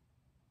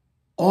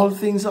 all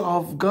things are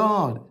of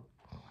God.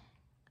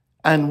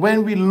 And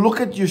when we look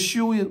at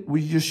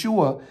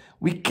Yeshua,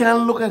 we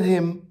can't look at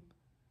him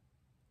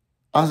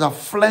as a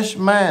flesh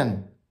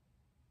man.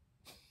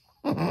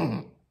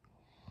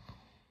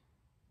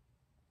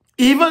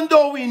 Even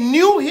though we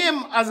knew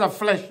him as a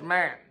flesh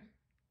man,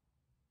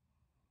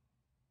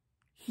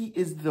 he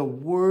is the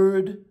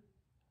Word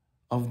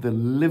of the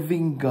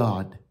living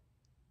God.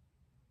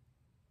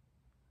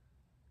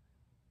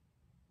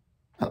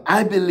 And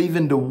I believe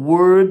in the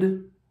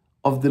Word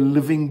of the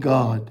living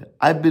God.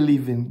 I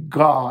believe in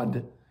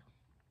God.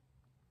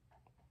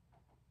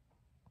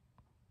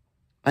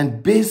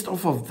 And based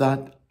off of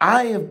that,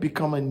 I have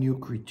become a new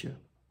creature.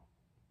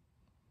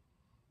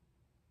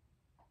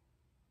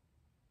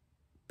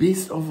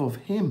 Based off of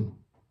him.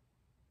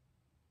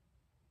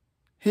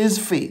 His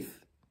faith.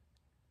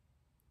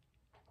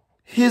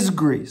 His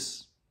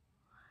grace.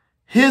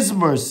 His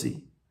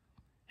mercy.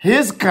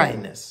 His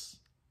kindness.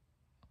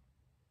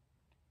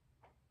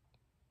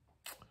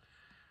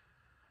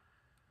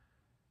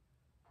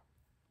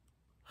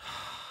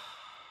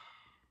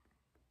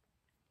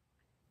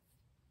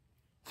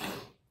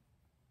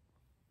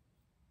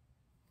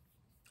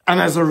 And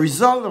as a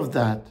result of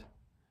that,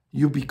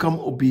 you become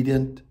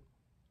obedient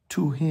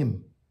to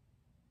him.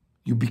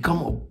 You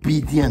become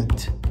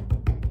obedient.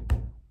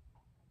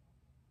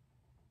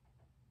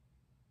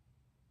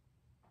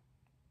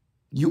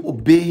 You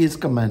obey his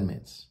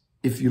commandments.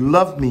 If you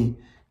love me,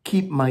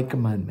 keep my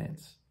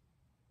commandments.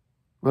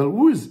 Well,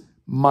 who is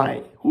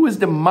my? Who is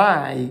the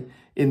my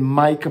in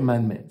my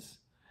commandments?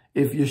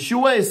 If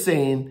Yeshua is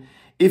saying,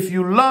 if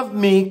you love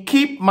me,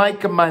 keep my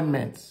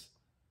commandments.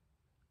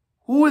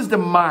 Who is the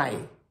my?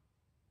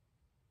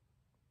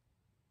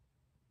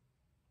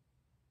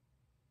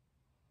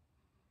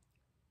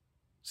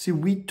 See,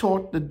 we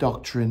taught the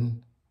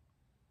doctrine.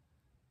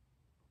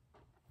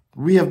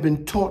 We have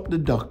been taught the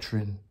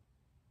doctrine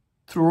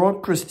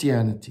throughout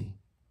Christianity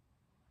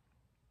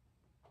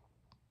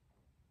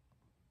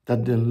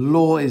that the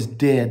law is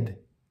dead.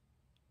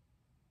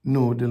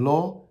 No, the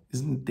law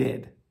isn't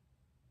dead.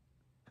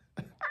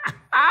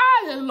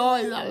 The law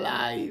is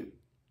alive.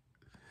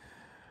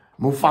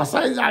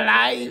 Mufasa is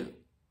alive.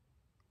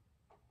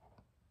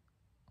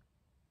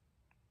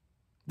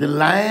 The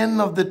Lion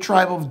of the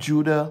tribe of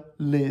Judah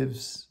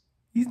lives.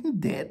 He's not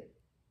dead.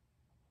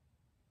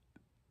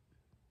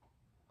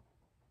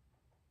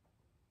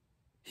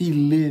 He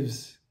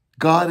lives.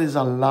 God is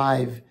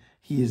alive.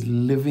 He is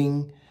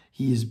living.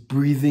 He is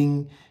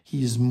breathing.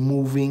 He is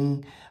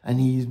moving. And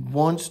he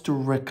wants to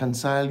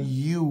reconcile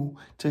you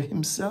to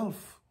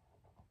himself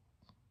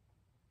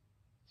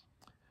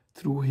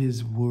through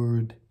his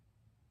word.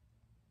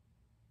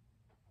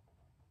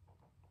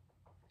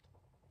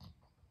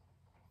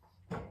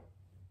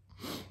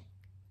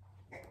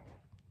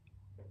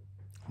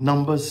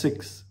 Numbers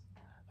 6,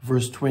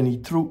 verse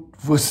 22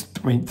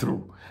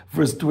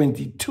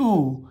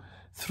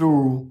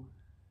 through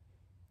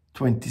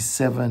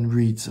 27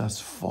 reads as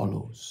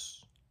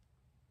follows.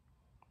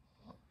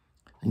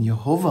 And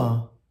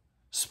Jehovah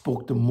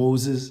spoke to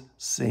Moses,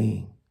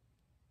 saying,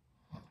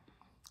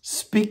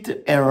 speak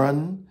to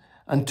Aaron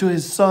and to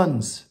his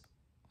sons,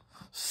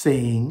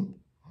 saying,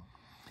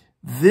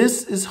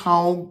 this is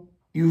how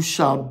you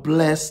shall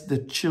bless the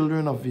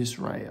children of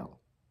Israel.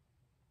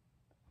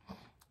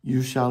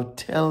 You shall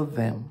tell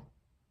them,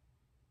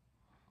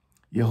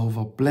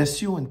 Jehovah bless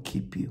you and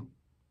keep you.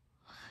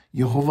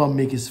 Jehovah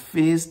make his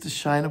face to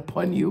shine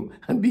upon you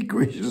and be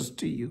gracious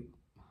to you.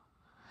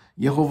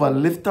 Jehovah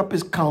lift up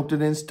his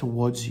countenance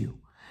towards you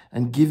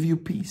and give you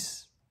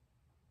peace.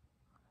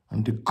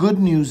 And the good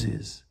news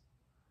is,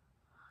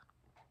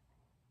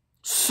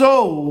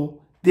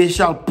 so they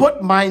shall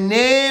put my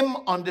name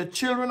on the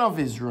children of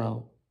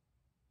Israel,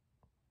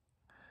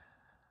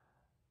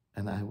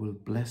 and I will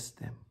bless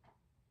them.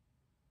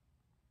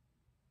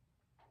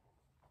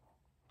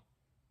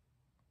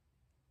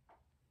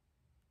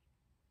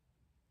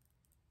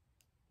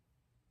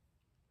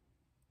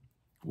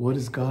 What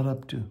is God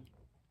up to?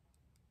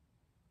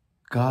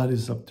 God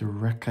is up to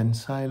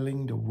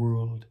reconciling the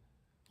world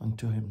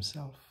unto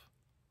himself.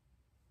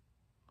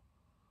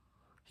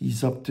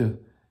 He's up to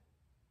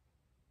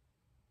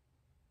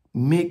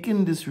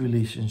making this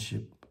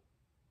relationship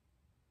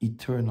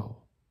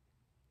eternal.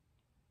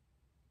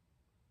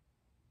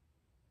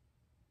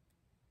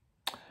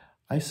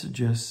 I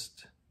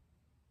suggest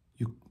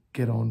you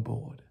get on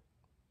board.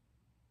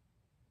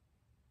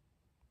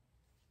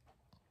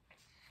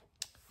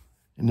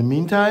 In the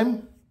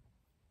meantime,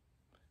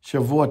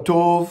 Shavua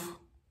Tov,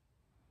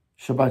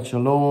 Shabbat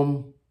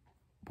Shalom,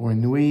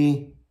 Bonne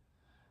Nuit,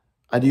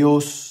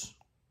 Adios,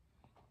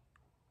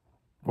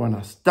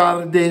 Buenas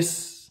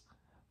tardes,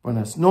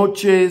 Buenas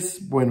noches,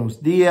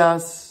 Buenos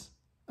dias,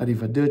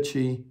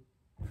 Arrivederci,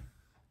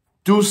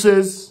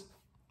 Deuces,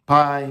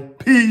 Bye,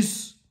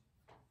 peace,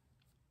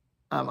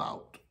 I'm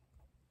out.